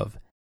terms of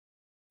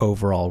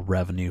overall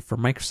revenue for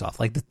Microsoft.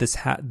 Like,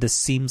 this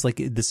seems like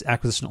this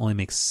acquisition only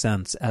makes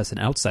sense as an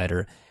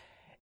outsider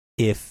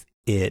if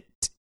it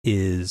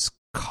is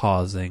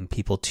causing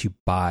people to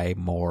buy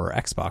more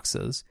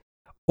Xboxes.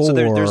 So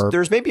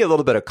there's maybe a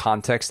little bit of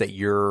context that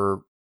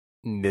you're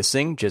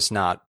missing, just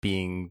not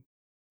being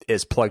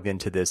as plugged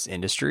into this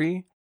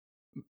industry.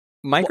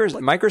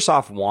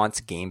 Microsoft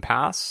wants Game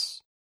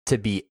Pass to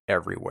be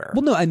everywhere.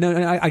 Well, no, I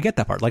know, I get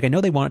that part. Like, I know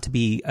they want it to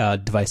be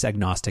device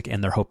agnostic,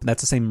 and they're hoping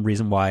that's the same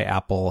reason why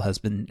Apple has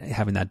been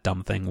having that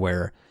dumb thing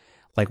where,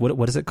 like,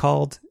 what is it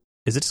called?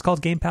 Is it just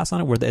called Game Pass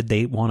on it? Where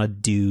they want to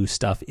do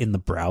stuff in the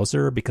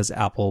browser because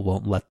Apple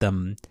won't let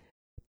them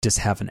just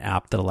have an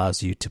app that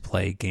allows you to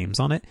play games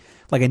on it.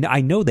 Like,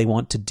 I know they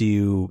want to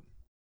do.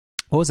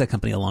 What was that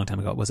company a long time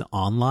ago? Was it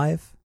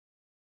OnLive?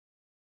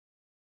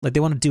 Like, they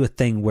want to do a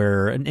thing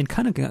where, and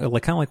kind of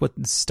like what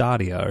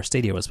Stadia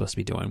was supposed to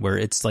be doing, where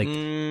it's like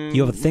you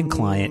have a thin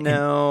client.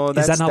 No,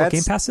 is that not what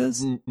Game Pass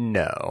is?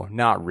 No,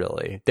 not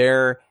really.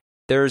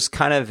 There's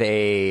kind of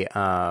a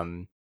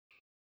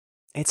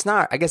it's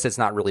not. I guess it's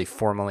not really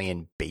formally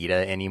in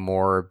beta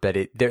anymore, but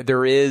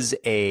there is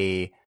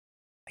a.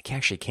 I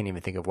actually can't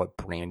even think of what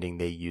branding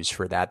they use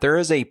for that. There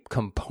is a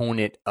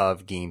component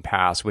of Game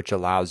Pass which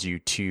allows you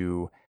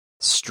to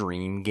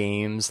stream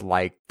games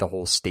like the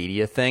whole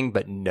Stadia thing,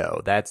 but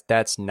no,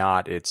 that's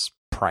not its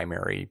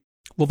primary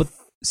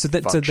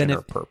function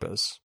or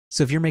purpose.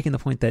 So if you're making the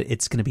point that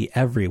it's going to be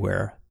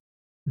everywhere,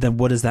 then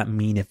what does that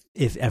mean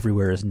if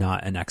everywhere is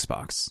not an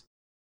Xbox?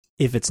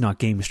 If it's not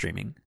game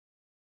streaming?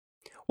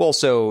 Well,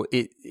 so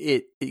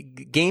it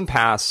Game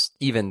Pass,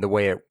 even the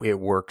way it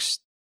works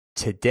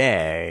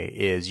today,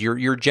 is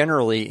you're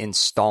generally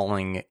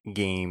installing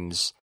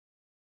games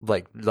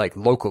like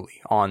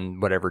locally on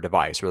whatever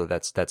device, whether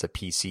that's a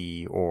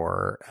PC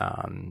or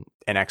an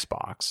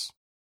Xbox.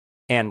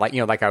 And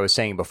like I was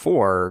saying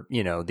before,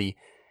 the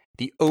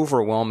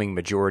overwhelming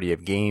majority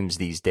of games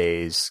these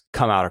days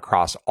come out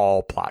across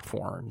all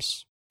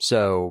platforms.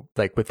 So,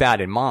 like, with that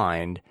in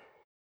mind,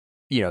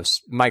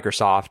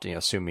 Microsoft,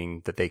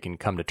 assuming that they can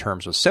come to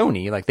terms with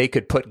Sony, like, they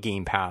could put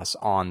Game Pass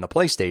on the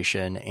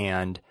PlayStation,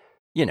 and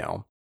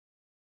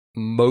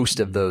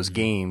most of those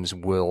games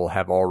will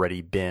have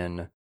already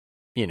been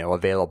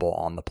available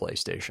on the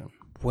PlayStation.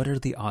 What are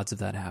the odds of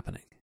that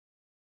happening?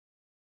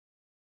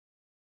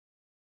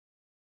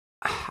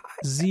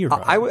 Zero.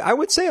 I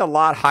would say a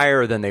lot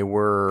higher than they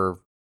were,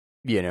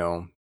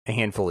 a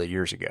handful of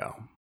years ago.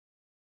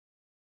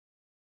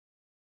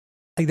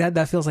 Like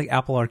that feels like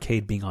Apple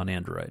Arcade being on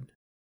Android.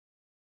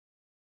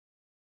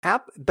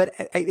 But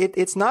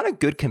it's not a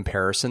good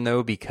comparison,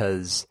 though,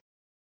 because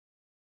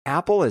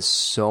Apple is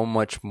so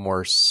much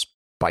more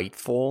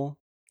spiteful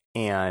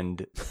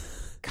and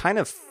kind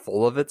of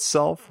full of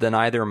itself than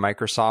either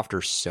Microsoft or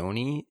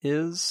Sony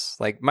is.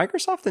 Like,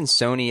 Microsoft and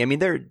Sony, I mean,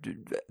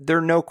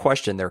 they're no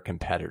question they're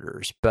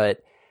competitors,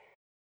 but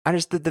I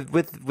just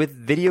with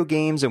video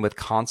games and with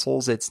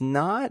consoles, it's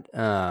not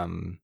a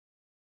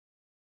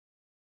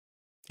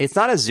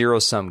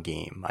zero-sum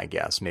game, I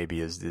guess,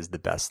 maybe is the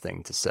best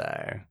thing to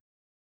say.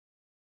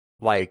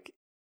 Like,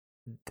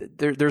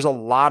 there's a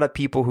lot of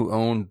people who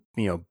own,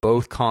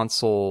 both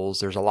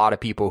consoles. There's a lot of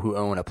people who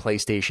own a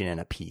PlayStation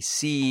and a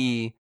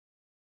PC.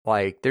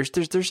 Like, there's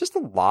just a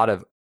lot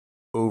of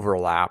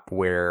overlap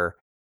where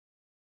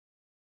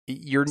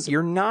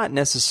you're not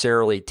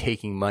necessarily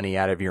taking money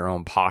out of your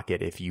own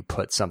pocket if you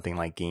put something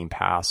like Game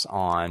Pass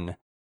on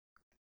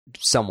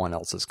someone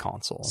else's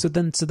console. So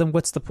then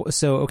what's the point?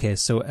 So okay,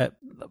 so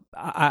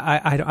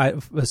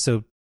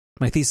so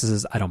my thesis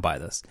is I don't buy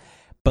this.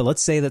 But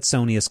let's say that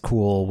Sony is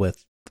cool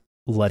with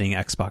letting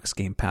Xbox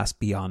Game Pass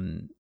be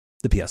on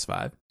the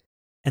PS5,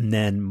 and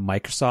then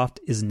Microsoft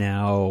is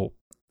now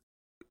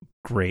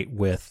great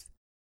with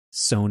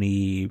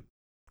Sony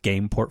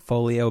game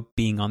portfolio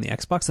being on the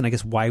Xbox. And I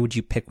guess why would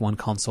you pick one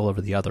console over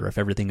the other if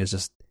everything is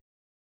just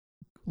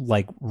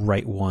like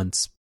write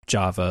once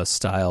Java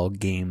style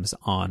games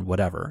on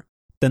whatever?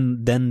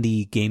 Then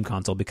the game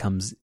console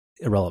becomes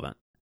irrelevant.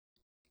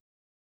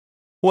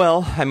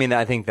 Well, I mean,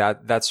 I think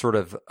that's sort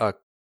of a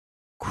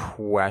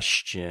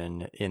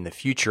question in the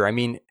future. I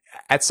mean,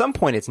 at some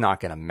point it's not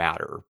going to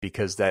matter,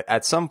 because that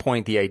at some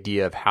point the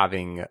idea of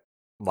having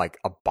like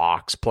a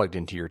box plugged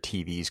into your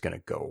TV is going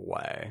to go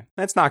away.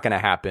 That's not going to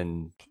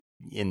happen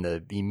in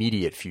the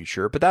immediate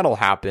future, but that'll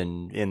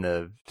happen in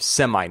the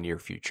semi-near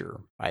future,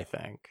 I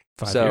think.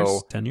 5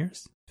 years? 10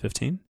 years?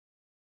 15?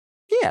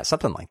 Yeah,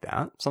 something like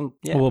that.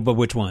 Well, but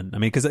which one? I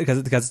mean,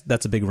 because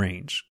that's a big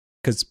range.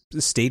 Because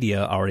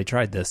Stadia already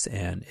tried this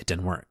and it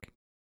didn't work.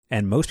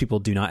 And most people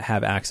do not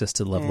have access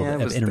to the level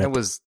of internet.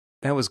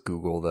 That was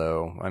Google,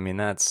 though. I mean,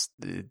 it's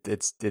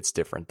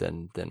different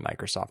than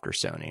Microsoft or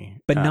Sony.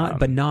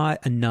 But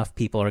not enough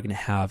people are going to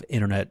have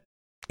internet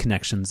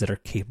connections that are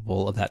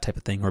capable of that type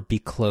of thing, or be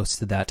close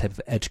to that type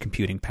of edge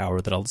computing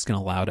power that is going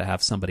to allow to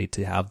have somebody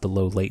to have the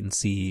low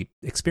latency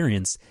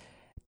experience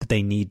that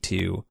they need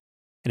to.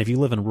 And if you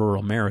live in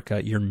rural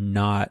America, you're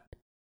not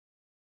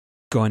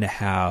going to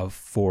have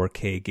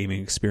 4K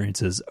gaming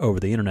experiences over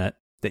the internet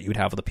that you would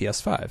have with a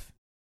PS5.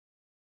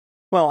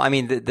 Well, I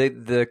mean,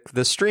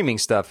 the streaming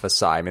stuff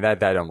aside, I mean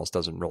that almost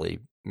doesn't really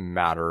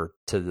matter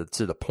to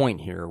the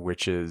point here,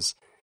 which is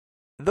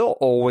there'll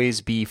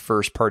always be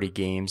first party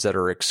games that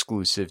are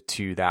exclusive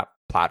to that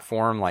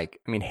platform. Like,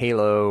 I mean,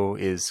 Halo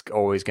is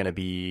always going to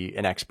be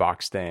an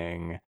Xbox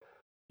thing.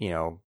 You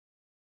know,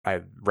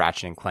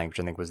 Ratchet and Clank, which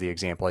I think was the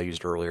example I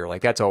used earlier.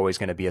 Like, that's always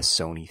going to be a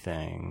Sony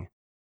thing.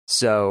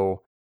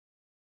 So,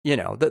 you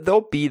know,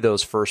 there'll be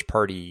those first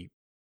party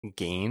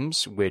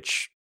games,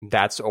 which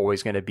that's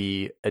always going to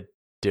be a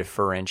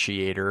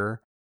differentiator.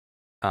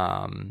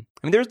 I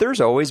mean, there's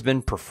always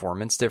been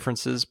performance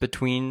differences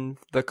between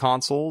the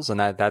consoles, and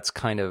that's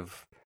kind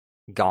of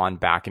gone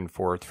back and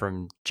forth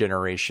from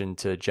generation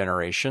to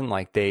generation.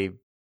 Like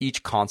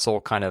each console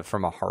kind of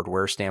from a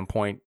hardware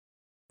standpoint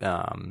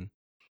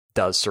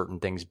does certain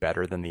things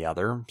better than the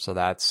other. So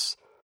that's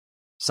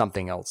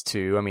something else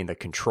too. I mean, the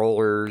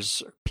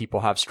controllers, people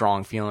have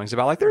strong feelings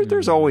about. Like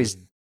there's always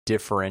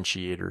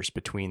differentiators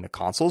between the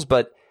consoles,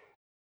 but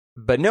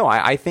no,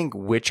 I think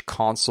which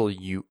console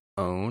you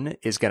own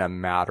is going to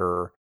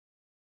matter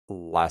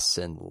less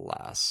and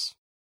less.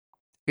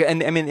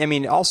 And I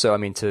mean, also, I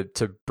mean,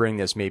 to bring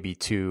this maybe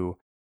to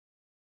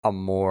a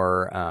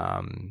more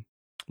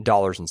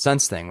dollars and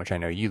cents thing, which I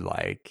know you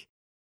like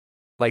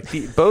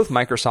both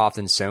Microsoft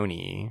and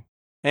Sony,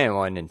 and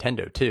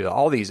Nintendo too.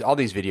 All these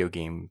video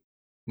game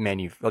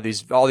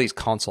all these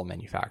console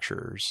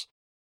manufacturers.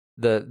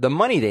 The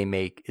money they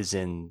make is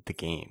in the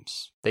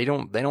games. They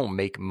don't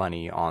make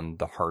money on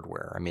the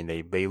hardware. I mean,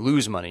 they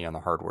lose money on the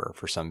hardware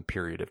for some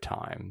period of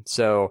time.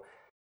 So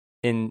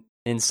in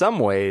some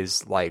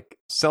ways, like,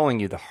 selling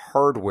you the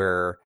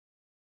hardware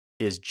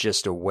is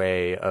just a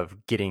way of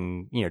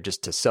getting, you know,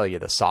 just to sell you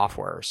the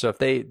software. So if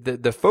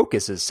the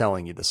focus is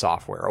selling you the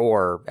software,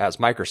 or as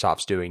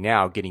Microsoft's doing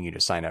now, getting you to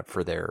sign up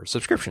for their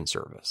subscription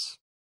service.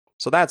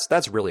 So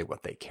that's really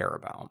what they care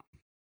about.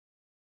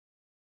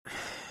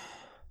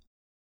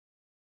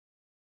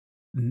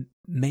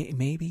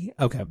 Maybe.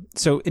 Okay.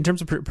 So in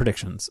terms of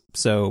predictions,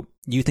 so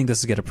you think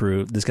this gets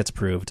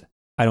approved.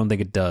 I don't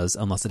think it does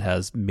unless it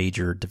has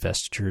major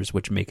divestitures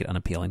which make it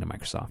unappealing to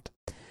Microsoft.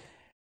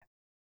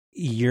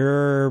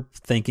 You're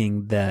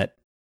thinking that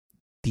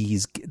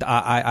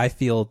I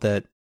feel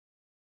that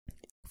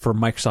for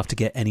Microsoft to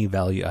get any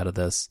value out of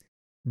this,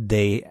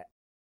 they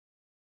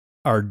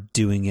are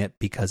doing it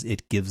because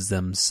it gives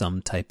them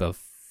some type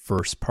of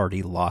first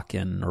party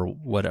lock-in, or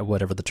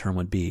whatever the term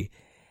would be,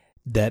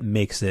 that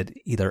makes it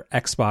either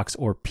Xbox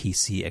or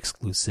PC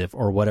exclusive,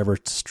 or whatever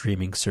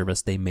streaming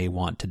service they may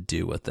want to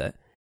do with it.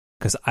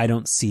 Because I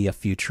don't see a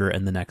future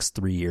in the next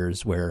 3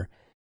 years where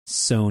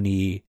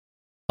Sony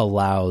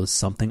allows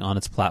something on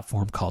its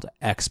platform called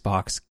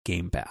Xbox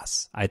Game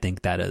Pass. I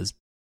think that is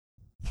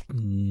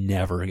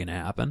never going to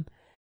happen.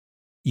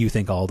 You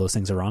think all those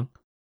things are wrong?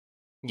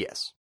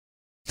 Yes.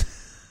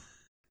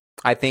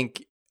 I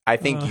think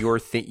your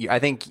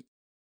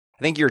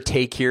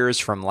take here is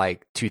from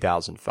like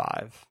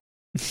 2005.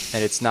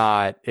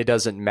 And it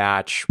doesn't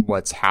match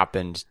what's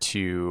happened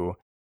to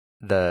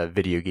the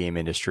video game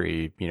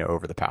industry, you know,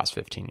 over the past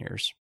 15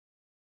 years.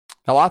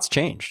 A lot's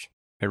changed.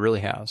 It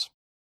really has.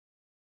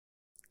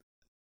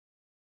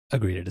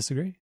 Agree to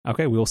disagree.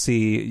 Okay, we'll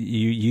see.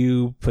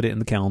 You put it in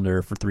the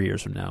calendar for 3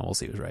 years from now. We'll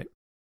see who's right.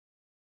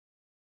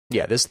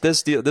 Yeah, this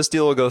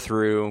deal will go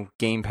through.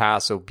 Game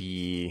Pass will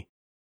be.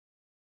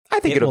 I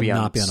think it'll be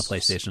not be on a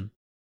PlayStation.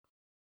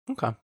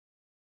 Okay.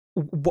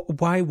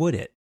 Why would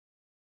it?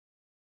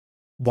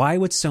 Why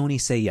would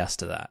Sony say yes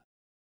to that?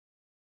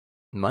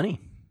 Money.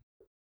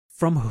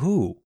 From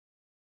who?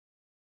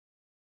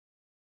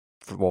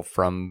 Well,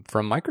 from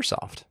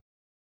Microsoft.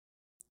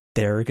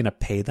 They're going to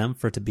pay them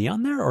for it to be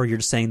on there? Or you're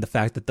just saying the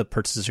fact that the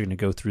purchases are going to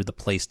go through the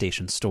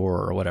PlayStation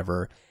Store or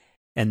whatever,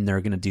 and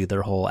they're going to do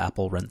their whole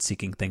Apple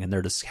rent-seeking thing, and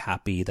they're just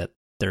happy that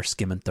they're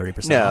skimming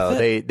 30% off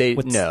it?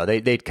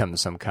 They'd come to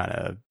some kind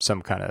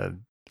of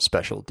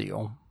special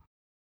deal.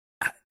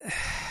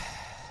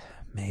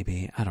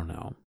 Maybe. I don't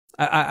know.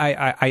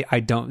 I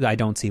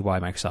don't see why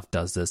Microsoft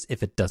does this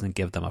if it doesn't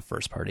give them a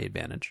first-party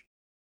advantage.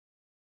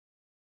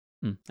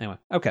 Anyway,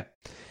 okay.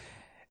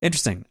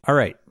 Interesting. All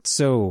right.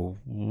 So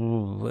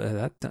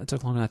that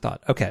took longer than I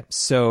thought. Okay.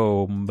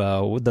 So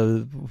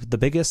the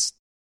biggest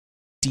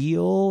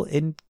deal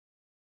in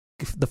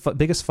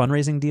biggest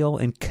fundraising deal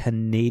in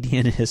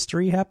Canadian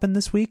history happened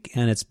this week,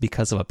 and it's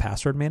because of a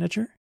password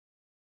manager.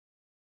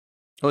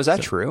 Oh, is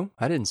that true?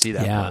 I didn't see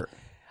that part.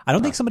 I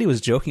don't think somebody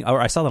was joking,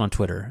 or I saw that on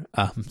Twitter.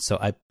 So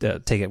I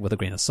take it with a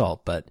grain of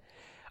salt. But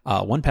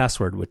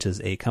 1Password, which is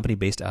a company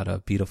based out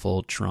of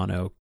beautiful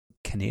Toronto,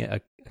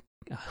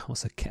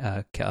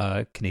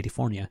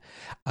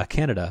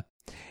 Canada,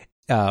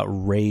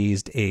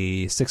 raised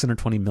a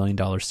 $620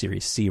 million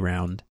Series C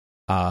round,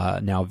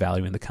 now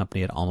valuing the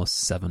company at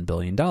almost $7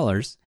 billion,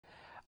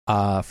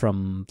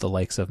 from the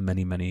likes of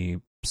many,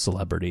 many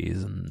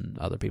celebrities and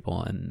other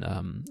people and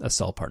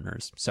Accel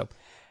partners. So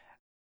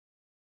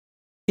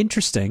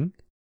interesting.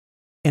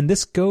 And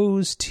this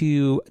goes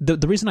to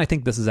the reason I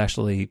think this is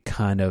actually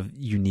kind of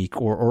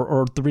unique,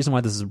 or the reason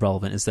why this is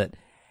relevant, is that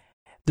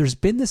there's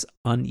been this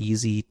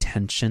uneasy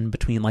tension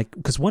between, like,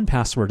 because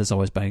 1Password has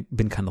always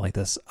been kind of like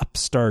this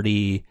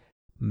upstarty,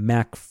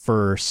 Mac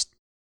first,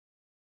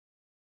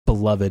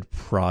 beloved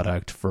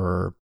product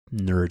for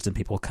nerds and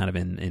people kind of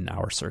in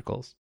our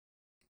circles.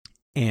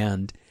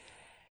 And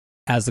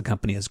as the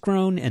company has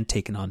grown and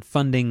taken on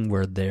funding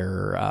where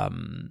their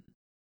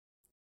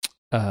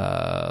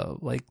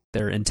like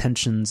their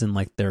intentions and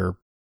like their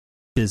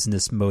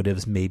business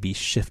motives may be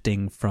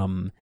shifting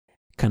from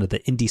kind of the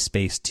indie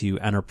space to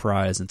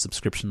enterprise and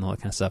subscription and all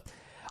that kind of stuff,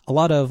 a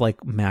lot of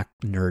like Mac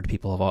nerd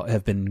people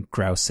have been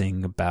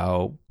grousing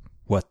about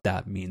what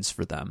that means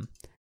for them.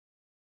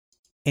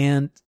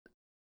 And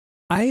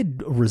I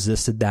had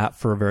resisted that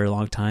for a very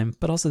long time,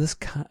 but also this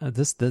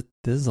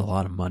is a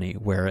lot of money,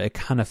 where it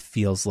kind of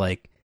feels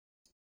like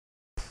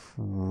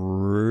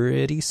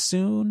pretty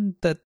soon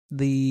that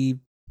the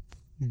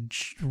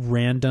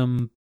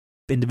random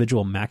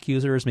individual Mac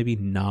user is maybe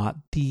not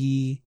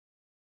the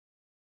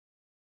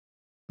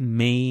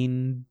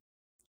main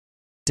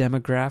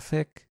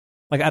demographic.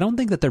 Like, I don't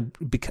think that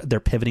they're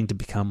pivoting to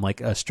become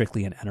like a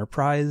strictly an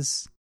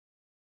enterprise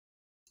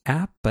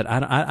app, but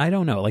I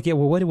don't know. Like, yeah,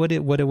 well,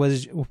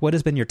 what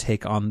has been your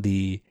take on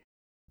the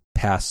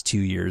past 2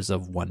 years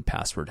of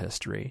 1Password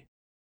history?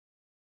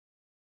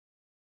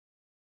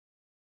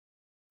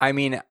 I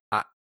mean,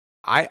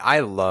 I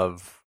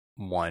love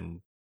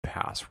 1Password,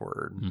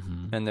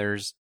 Mm-hmm. and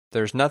there's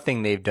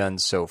nothing they've done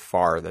so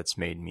far that's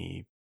made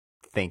me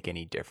think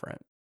any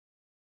different.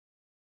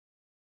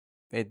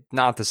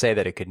 Not to say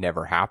that it could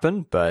never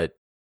happen, but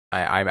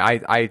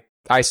I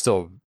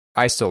still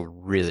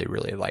really,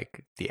 really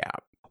like the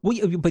app. Well,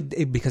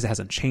 because it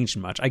hasn't changed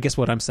much. I guess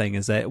what I'm saying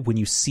is that when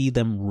you see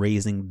them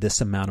raising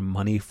this amount of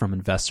money from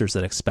investors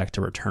that expect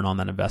a return on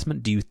that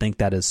investment, do you think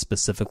that is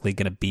specifically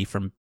going to be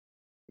from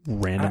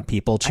random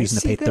people choosing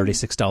to pay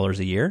 $36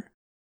 a year?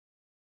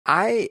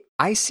 I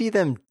see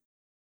them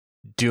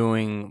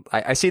doing.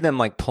 I see them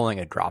like pulling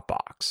a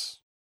Dropbox,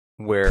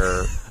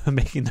 where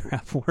making their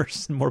app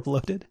worse and more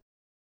bloated.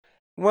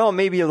 Well,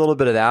 maybe a little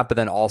bit of that, but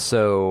then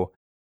also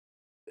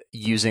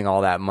using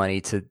all that money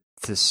to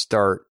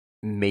start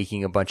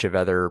making a bunch of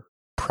other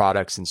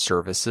products and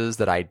services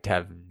that I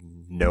have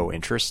no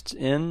interest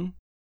in.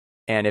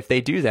 And if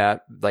they do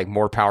that, like,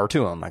 more power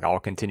to them. Like, I'll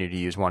continue to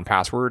use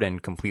 1Password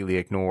and completely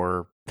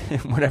ignore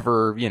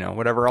whatever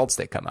else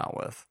they come out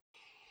with.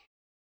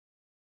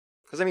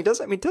 Because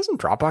doesn't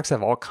Dropbox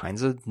have all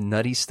kinds of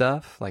nutty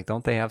stuff? Like,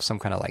 don't they have some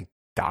kind of like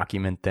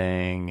document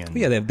thing? And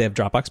yeah, they have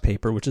Dropbox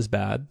Paper, which is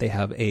bad. They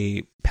have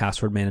a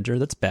password manager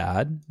that's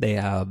bad. They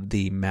have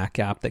the Mac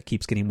app that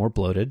keeps getting more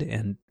bloated,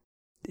 and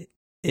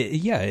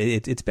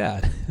it's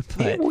bad.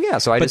 But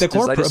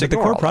the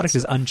core product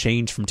is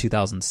unchanged from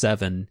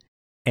 2007,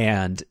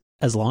 and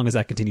as long as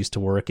that continues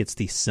to work, it's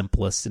the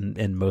simplest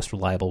and most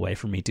reliable way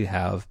for me to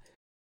have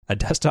a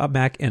desktop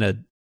Mac and a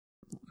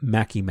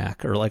Mackie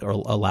Mac, or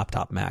a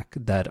laptop Mac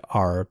that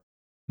are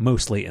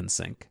mostly in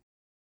sync.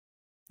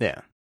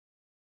 Yeah.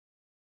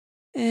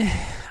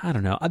 I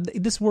don't know.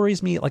 This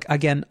worries me. Like,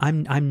 again,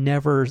 I'm not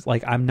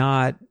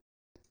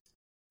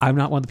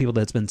one of the people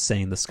that's been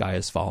saying the sky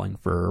is falling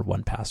for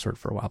 1Password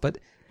for a while, but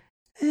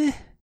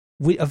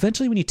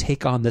eventually when you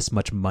take on this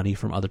much money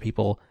from other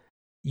people,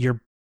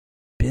 your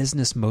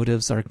business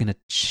motives are going to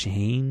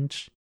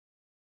change.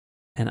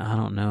 And I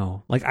don't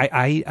know. Like,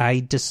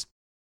 I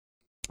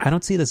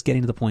don't see this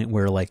getting to the point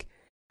where like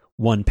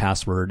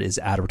 1Password is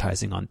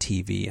advertising on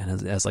TV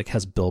and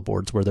has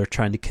billboards where they're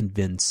trying to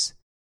convince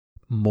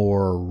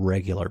more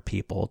regular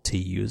people to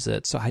use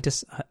it. So I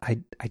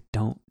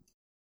don't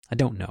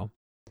know.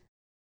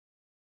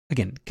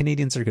 Again,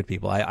 Canadians are good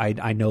people.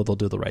 I know they'll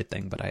do the right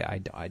thing, but I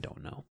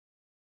don't know.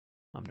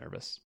 I'm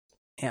nervous.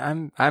 Yeah,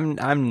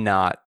 I'm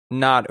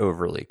not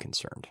overly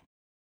concerned.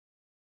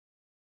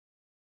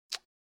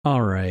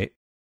 All right.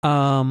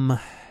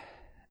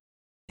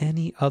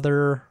 Any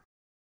other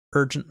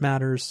urgent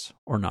matters,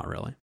 or not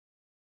really?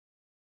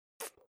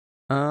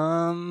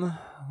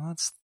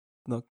 Let's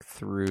look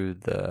through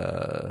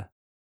the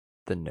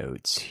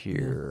notes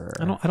here.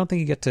 I don't think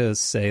you get to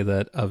say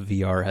that a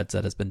VR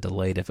headset has been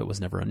delayed if it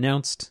was never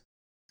announced.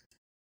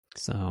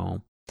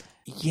 So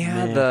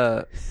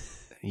the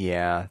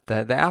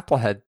Apple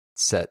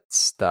headset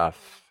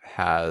stuff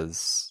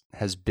has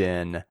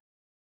been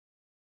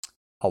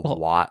a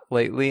lot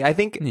lately. I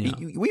think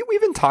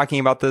we've been talking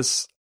about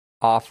this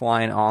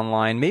offline,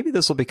 online. Maybe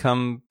this will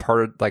become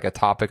part of like a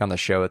topic on the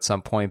show at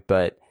some point,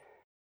 but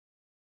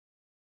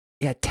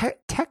yeah, tech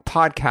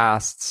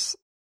podcasts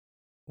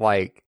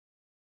like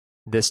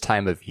this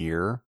time of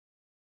year,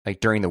 like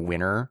during the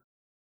winter,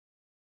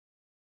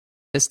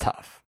 It's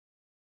tough.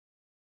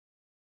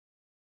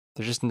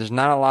 There's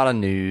not a lot of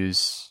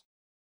news.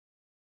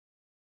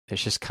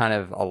 It's just kind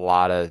of a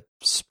lot of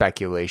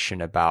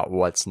speculation about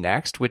what's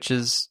next, which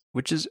is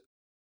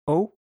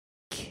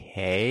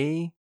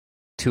okay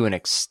to an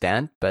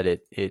extent, but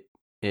it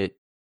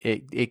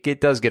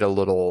does get a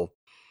little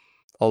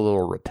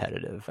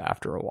repetitive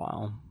after a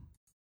while.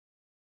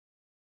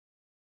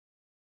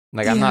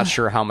 Like, I'm not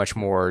sure how much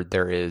more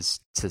there is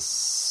to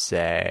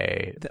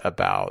say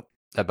about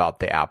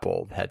the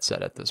Apple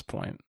headset at this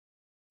point.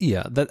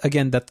 Yeah,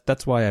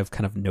 that's why I've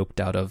kind of noped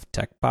out of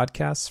tech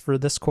podcasts for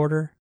this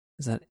quarter.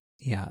 Is that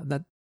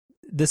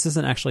this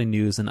isn't actually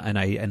news, and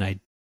I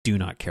do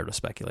not care to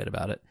speculate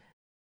about it.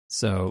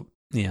 So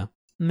yeah,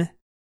 meh.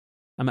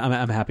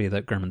 I'm happy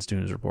that Gurman's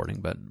doing his reporting,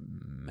 but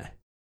meh.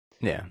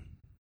 Yeah.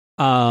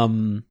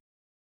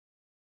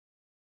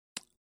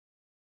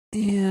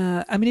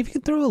 Yeah, I mean, if you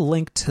could throw a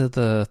link to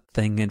the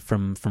thing in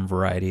from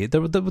Variety, there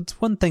was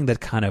one thing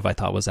that kind of I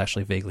thought was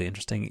actually vaguely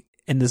interesting,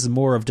 and this is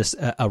more of just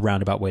a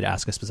roundabout way to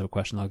ask a specific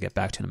question I'll get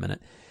back to in a minute,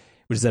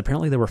 which is that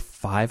apparently there were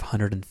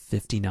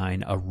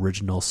 559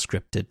 original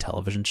scripted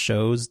television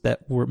shows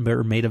that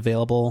were made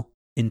available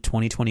in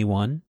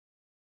 2021.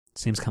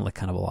 Seems kind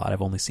of a lot.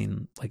 I've only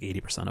seen like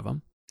 80% of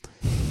them.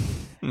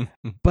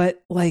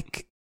 But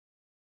like,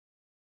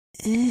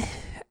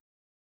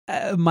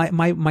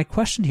 my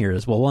question here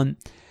is, well, one,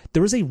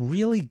 there was a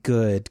really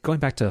good, going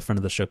back to a friend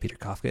of the show, Peter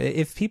Kafka.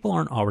 If people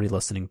aren't already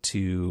listening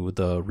to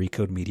the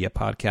Recode Media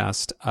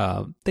podcast,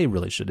 they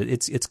really should.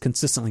 It's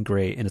consistently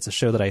great, and it's a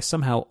show that I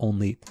somehow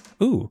only...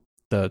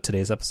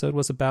 today's episode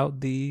was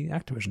about the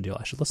Activision deal.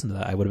 I should listen to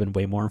that. I would have been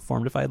way more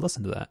informed if I had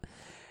listened to that.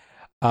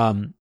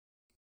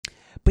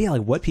 But yeah,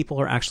 like what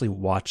people are actually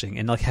watching.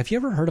 And like, have you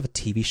ever heard of a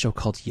TV show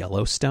called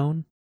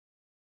Yellowstone?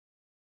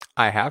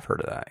 I have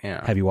heard of that,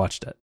 yeah. Have you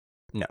watched it?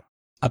 No.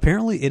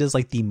 Apparently it is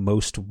like the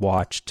most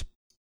watched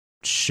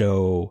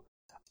show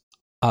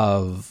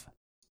of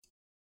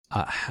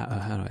how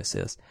do I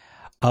say this,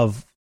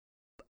 of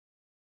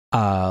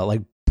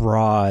like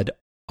broad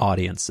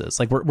audiences,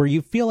 like where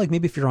you feel like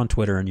maybe if you're on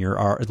Twitter and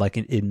you're like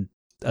in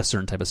a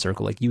certain type of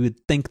circle, like you would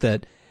think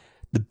that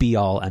the be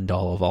all end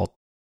all of all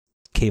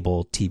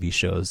cable TV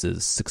shows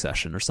is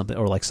Succession or something,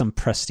 or like some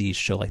prestige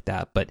show like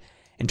that. But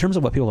in terms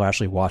of what people are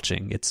actually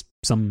watching, it's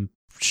some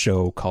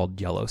show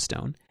called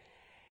Yellowstone.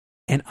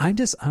 And I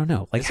don't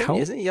know, like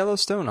isn't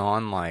Yellowstone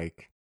on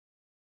like,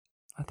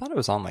 I thought it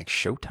was on like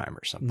Showtime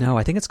or something. No,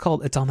 I think it's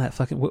on that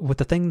fucking, with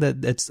the thing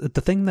that it's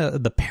the thing,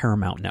 the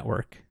Paramount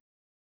network.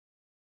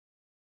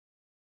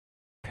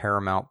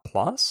 Paramount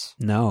Plus?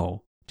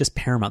 No, just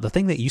Paramount. The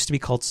thing that used to be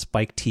called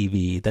Spike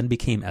TV, then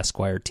became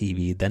Esquire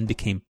TV, then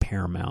became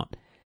Paramount.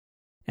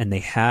 And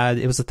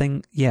it was a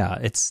thing,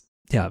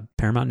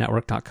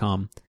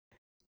 ParamountNetwork.com,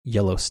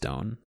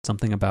 Yellowstone,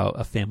 something about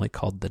a family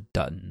called the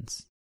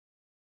Duttons.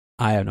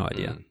 I have no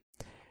idea.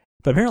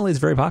 But apparently it's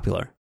very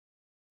popular.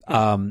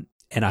 And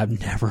I've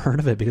never heard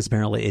of it because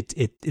apparently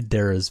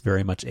there is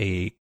very much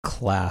a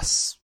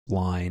class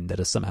line that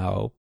is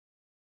somehow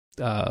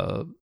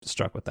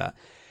struck with that.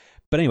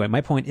 But anyway,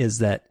 my point is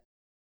that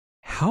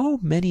how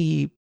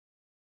many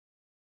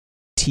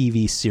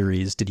TV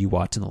series did you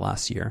watch in the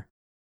last year?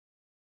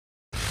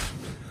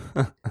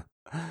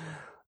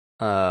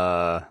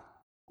 Or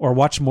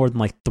watch more than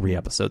like 3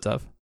 episodes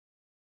of?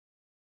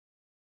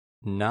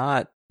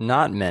 Not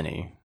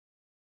many.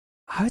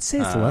 I would say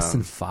it's less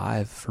than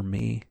 5 for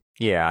me.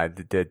 Yeah,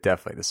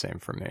 definitely the same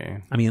for me.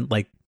 I mean,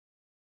 like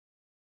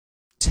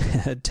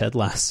Ted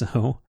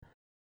Lasso.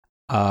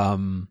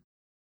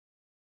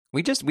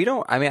 We don't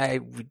don't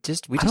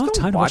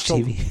time watch to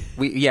watch TV.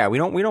 We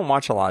don't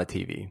watch a lot of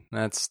TV.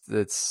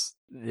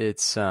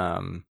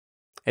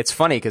 It's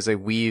funny because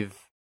we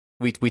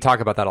talk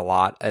about that a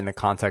lot in the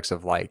context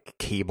of like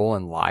cable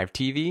and live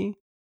TV,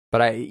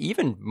 but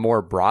even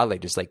more broadly,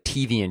 just like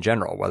TV in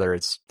general, whether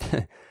it's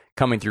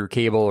coming through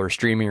cable or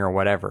streaming or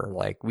whatever,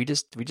 like we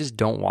just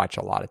don't watch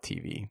a lot of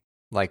TV.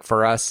 Like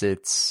for us,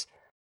 it's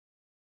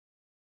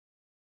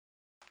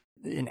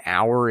an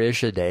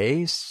hour-ish a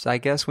day, I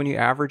guess, when you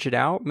average it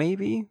out,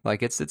 maybe.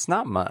 Like it's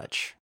not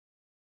much.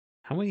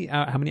 How many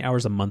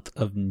hours a month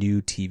of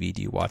new TV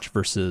do you watch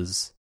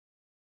versus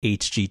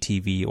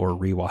HGTV or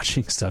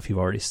rewatching stuff you've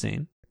already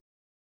seen?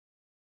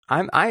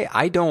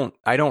 I don't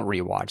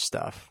rewatch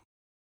stuff.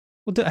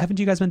 Well, haven't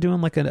you guys been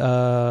doing like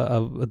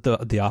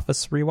the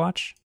Office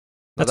rewatch?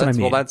 That's what I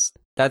mean. Well,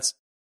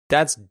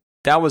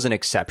 that was an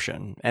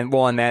exception, and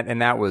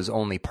that was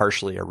only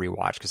partially a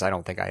rewatch because I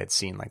don't think I had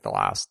seen like the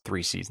last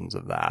 3 seasons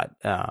of that.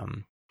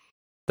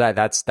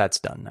 That's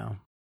done now.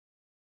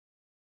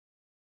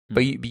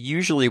 But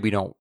usually we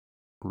don't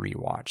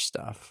rewatch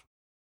stuff.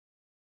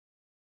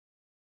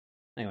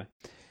 Anyway,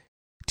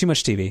 too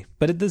much TV,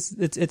 but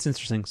it's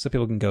interesting, so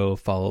people can go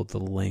follow the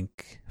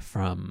link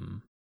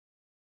from.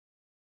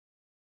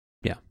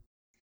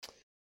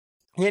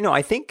 Yeah, no,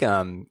 I think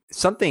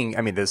something.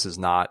 I mean, this is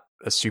not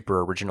a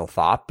super original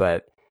thought,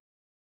 but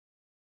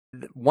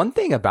one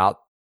thing about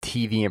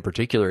TV in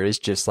particular is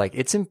just like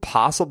it's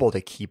impossible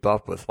to keep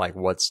up with like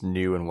what's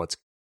new and what's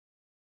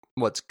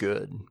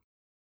good.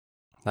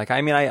 Like,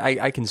 I mean,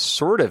 I can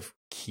sort of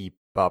keep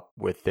up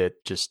with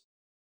it just,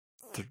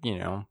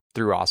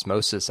 through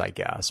osmosis, I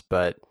guess.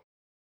 But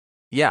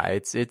yeah,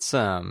 it's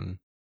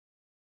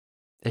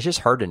just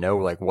hard to know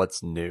like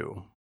what's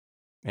new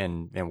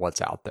and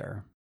what's out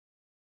there.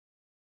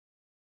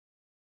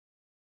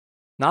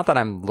 Not that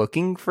I'm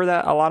looking for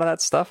a lot of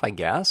that stuff, I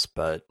guess,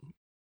 but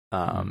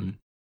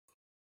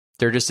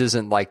there just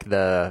isn't like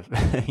the,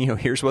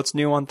 here's what's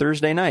new on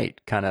Thursday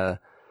night kind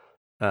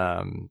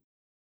of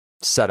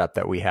setup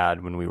that we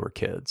had when we were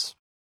kids.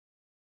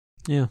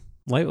 Yeah.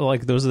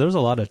 Like there was a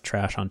lot of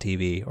trash on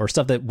TV or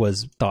stuff that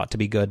was thought to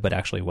be good, but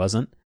actually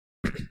wasn't.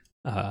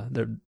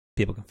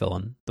 People can fill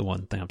in the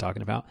one thing I'm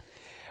talking about.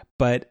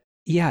 But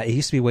yeah, it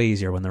used to be way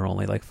easier when there were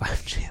only like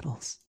 5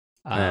 channels.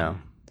 Yeah,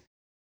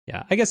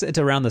 I guess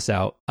to round this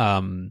out,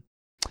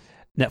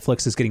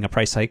 Netflix is getting a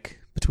price hike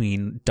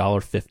between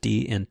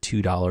 $1.50 and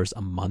 $2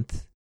 a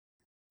month.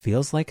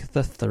 Feels like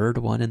the third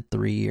one in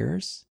 3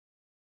 years.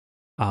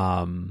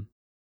 Yeah.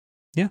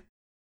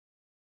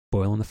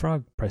 Boil and the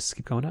Frog. Prices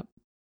keep going up.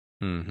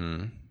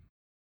 Mm-hmm.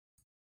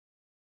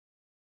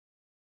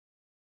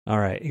 All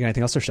right. You got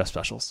anything else or chef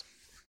specials?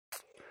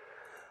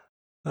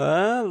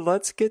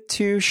 Let's get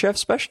to chef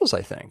specials,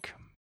 I think.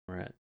 All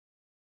right.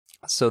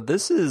 So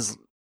this is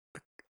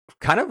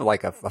kind of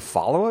like a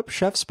follow-up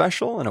chef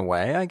special in a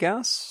way, I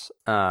guess.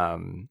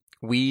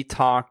 We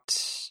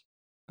talked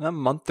a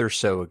month or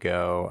so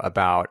ago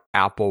about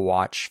Apple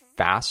Watch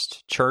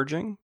fast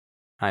charging.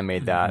 I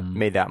made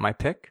that my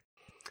pick.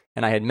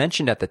 And I had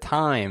mentioned at the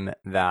time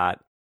that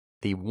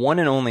the one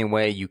and only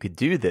way you could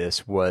do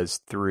this was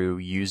through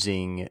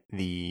using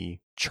the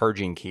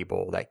charging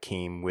cable that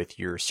came with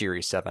your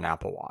Series 7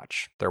 Apple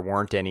Watch. There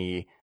weren't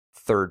any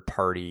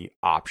third-party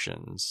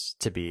options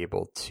to be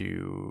able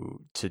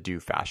to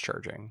do fast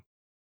charging.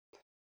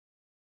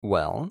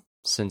 Well,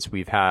 since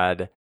we've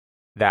had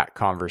that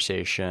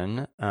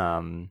conversation,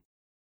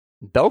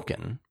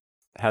 Belkin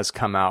has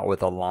come out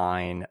with a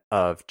line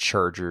of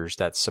chargers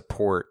that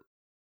support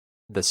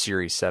the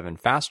Series 7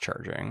 fast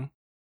charging.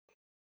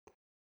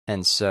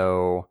 And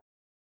so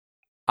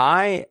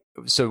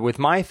with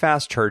my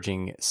fast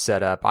charging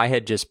setup, I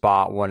had just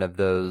bought one of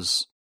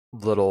those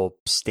little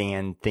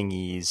stand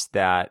thingies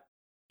that,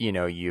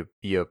 you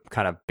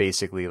kind of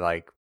basically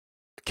like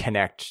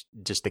connect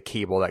just the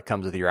cable that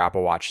comes with your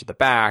Apple Watch to the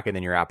back, and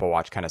then your Apple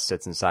Watch kind of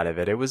sits inside of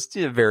it. It was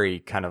a very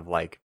kind of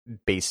like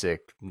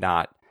basic,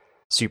 not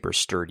super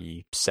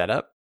sturdy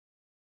setup.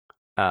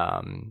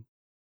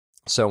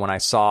 So when I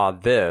saw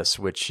this,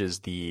 which is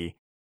the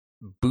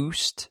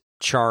Boost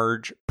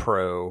Charge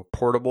Pro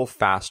portable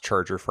fast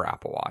charger for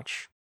Apple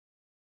Watch,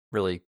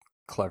 really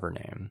clever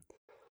name.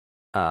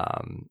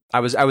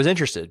 I was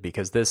interested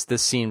because this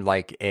seemed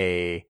like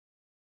a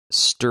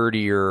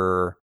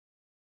sturdier,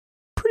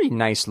 pretty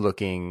nice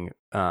looking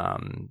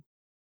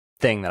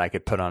thing that I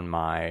could put on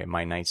my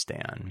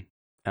nightstand.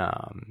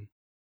 And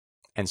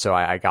so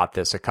I got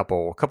this a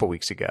couple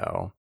weeks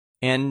ago,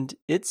 and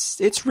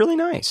it's really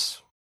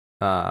nice.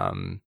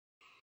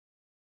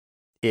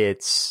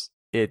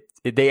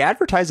 They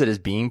advertise it as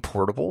being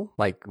portable,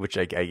 like, which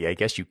I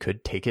guess you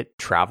could take it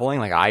traveling.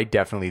 Like, I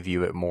definitely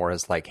view it more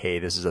as like, hey,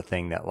 this is a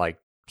thing that like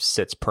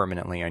sits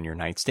permanently on your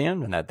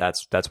nightstand, and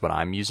that's what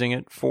I'm using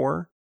it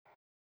for.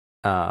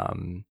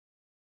 You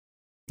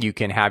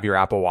can have your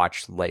Apple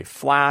Watch lay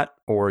flat,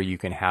 or you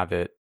can have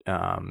it,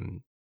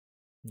 kind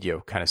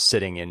of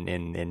sitting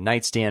in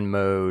nightstand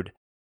mode.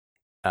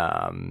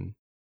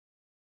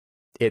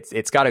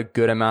 It's got a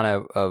good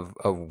amount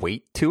of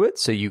weight to it,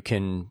 so you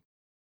can,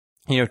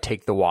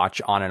 take the watch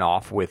on and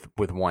off with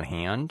one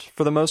hand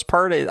for the most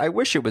part. I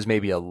wish it was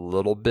maybe a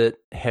little bit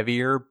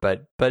heavier,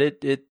 but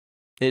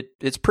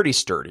it's pretty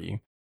sturdy.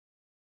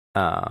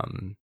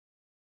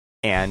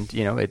 And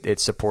it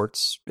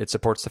supports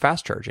the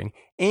fast charging.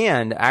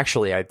 And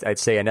actually, I'd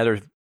say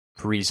another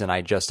reason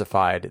I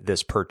justified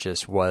this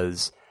purchase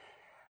was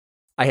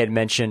I had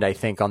mentioned, I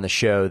think, on the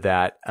show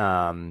that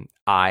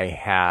I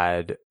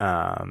had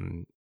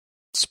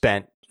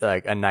spent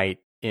like a night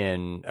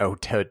in a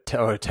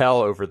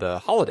hotel over the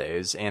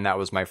holidays, and that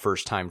was my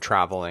first time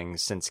traveling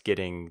since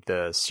getting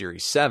the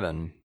Series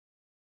 7.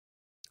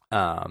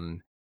 Or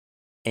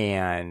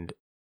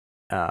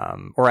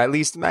at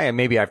least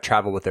maybe I've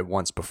traveled with it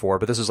once before,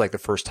 but this was like the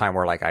first time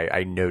where like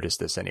I noticed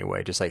this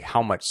anyway, just like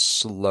how much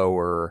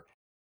slower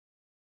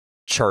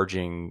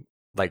charging,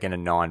 like in a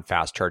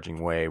non-fast charging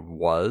way,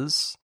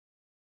 was.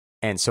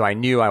 And so I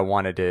knew I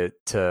wanted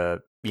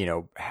to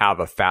have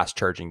a fast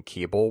charging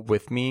cable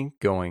with me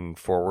going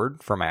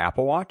forward for my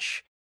Apple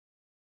Watch.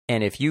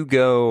 And if you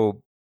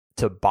go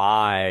to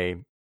buy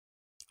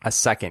a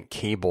second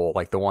cable,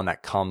 like the one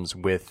that comes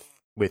with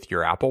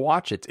your Apple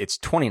Watch, it's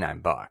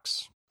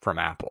 $29 from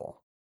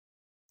Apple.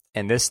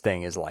 And this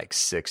thing is like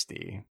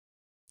 $60.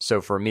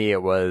 So for me,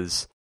 it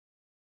was,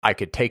 I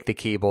could take the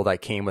cable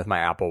that came with my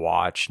Apple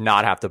Watch,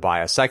 not have to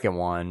buy a second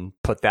one,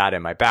 put that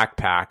in my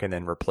backpack, and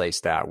then replace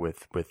that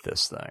with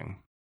this thing.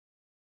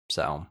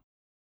 So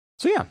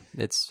yeah,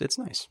 it's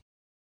nice.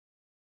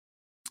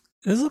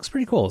 This looks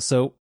pretty cool.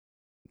 So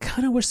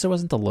kind of wish there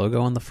wasn't the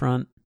logo on the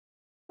front.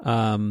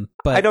 But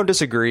I don't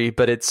disagree,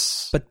 but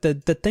it's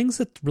the things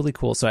that's really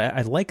cool. So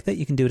I like that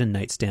you can do it in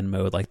nightstand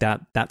mode. Like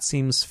that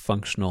seems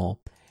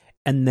functional.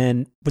 And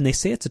then when they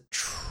say it's a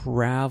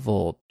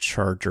travel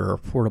charger or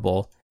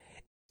portable,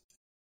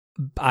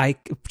 I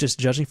just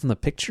judging from the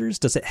pictures,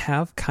 does it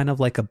have kind of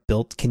like a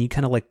built? Can you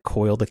kind of like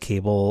coil the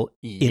cable?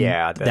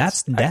 Yeah,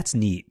 that's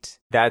neat.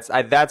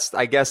 I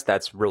guess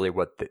that's really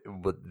what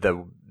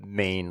the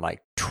main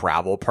like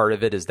travel part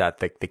of it is, that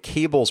the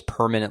cable's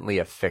permanently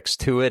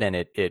affixed to it, and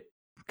it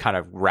kind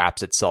of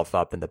wraps itself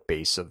up in the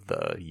base of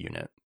the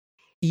unit.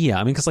 Yeah,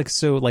 I mean, because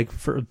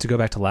to go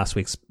back to last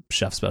week's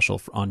chef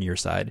special on your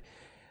side,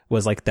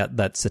 was like that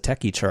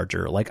Sateki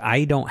charger. Like,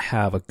 I don't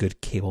have a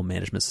good cable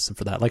management system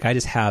for that. Like, I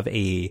just have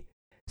a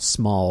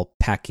small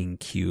packing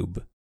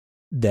cube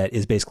that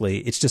is basically,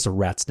 it's just a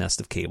rat's nest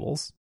of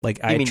cables. Like,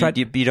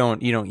 you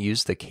don't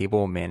use the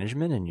cable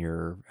management in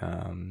your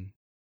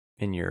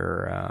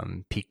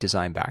Peak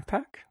Design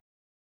backpack?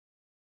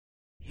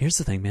 Here's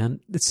the thing, man.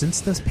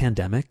 Since this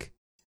pandemic,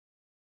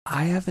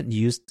 I haven't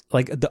used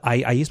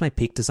I use my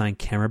Peak Design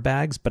camera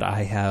bags, but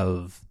I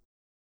have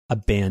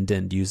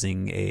abandoned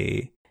using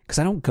because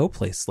I don't go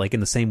place like in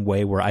the same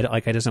way where I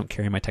just don't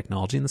carry my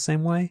technology in the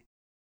same way.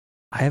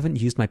 I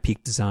haven't used my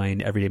Peak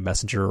Design Everyday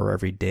Messenger or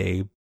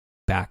Everyday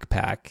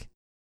backpack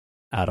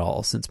at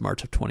all since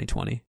March of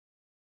 2020.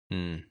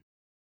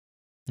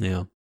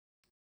 Yeah.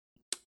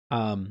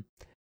 But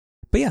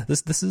yeah,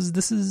 this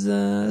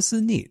is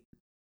neat.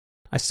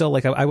 I still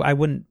I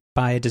wouldn't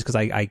buy it just because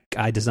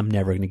I'm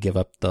never going to give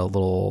up the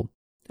little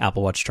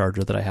Apple Watch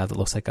charger that I have that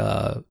looks like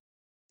a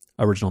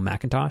original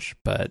Macintosh,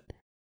 but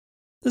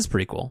this is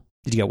pretty cool.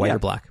 Did you get white or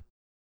black?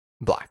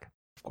 Black,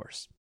 of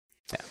course.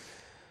 Yeah.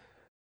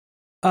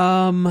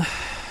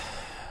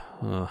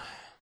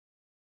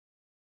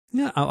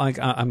 Yeah,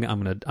 I'm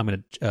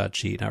gonna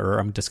cheat, or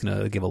I'm just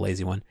gonna give a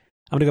lazy one.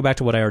 I'm gonna go back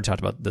to what I already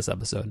talked about this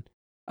episode.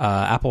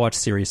 Apple Watch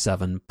Series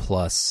 7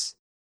 plus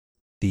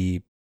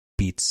the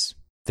Beats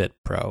Fit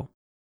Pro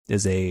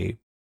it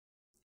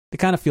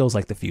kind of feels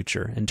like the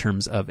future in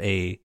terms of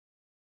a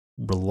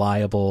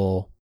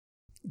reliable,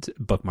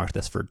 bookmark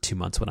this for 2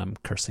 months when I'm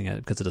cursing it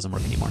because it doesn't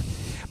work anymore,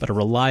 but a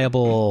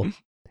reliable,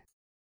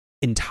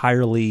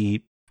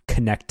 entirely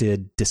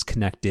connected,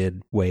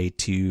 disconnected way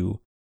to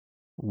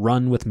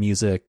run with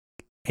music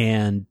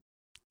and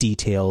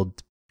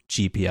detailed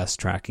GPS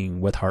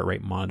tracking with heart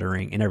rate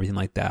monitoring and everything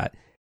like that,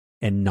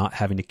 and not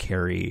having to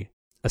carry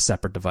a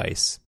separate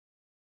device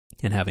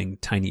and having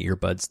tiny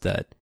earbuds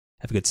that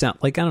have a good sound.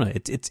 Like, I don't know,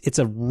 it's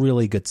a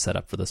really good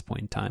setup for this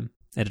point in time.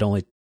 And it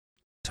only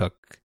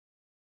took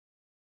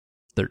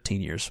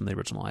 13 years from the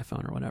original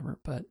iPhone or whatever,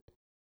 but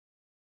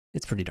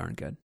it's pretty darn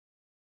good.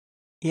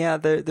 Yeah,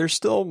 there's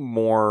still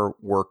more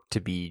work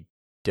to be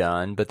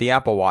done, but the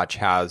Apple Watch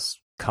has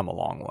come a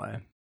long way.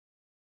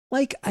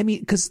 Like, I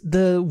mean, because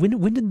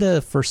when did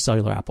the first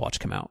cellular Apple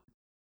Watch come out?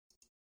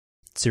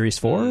 Series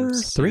 4?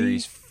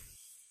 3?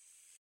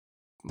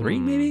 3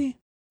 maybe?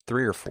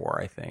 3 or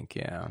 4, I think,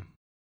 yeah.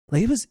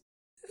 Like, it was,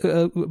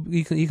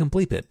 you can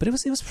bleep it, but it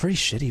was pretty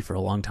shitty for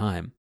a long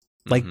time.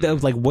 Like,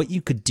 like what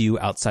you could do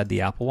outside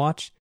the Apple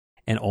Watch,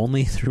 and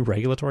only through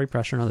regulatory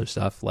pressure and other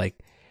stuff,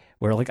 like,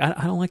 where, like,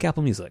 I don't like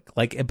Apple Music.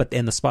 Like, and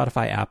the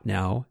Spotify app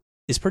now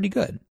is pretty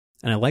good.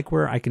 And I like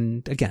where I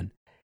can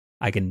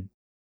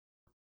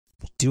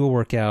do a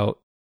workout,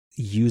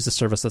 use a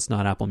service that's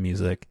not Apple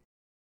Music,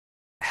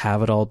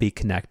 have it all be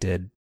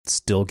connected,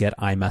 still get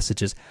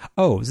iMessages.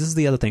 Oh, this is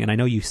the other thing, and I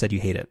know you said you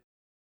hate it,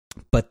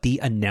 but the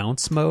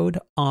announce mode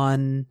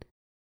on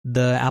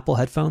the Apple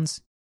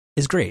headphones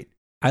is great.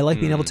 I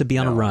like being able to be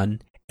on a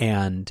run,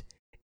 and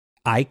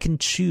I can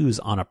choose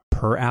on a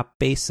per app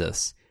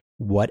basis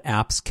what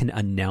apps can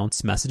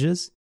announce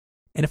messages.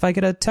 And if I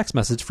get a text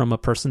message from a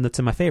person that's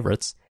in my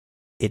favorites,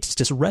 it's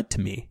just read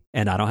to me,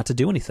 and I don't have to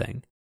do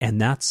anything. And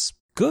that's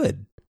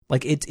good.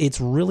 Like, it's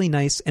really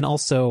nice. And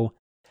also,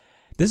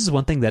 this is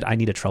one thing that I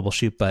need to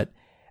troubleshoot, but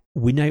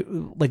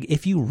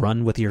if you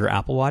run with your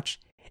Apple Watch,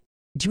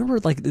 do you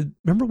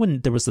remember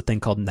when there was the thing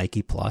called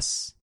Nike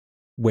Plus,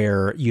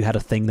 where you had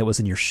a thing that was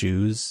in your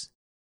shoes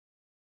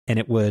and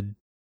it would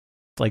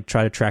like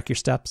try to track your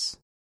steps?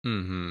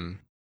 Mm-hmm.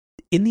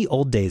 In the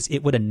old days,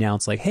 it would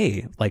announce like,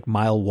 hey, like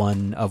mile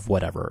 1 of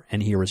whatever,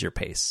 and here was your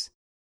pace.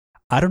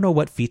 I don't know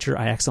what feature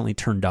I accidentally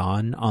turned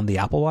on the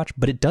Apple Watch,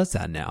 but it does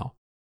that now,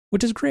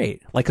 which is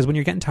great. Like, because when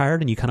you're getting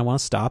tired and you kind of want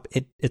to stop,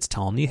 it's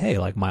telling you, hey,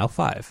 like mile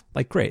 5.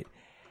 Like, great.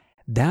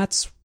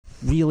 That's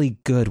really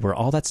good, where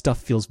all that stuff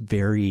feels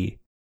very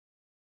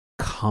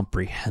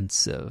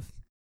comprehensive.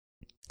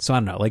 So I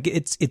don't know, like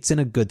it's in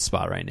a good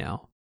spot right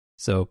now.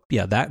 So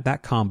yeah,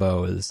 that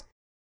combo is,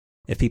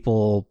 if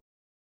people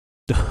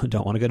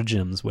don't want to go to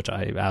gyms, which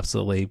I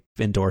absolutely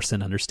endorse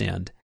and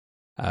understand,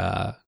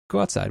 go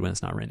outside when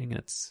it's not raining, and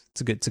it's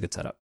a good setup.